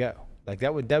that would go. Like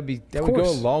that would go a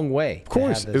long way. Of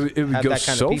course, it would go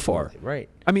so far. Right.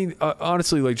 I mean,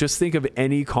 honestly, like just think of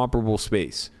any comparable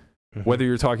space, whether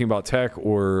you're talking about tech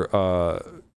or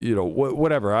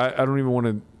whatever. I don't even want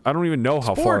to. I don't even know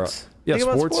how far. Yeah, think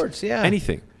about sports. Yeah,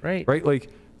 anything. Right.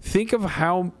 Like think of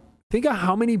how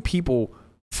many people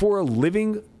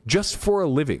just for a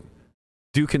living,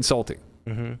 do consulting.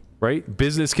 Right.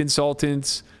 Business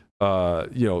consultants.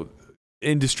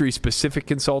 Industry specific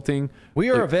consulting. We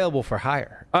are available for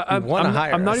hire. I'm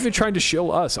not even trying to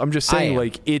shill us. I'm just saying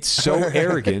like it's so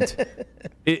arrogant.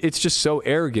 It's just so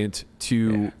arrogant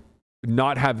to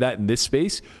not have that in this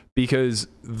space because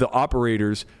the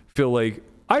operators feel like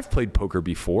I've played poker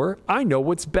before. I know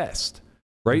what's best,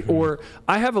 right? Or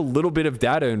I have a little bit of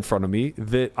data in front of me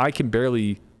that I can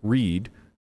barely read,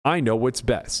 I know what's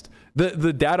best.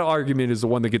 The data argument is the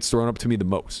one that gets thrown up to me the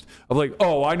most. Of like,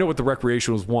 oh, I know what the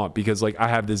recreationals want because like I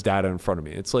have this data in front of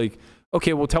me. It's like,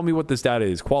 okay, well, tell me what this data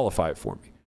is. Qualify it for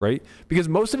me, right? Because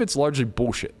most of it's largely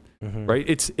bullshit, right?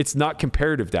 It's not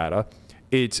comparative data.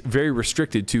 It's very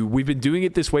restricted to, we've been doing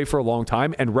it this way for a long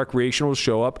time, and recreationals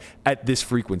show up at this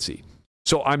frequency.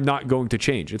 So I'm not going to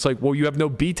change. It's like, well, you have no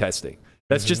B testing.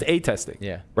 That's just A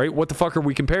testing, right? What the fuck are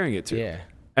we comparing it to? Yeah.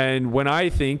 And when I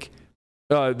think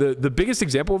the biggest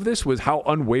example of this was how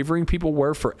unwavering people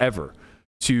were forever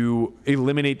to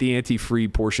eliminate the anti-free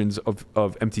portions of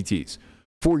MTTs.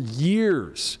 For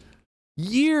years,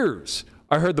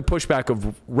 I heard the pushback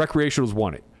of recreationals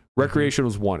want it.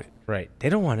 Recreationals want it. Right. They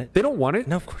don't want it. They don't want it.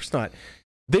 No, of course not.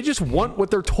 They just want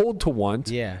what they're told to want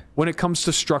Yeah. when it comes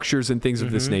to structures and things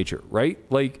of this nature, right?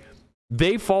 Like,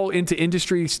 they fall into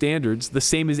industry standards the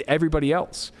same as everybody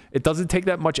else. It doesn't take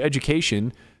that much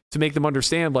education to make them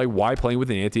understand like why playing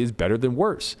with an ante is better than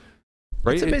worse,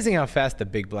 right? It's amazing how fast the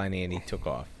big blind ante took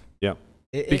off. Yeah,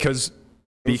 because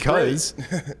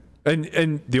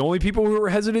and the only people who were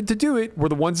hesitant to do it were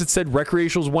the ones that said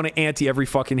recreationals want to ante every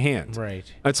fucking hand. Right.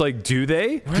 It's like, do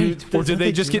they? Right. Or did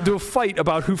they just get into a fight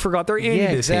about who forgot their ante?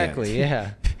 Yeah, this hand? exactly.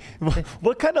 Yeah.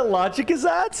 What kind of logic is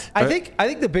that? I think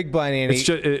the big blind ante.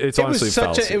 It's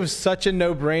honestly it was such a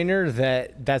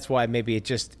no-brainer that's why maybe it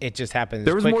just happened.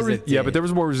 There was more, but there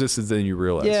was more resistance than you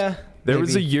realize. Yeah, there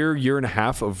was a year and a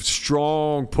half of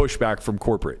strong pushback from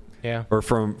corporate. Yeah. Or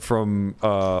from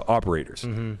operators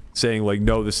saying like,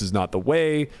 no, this is not the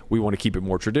way. We want to keep it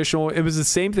more traditional. It was the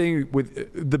same thing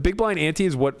with the big blind ante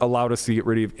is what allowed us to get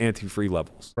rid of anti-free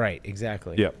levels. Right.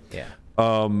 Exactly. Yeah. Yeah.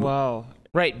 Wow.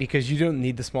 Right, because you don't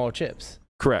need the smaller chips.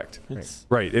 Correct.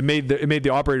 Right. It made the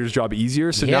operator's job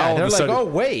easier. So now all they're of a sudden, like, oh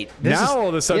wait, all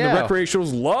of a sudden the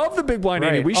recreationals love the big blind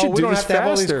ante. We should do don't this have to have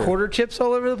all faster. these quarter chips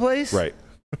all over the place. Right.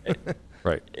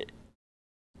 Right.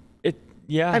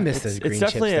 Yeah, I miss those green it's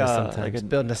definitely chips sometimes. Like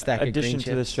building a stack of green addition chips.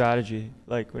 to the strategy,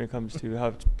 like when it comes to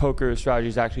how poker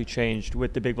strategies actually changed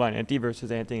with the big blind ante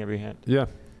versus anteing every hand. Yeah.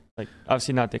 Like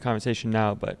obviously not the conversation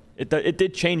now, but it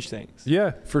did change things.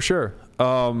 Yeah, for sure.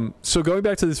 So going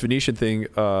back to this Venetian thing,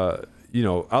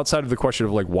 outside of the question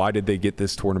of like why did they get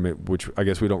this tournament, which I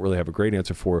guess we don't really have a great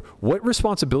answer for, what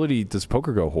responsibility does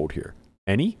PokerGo hold here?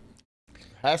 Any?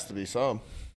 Has to be some.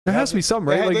 There has to be some,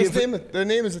 right? Like their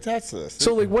name is attached to this.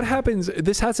 So like what happens,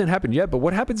 this hasn't happened yet, but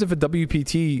what happens if a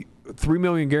WPT $3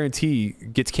 million guarantee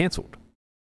gets canceled?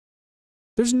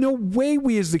 There's no way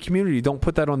we as the community don't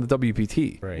put that on the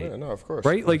WPT. Right. Yeah, no, of course.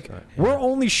 Right? Like we're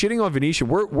only shitting on Venetian.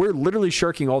 We're literally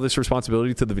shirking all this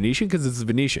responsibility to the Venetian because it's the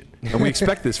Venetian. And we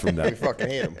expect this from them. We fucking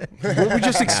hate them. Well,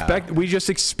 we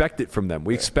just expect it from them.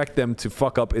 We expect them to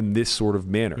fuck up in this sort of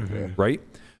manner, right?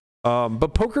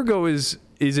 But PokerGo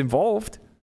is involved.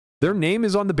 Their name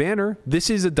is on the banner.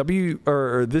 This is a PokerGo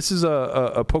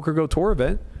tour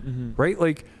event, right?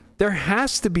 Like there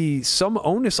has to be some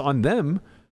onus on them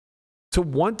to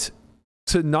want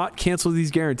to not cancel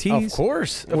these guarantees. Of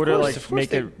course. Or to like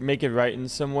make it right in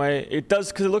some way. It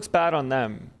does because it looks bad on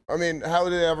them. I mean, how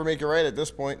would they ever make it right at this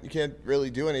point? You can't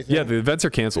really do anything. Yeah, the events are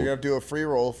canceled. You're gonna have to do a free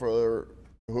roll for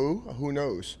who? Who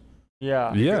knows?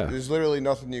 Yeah. Yeah. There's literally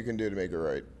nothing you can do to make it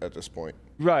right at this point.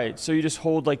 Right. So you just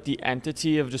hold like the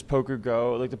entity of just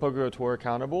PokerGo, like the PokerGo tour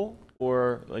accountable,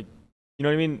 or like, you know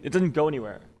what I mean? It doesn't go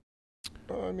anywhere.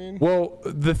 I mean, well,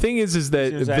 the thing is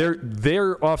that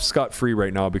they're off scot-free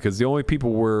right now because the only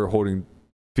people we're holding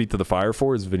feet to the fire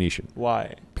for is Venetian.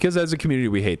 Why? Because as a community,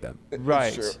 we hate them.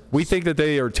 Right. Sure. We think that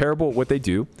they are terrible at what they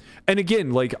do. And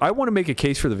again, like I want to make a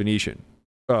case for the Venetian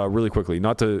really quickly,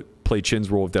 not to play Chin's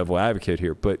role of devil advocate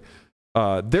here, but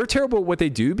they're terrible at what they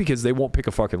do because they won't pick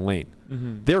a fucking lane.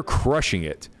 They're crushing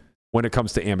it when it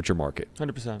comes to amateur market.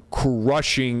 100%.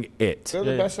 Crushing it. They're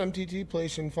the best MTT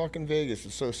place in fucking Vegas.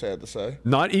 It's so sad to say.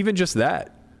 Not even just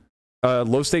that.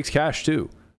 Low stakes cash too.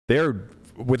 They're,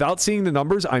 without seeing the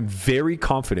numbers, I'm very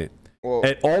confident. Well,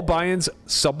 At all buy-ins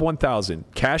sub 1,000,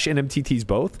 cash and MTTs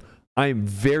both, I'm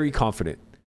very confident.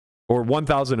 Or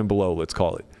 1,000 and below, let's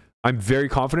call it. I'm very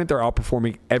confident they're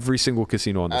outperforming every single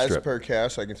casino on the strip. As per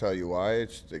cash, I can tell you why.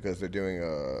 It's because they're doing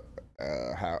a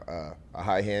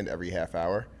high hand every half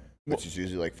hour, which is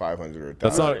usually like 500 or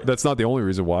 1,000. That's not the only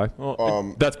reason why.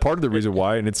 That's part of the reason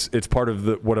why, and it's part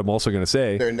of what I'm also going to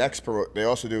say. Their next they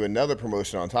also do another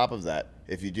promotion on top of that.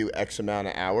 If you do X amount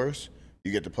of hours,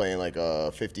 you get to play in like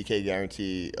a 50K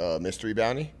guarantee mystery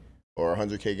bounty or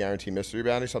 100K guarantee mystery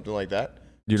bounty, something like that.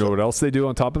 You know what else they do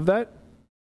on top of that?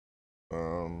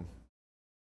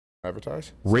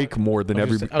 Advertise? Rake more than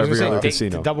every other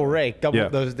casino. Double rake.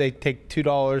 Those, they take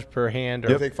 $2 per hand.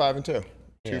 They take 5 and 2.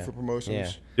 2 for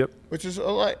promotions. Yep. Which is a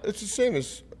lot. It's the same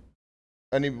as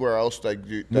anywhere else that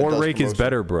more does rake is promotion.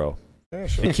 better, bro. Yeah,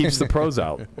 sure. It keeps the pros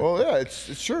out. Well, yeah,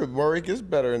 it's true. More rake is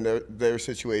better in their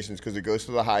situations because it goes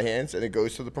to the high hands and it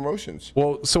goes to the promotions.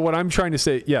 Well, so what I'm trying to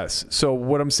say, yes. So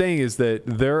what I'm saying is that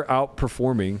they're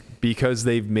outperforming because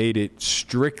they've made it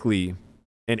strictly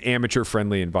an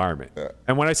amateur-friendly environment. Yeah.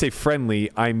 And when I say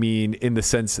friendly, I mean in the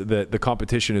sense that the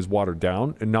competition is watered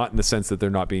down and not in the sense that they're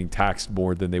not being taxed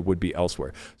more than they would be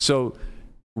elsewhere. So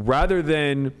rather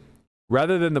than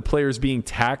the players being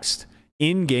taxed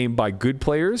in-game by good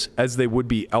players as they would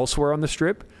be elsewhere on the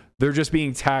strip, they're just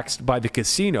being taxed by the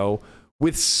casino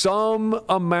with some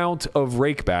amount of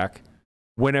rakeback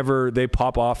whenever they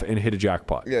pop off and hit a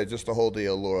jackpot. Yeah, just to hold the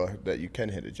allure that you can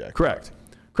hit a jackpot.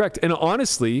 Correct. And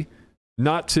honestly,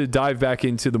 not to dive back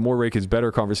into the more rake is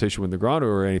better conversation with Negreanu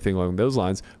or anything along those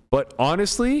lines, but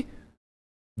honestly,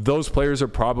 those players are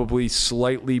probably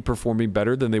slightly performing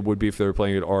better than they would be if they were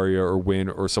playing at Aria or Wynn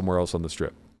or somewhere else on the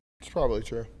strip. It's probably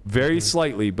true. Very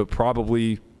slightly, but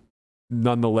probably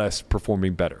nonetheless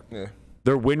performing better. Yeah.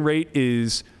 Their win rate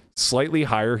is slightly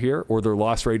higher here, or their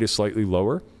loss rate is slightly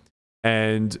lower.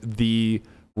 And the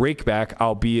rakeback,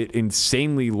 albeit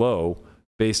insanely low,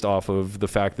 based off of the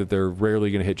fact that they're rarely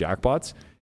going to hit jackpots,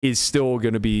 is still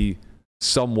going to be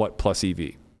somewhat plus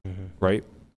EV, right?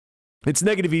 It's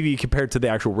negative EV compared to the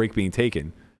actual rake being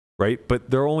taken, right? But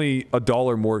they're only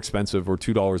 $1 more expensive or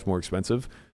 $2 more expensive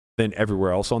than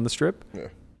everywhere else on the strip. Yeah.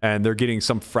 And they're getting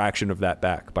some fraction of that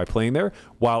back by playing there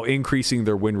while increasing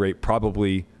their win rate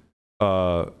probably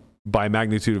by a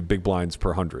magnitude of big blinds per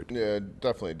 100. Yeah,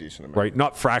 definitely a decent amount. Right?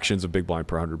 Not fractions of big blind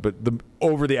per 100, but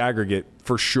over the aggregate,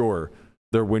 for sure,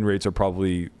 their win rates are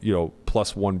probably,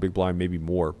 plus one big blind, maybe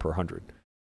more per 100.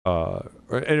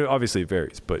 And obviously it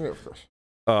varies, but Yeah, of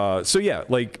course. so yeah,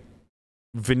 like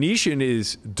Venetian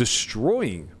is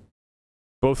destroying,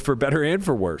 both for better and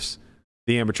for worse,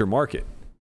 the amateur market.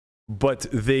 But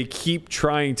they keep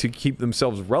trying to keep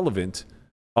themselves relevant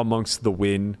amongst the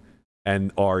Wynn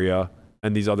and Aria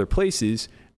and these other places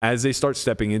as they start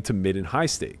stepping into mid and high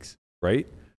stakes, right?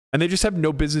 And they just have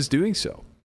no business doing so.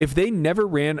 If they never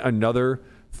ran another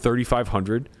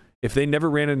 3,500, if they never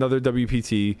ran another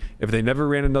WPT, if they never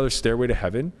ran another Stairway to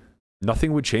Heaven,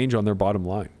 nothing would change on their bottom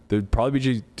line. They'd probably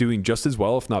be doing just as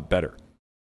well, if not better,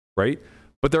 right?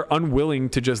 But they're unwilling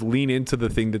to just lean into the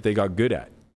thing that they got good at.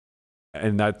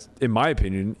 And that, in my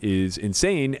opinion, is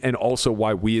insane, and also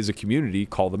why we as a community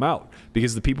call them out.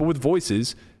 Because the people with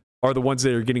voices are the ones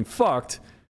that are getting fucked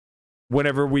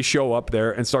whenever we show up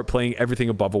there and start playing everything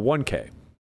above a 1K.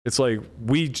 It's like,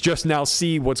 we just now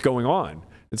see what's going on.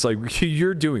 It's like,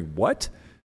 you're doing what?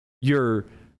 You're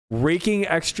raking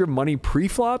extra money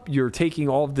pre-flop? You're taking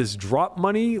all of this drop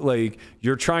money? Like,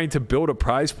 you're trying to build a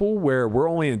prize pool where we're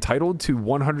only entitled to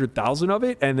 100,000 of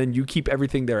it, and then you keep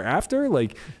everything thereafter?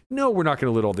 Like, no, we're not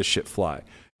going to let all this shit fly.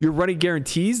 You're running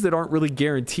guarantees that aren't really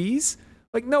guarantees?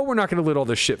 Like, no, we're not going to let all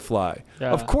this shit fly.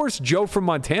 Yeah. Of course, Joe from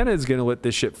Montana is going to let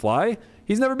this shit fly.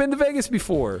 He's never been to Vegas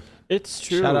before. It's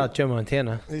true. Shout out Joe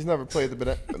Montana. He's never played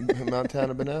the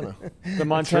Montana Banana. The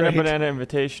Montana Banana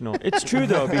Invitational. It's true,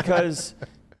 though, because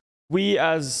we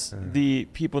as the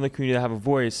people in the community that have a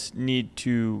voice need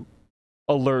to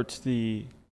alert the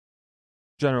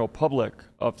general public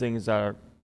of things that are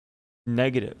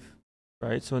negative,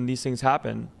 right? So when these things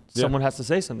happen, someone has to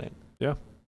say something. Yeah.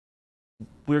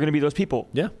 We're going to be those people.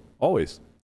 Yeah, always.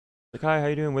 Like, hi, how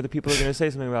you doing? We're the people who are going to say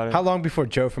something about it. How long before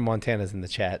Joe from Montana's in the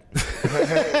chat?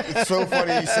 It's so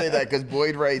funny you say that because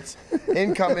Boyd writes,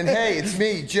 incoming, hey, it's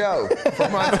me, Joe,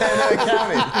 from Montana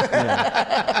County.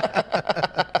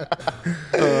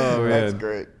 Oh, man. That's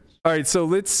great. All right, so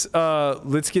let's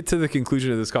get to the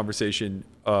conclusion of this conversation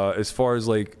as far as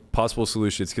like possible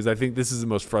solutions, because I think this is the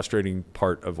most frustrating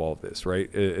part of all of this,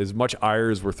 right? As much ire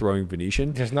as we're throwing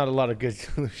Venetian, there's not a lot of good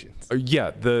solutions.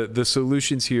 Yeah, the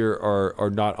solutions here are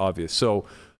not obvious. So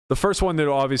the first one that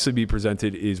will obviously be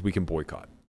presented is we can boycott,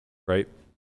 right?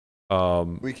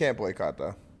 We can't boycott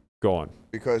though. Go on.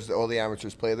 Because all the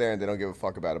amateurs play there and they don't give a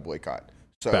fuck about a boycott.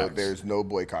 So Facts. There's no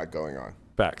boycott going on.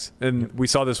 Facts. And we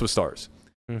saw this with Stars.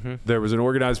 Mm-hmm. There was an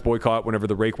organized boycott whenever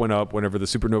the rake went up, whenever the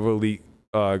Supernova Elite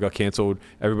got canceled.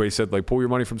 Everybody said, like, pull your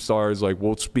money from Stars. Like,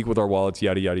 we'll speak with our wallets,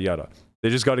 yada, yada, yada. They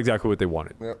just got exactly what they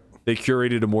wanted. Yep. They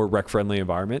curated a more rec-friendly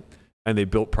environment, and they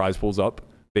built prize pools up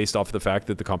based off of the fact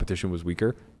that the competition was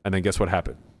weaker. And then guess what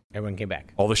happened? Everyone came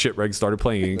back. All the shit regs started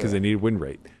playing again because they needed win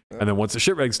rate. And then once the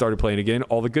shit regs started playing again,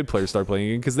 all the good players started playing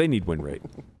again because they need win rate,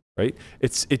 right?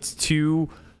 It's too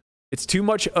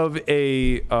much of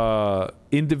a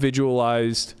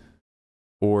individualized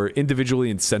or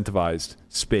individually incentivized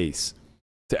space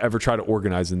to ever try to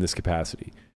organize in this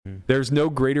capacity. There's no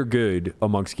greater good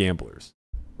amongst gamblers,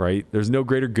 right? There's no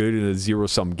greater good in a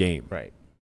zero-sum game. Right.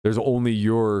 There's only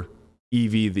your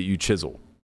EV that you chisel,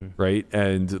 right?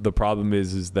 And the problem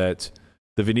is that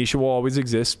the Venetian will always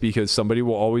exist because somebody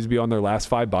will always be on their last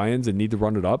 5 buy-ins and need to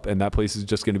run it up, and that place is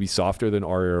just going to be softer than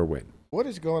Aria or Win. What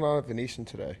is going on at Venetian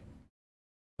today?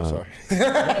 Sorry. What do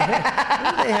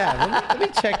they have? Let me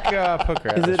check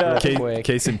poker. Is it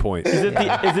case in point? Is it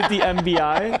the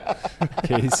MBI?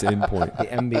 Case in point. The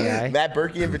MBI. Matt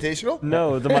Berkey Invitational?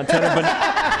 No, the Montana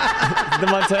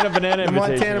Banana The Invitational.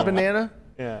 Montana Banana.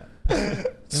 Yeah.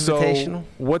 So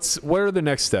what are the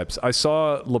next steps? I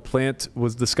saw LaPlante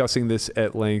was discussing this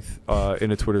at length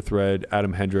in a Twitter thread.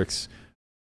 Adam Hendricks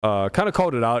kind of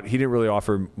called it out. He didn't really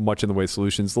offer much in the way of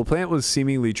solutions. LaPlante was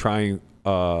seemingly trying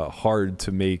hard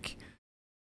to make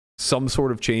some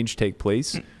sort of change take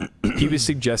place. He was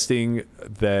suggesting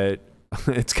that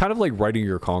it's kind of like writing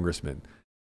your congressman.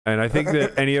 And I think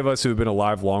that any of us who have been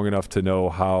alive long enough to know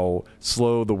how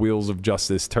slow the wheels of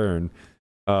justice turn,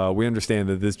 we understand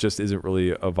that this just isn't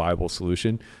really a viable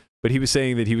solution. But he was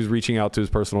saying that he was reaching out to his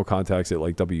personal contacts at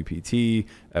like WPT,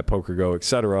 at PokerGo,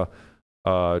 etc.,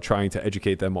 trying to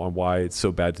educate them on why it's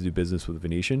so bad to do business with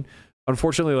Venetian.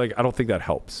 Unfortunately, like I don't think that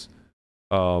helps.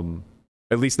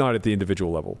 At least not at the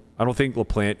individual level. I don't think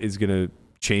LaPlante is going to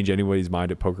change anybody's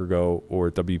mind at PokerGo or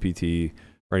at WPT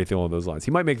or anything along those lines.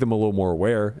 He might make them a little more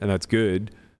aware, and that's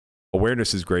good.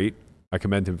 Awareness is great. I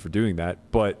commend him for doing that.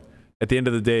 But at the end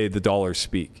of the day, the dollars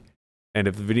speak. And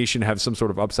if the Venetian have some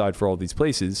sort of upside for all these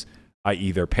places,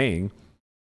 i.e. they're paying,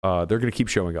 they're going to keep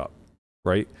showing up,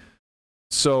 right?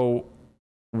 So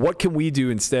what can we do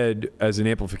instead as an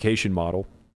amplification model,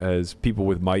 as people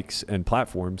with mics and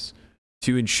platforms,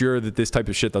 to ensure that this type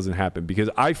of shit doesn't happen? Because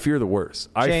I fear the worst.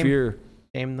 Shame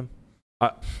them.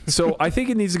 So I think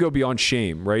it needs to go beyond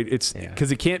shame, right? It's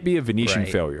because it can't be a Venetian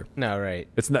failure. No, right.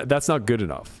 That's not good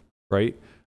enough, right?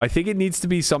 I think it needs to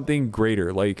be something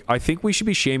greater. Like I think we should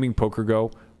be shaming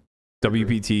PokerGo,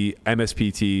 WPT,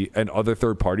 MSPT, and other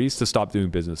third parties to stop doing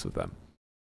business with them,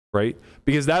 right?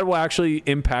 Because that will actually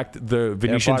impact the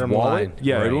Venetian's wallet. Line.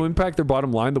 Yeah, right. It will impact their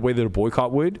bottom line the way that a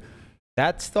boycott would.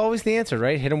 That's always the answer,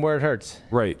 right? Hit them where it hurts.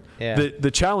 Right. Yeah.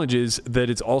 The challenge is that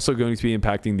it's also going to be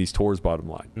impacting these tours' bottom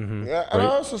line. Mm-hmm. Yeah, and I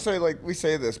also say, like, we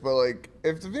say this, but, like,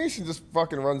 if the Venetian just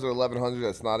fucking runs at 1,100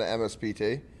 that's not an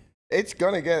MSPT, it's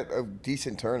going to get a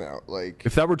decent turnout. Like,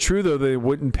 if that were true, though, they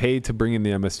wouldn't pay to bring in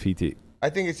the MSPT. I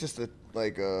think it's just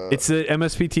it's the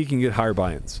MSPT can get higher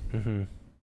buy-ins. Mm-hmm.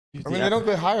 I mean, they don't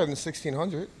get higher than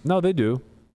 1,600. No, they do.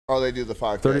 Oh, they do the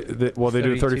 5K. They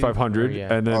do 3,500,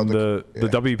 and then the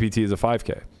WPT is a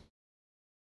 5K.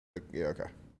 Yeah, okay.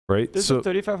 Right? There's a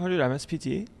 3,500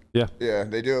 MSPT? Yeah. Yeah,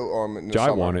 they do. In the Jai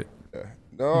summer. won it. Yeah.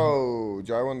 No,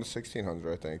 Jai won the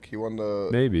 1,600, I think. He won the...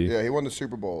 Maybe. Yeah, he won the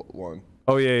Super Bowl one.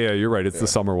 Oh, yeah, you're right. It's the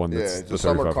summer one. That's the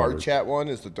summer card chat one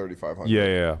is the 3,500.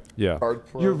 Yeah.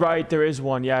 You're right. There is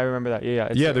one. Yeah, I remember that.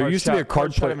 Yeah. There used to be a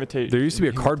card player. There used to be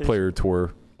a card player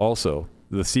tour also,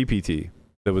 the CPT,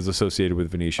 that was associated with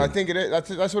Venetian. I think it is.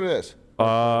 That's what it is.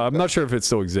 I'm not sure if it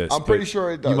still exists. I'm pretty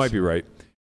sure it does. You might be right.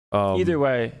 Either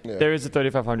way, there is a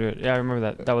 3,500. Yeah, I remember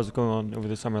that. That was going on over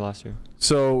the summer last year.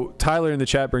 So Tyler in the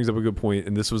chat brings up a good point,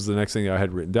 and this was the next thing I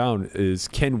had written down, is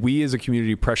can we as a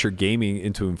community pressure gaming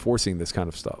into enforcing this kind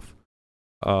of stuff?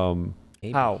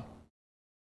 How?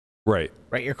 Right.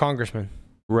 Write your congressman.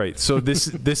 Right. So this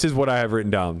is what I have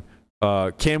written down.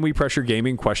 Can we pressure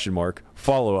gaming? ?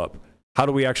 Follow up. How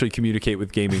do we actually communicate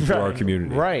with gaming through our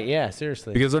community? Right. Yeah.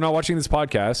 Seriously. Because they're not watching this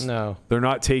podcast. No. They're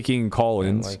not taking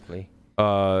call-ins. Unlikely.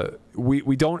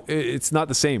 We don't. It's not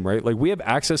the same, right? Like we have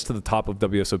access to the top of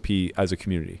WSOP as a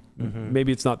community. Mm-hmm.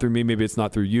 Maybe it's not through me. Maybe it's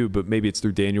not through you. But maybe it's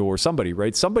through Daniel or somebody,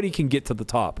 right? Somebody can get to the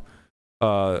top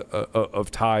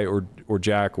of Ty or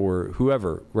Jack or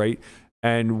whoever, right?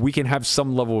 And we can have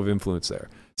some level of influence there.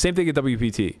 Same thing at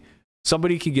WPT.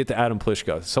 Somebody can get to Adam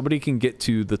Pliszka. Somebody can get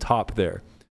to the top there.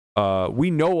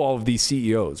 We know all of these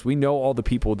CEOs. We know all the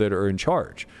people that are in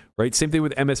charge, right? Same thing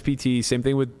with MSPT. Same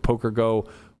thing with PokerGo.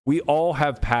 We all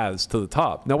have paths to the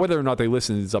top. Now, whether or not they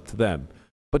listen is up to them.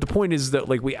 But the point is that,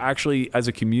 like, we actually, as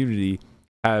a community,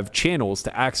 have channels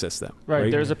to access them.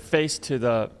 Right. There's a face to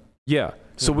the... Yeah.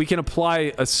 So we can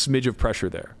apply a smidge of pressure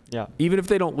there. Yeah. Even if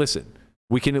they don't listen,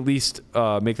 we can at least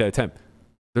make that attempt.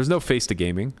 There's no face to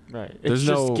gaming. Right. It's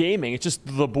just gaming. It's just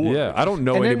the board. Yeah. I don't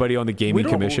know anybody on the gaming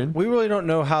commission. We really don't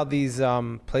know how these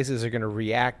places are going to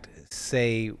react.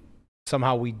 Say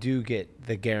somehow we do get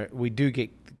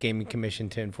gaming commission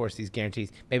to enforce these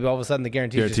guarantees. Maybe all of a sudden the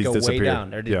guarantees just go way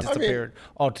down or disappear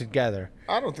altogether.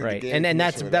 I don't think. Right. And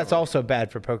that's also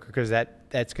bad for poker because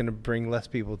that's going to bring less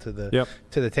people to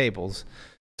the tables.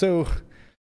 So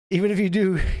even if you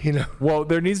do, Well,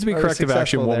 there needs to be corrective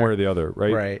action one way or the other,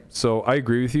 right? Right. So I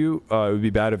agree with you. It would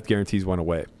be bad if guarantees went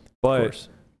away. But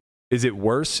is it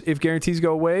worse if guarantees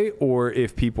go away or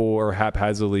if people are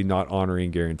haphazardly not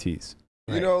honoring guarantees?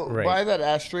 By that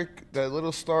asterisk, that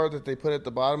little star that they put at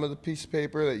the bottom of the piece of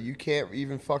paper that you can't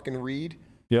even fucking read.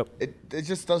 Yep. It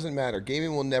just doesn't matter.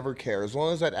 Gaming will never care. As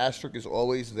long as that asterisk is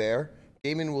always there,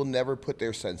 gaming will never put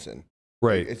their cents in.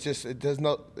 Right. It's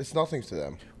nothing to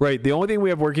them. Right. The only thing we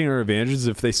have working in our advantage is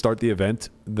if they start the event,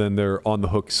 then they're on the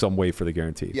hook some way for the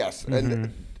guarantee. Yes.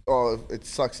 And it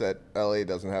sucks that LA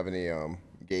doesn't have any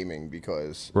gaming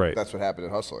because that's what happened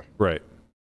at Hustler. Right.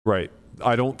 Right.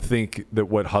 I don't think that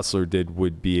what Hustler did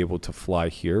would be able to fly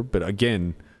here. But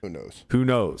again, who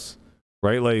knows?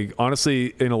 Right. Like,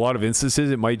 honestly, in a lot of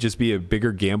instances, it might just be a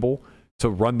bigger gamble to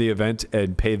run the event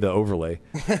and pay the overlay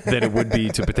than it would be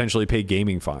to potentially pay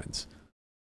gaming fines.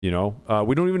 We don't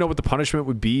even know what the punishment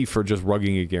would be for just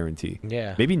rugging a guarantee.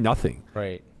 Yeah. Maybe nothing.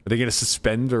 Right. Are they going to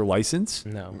suspend their license?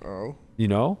 No.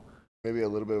 Maybe a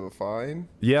little bit of a fine?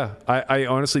 Yeah. I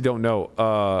honestly don't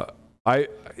know.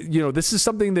 This is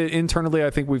something that internally I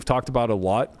think we've talked about a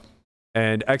lot.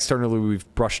 And externally we've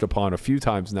brushed upon a few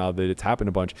times now that it's happened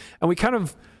a bunch. And we kind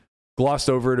of glossed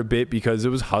over it a bit because it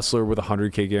was Hustler with a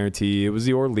 100K guarantee. It was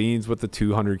the Orleans with the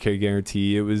 200K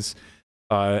guarantee. It was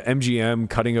MGM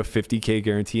cutting a 50K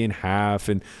guarantee in half.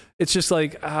 And it's just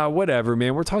like, whatever,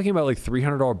 man. We're talking about like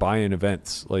 $300 buy-in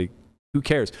events. Like, who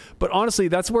cares? But honestly,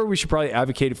 that's where we should probably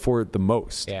advocate for it the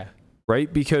most. Yeah.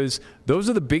 Right? Because those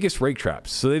are the biggest rake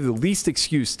traps. So they have the least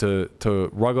excuse to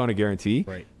rug on a guarantee.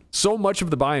 Right. So much of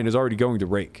the buy-in is already going to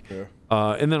rake. Yeah.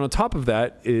 And then on top of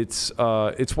that, it's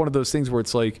one of those things where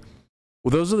it's like,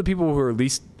 well, those are the people who are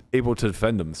least able to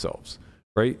defend themselves,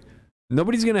 right?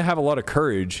 Nobody's going to have a lot of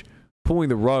courage pulling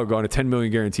the rug on a 10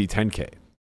 million guarantee 10K.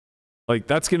 Like,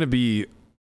 that's going to be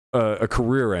a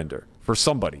career ender for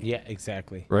somebody. Yeah,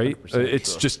 exactly. Right?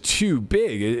 It's just too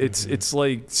big. It's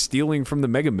like stealing from the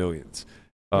Mega Millions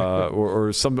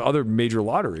or some other major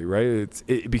lottery, right?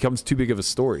 It becomes too big of a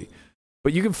story.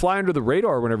 But you can fly under the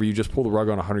radar whenever you just pull the rug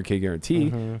on a 100K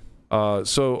guarantee.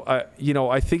 So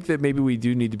I think that maybe we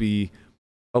do need to be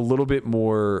a little bit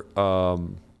more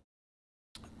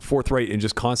forthright and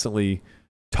just constantly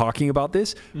talking about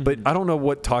this. But I don't know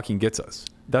what talking gets us.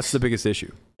 That's the biggest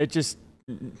issue. It just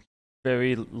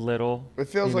very little. It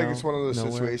feels like it's one of those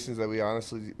situations that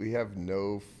we have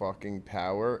no fucking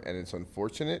power, and it's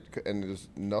unfortunate, and there's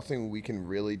nothing we can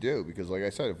really do because, like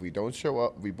I said, if we don't show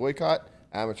up, we boycott.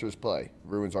 Amateurs play,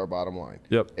 ruins our bottom line.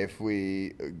 Yep. If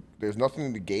there's nothing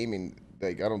in the gaming.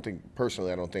 Like, I don't think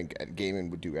gaming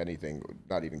would do anything,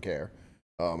 not even care,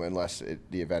 unless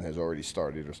the event has already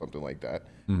started or something like that.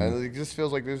 And it just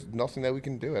feels like there's nothing that we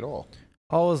can do at all.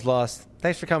 All is lost.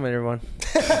 Thanks for coming, everyone.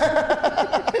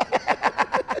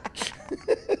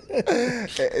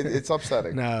 It's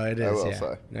upsetting. No, it is. I will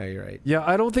say. No, you're right. Yeah,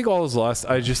 I don't think all is lost.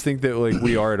 I just think that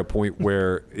we are at a point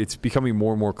where it's becoming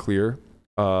more and more clear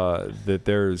that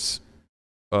there's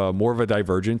more of a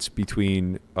divergence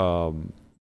between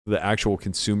the actual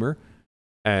consumer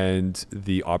and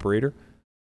the operator.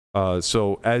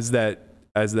 So as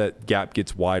that gap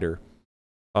gets wider,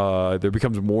 there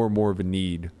becomes more and more of a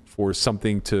need for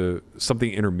something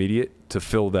intermediate to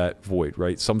fill that void,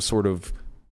 right? Some sort of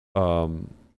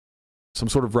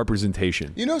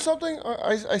representation. You know something?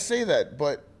 I say that,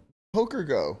 but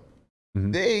PokerGo,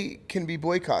 they can be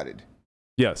boycotted.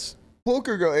 Yes.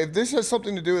 PokerGo, if this has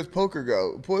something to do with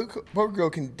PokerGo,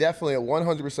 PokerGo can definitely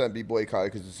 100% be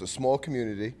boycotted because it's a small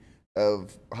community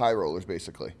of high rollers,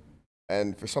 basically.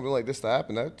 And for something like this to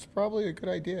happen, that's probably a good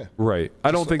idea. Right.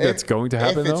 I don't think that's going to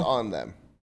happen, if it's though. on them.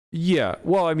 Yeah.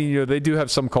 Well, I mean, they do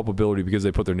have some culpability because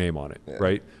they put their name on it,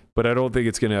 right? But I don't think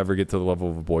it's going to ever get to the level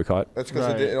of a boycott. That's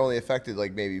because it only affected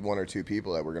like maybe one or two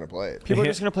people that were going to play it. People are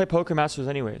just going to play Poker Masters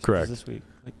anyways. Correct. This week.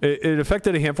 It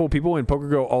affected a handful of people, and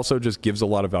PokerGo also just gives a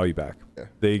lot of value back. Yeah.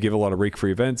 They give a lot of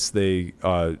rake-free events. They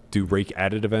do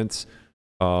rake-added events.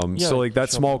 So like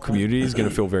that small community is going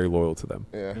to feel very loyal to them.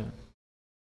 Yeah.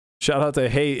 Shout out to,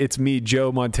 hey, it's me,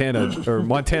 Joe Montana, or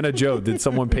Montana Joe. Did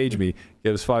someone page me?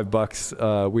 Give us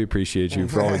 $5. We appreciate you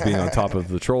for always being on top of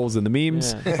the trolls and the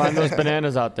memes. Yeah. Find those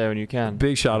bananas out there when you can.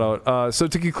 Big shout out. So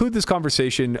to conclude this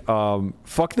conversation,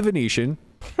 fuck the Venetian,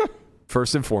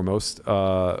 first and foremost.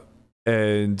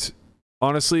 And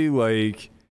honestly,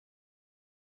 like,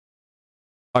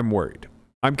 I'm worried.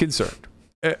 I'm concerned.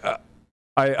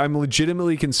 I'm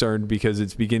legitimately concerned because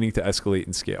it's beginning to escalate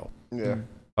in scale. Yeah.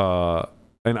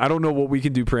 And I don't know what we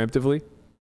can do preemptively,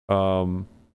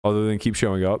 other than keep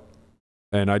showing up.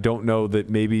 And I don't know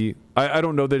that maybe I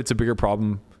don't know that it's a bigger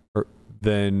problem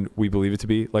than we believe it to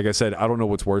be. Like I said, I don't know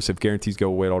what's worse, if guarantees go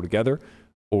away altogether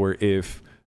or if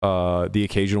the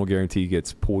occasional guarantee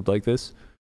gets pulled like this.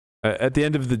 At the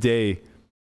end of the day,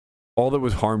 all that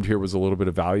was harmed here was a little bit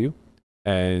of value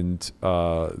and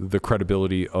the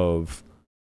credibility of,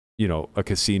 you know, a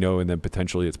casino and then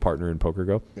potentially its partner in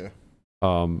PokerGo. Yeah.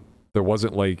 There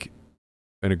wasn't like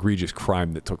an egregious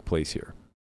crime that took place here.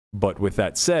 But with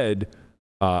that said,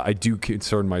 I do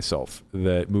concern myself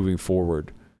that moving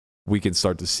forward, we can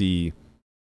start to see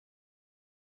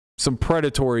some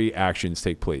predatory actions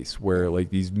take place where like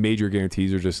these major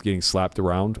guarantees are just getting slapped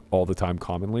around all the time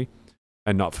commonly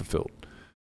and not fulfilled.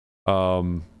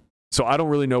 So I don't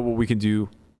really know what we can do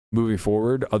moving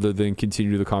forward other than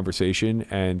continue the conversation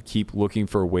and keep looking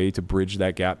for a way to bridge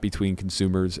that gap between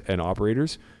consumers and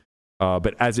operators.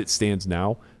 But as it stands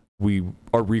now,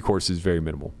 our recourse is very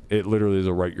minimal. It literally is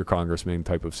a write your congressman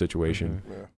type of situation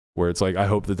where it's like, I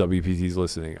hope the WPT is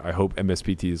listening. I hope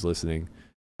MSPT is listening.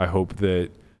 I hope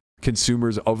that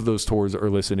consumers of those tours are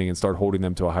listening and start holding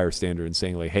them to a higher standard and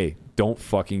saying like, hey, don't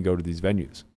fucking go to these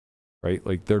venues, right?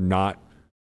 Like they're not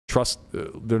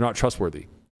trustworthy.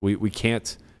 We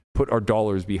can't put our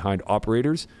dollars behind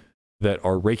operators that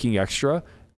are raking extra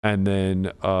and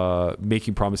then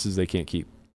making promises they can't keep,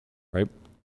 right?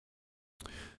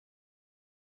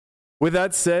 With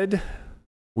that said,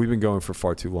 we've been going for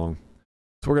far too long.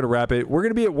 So we're going to wrap it. We're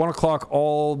going to be at 1 o'clock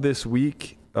all this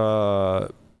week.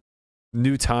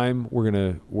 New time we're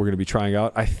gonna be trying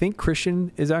out. I think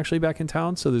Christian is actually back in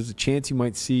town, so there's a chance you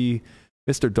might see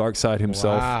Mr. Darkside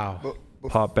himself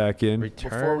pop back in.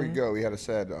 Before we go, we had a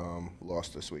sad loss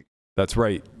this week. That's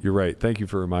right. You're right. Thank you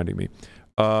for reminding me.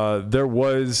 There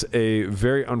was a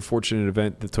very unfortunate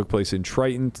event that took place in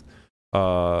Triton.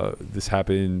 This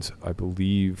happened, I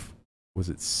believe, was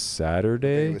it Saturday?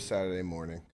 I think it was Saturday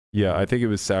morning. Yeah, I think it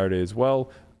was Saturday as well.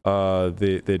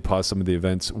 They'd paused some of the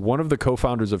events. One of the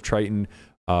co-founders of Triton,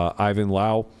 Ivan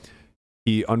Lau,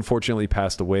 he unfortunately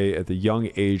passed away at the young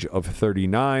age of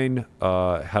 39,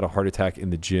 had a heart attack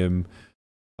in the gym.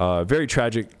 Very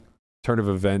tragic turn of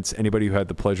events. Anybody who had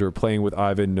the pleasure of playing with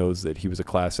Ivan knows that he was a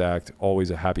class act, always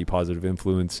a happy, positive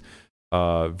influence.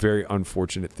 Very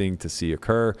unfortunate thing to see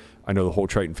occur. I know the whole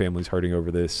Triton family is hurting over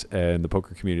this, and the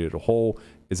poker community as a whole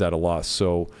is at a loss.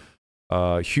 So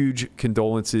huge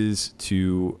condolences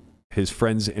to his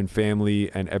friends and family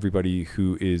and everybody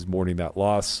who is mourning that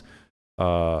loss.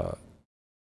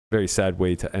 Very sad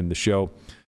way to end the show,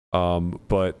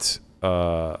 but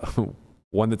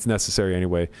one that's necessary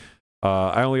anyway.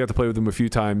 I only got to play with him a few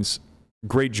times.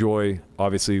 Great joy.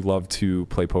 Obviously, love to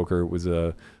play poker. Was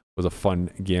a fun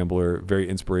gambler. Very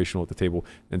inspirational at the table.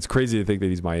 And it's crazy to think that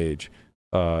he's my age,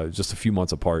 just a few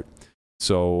months apart.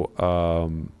 So,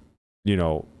 you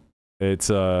know, it's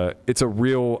a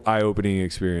real eye-opening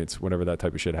experience whenever that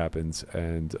type of shit happens,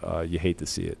 and you hate to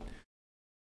see it.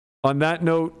 On that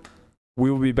note, we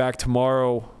will be back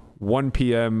tomorrow, 1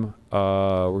 p.m.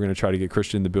 We're going to try to get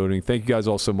Christian in the building. Thank you guys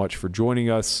all so much for joining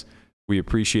us. We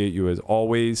appreciate you as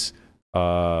always.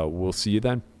 We'll see you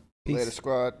then. Peace. Later,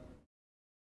 squad.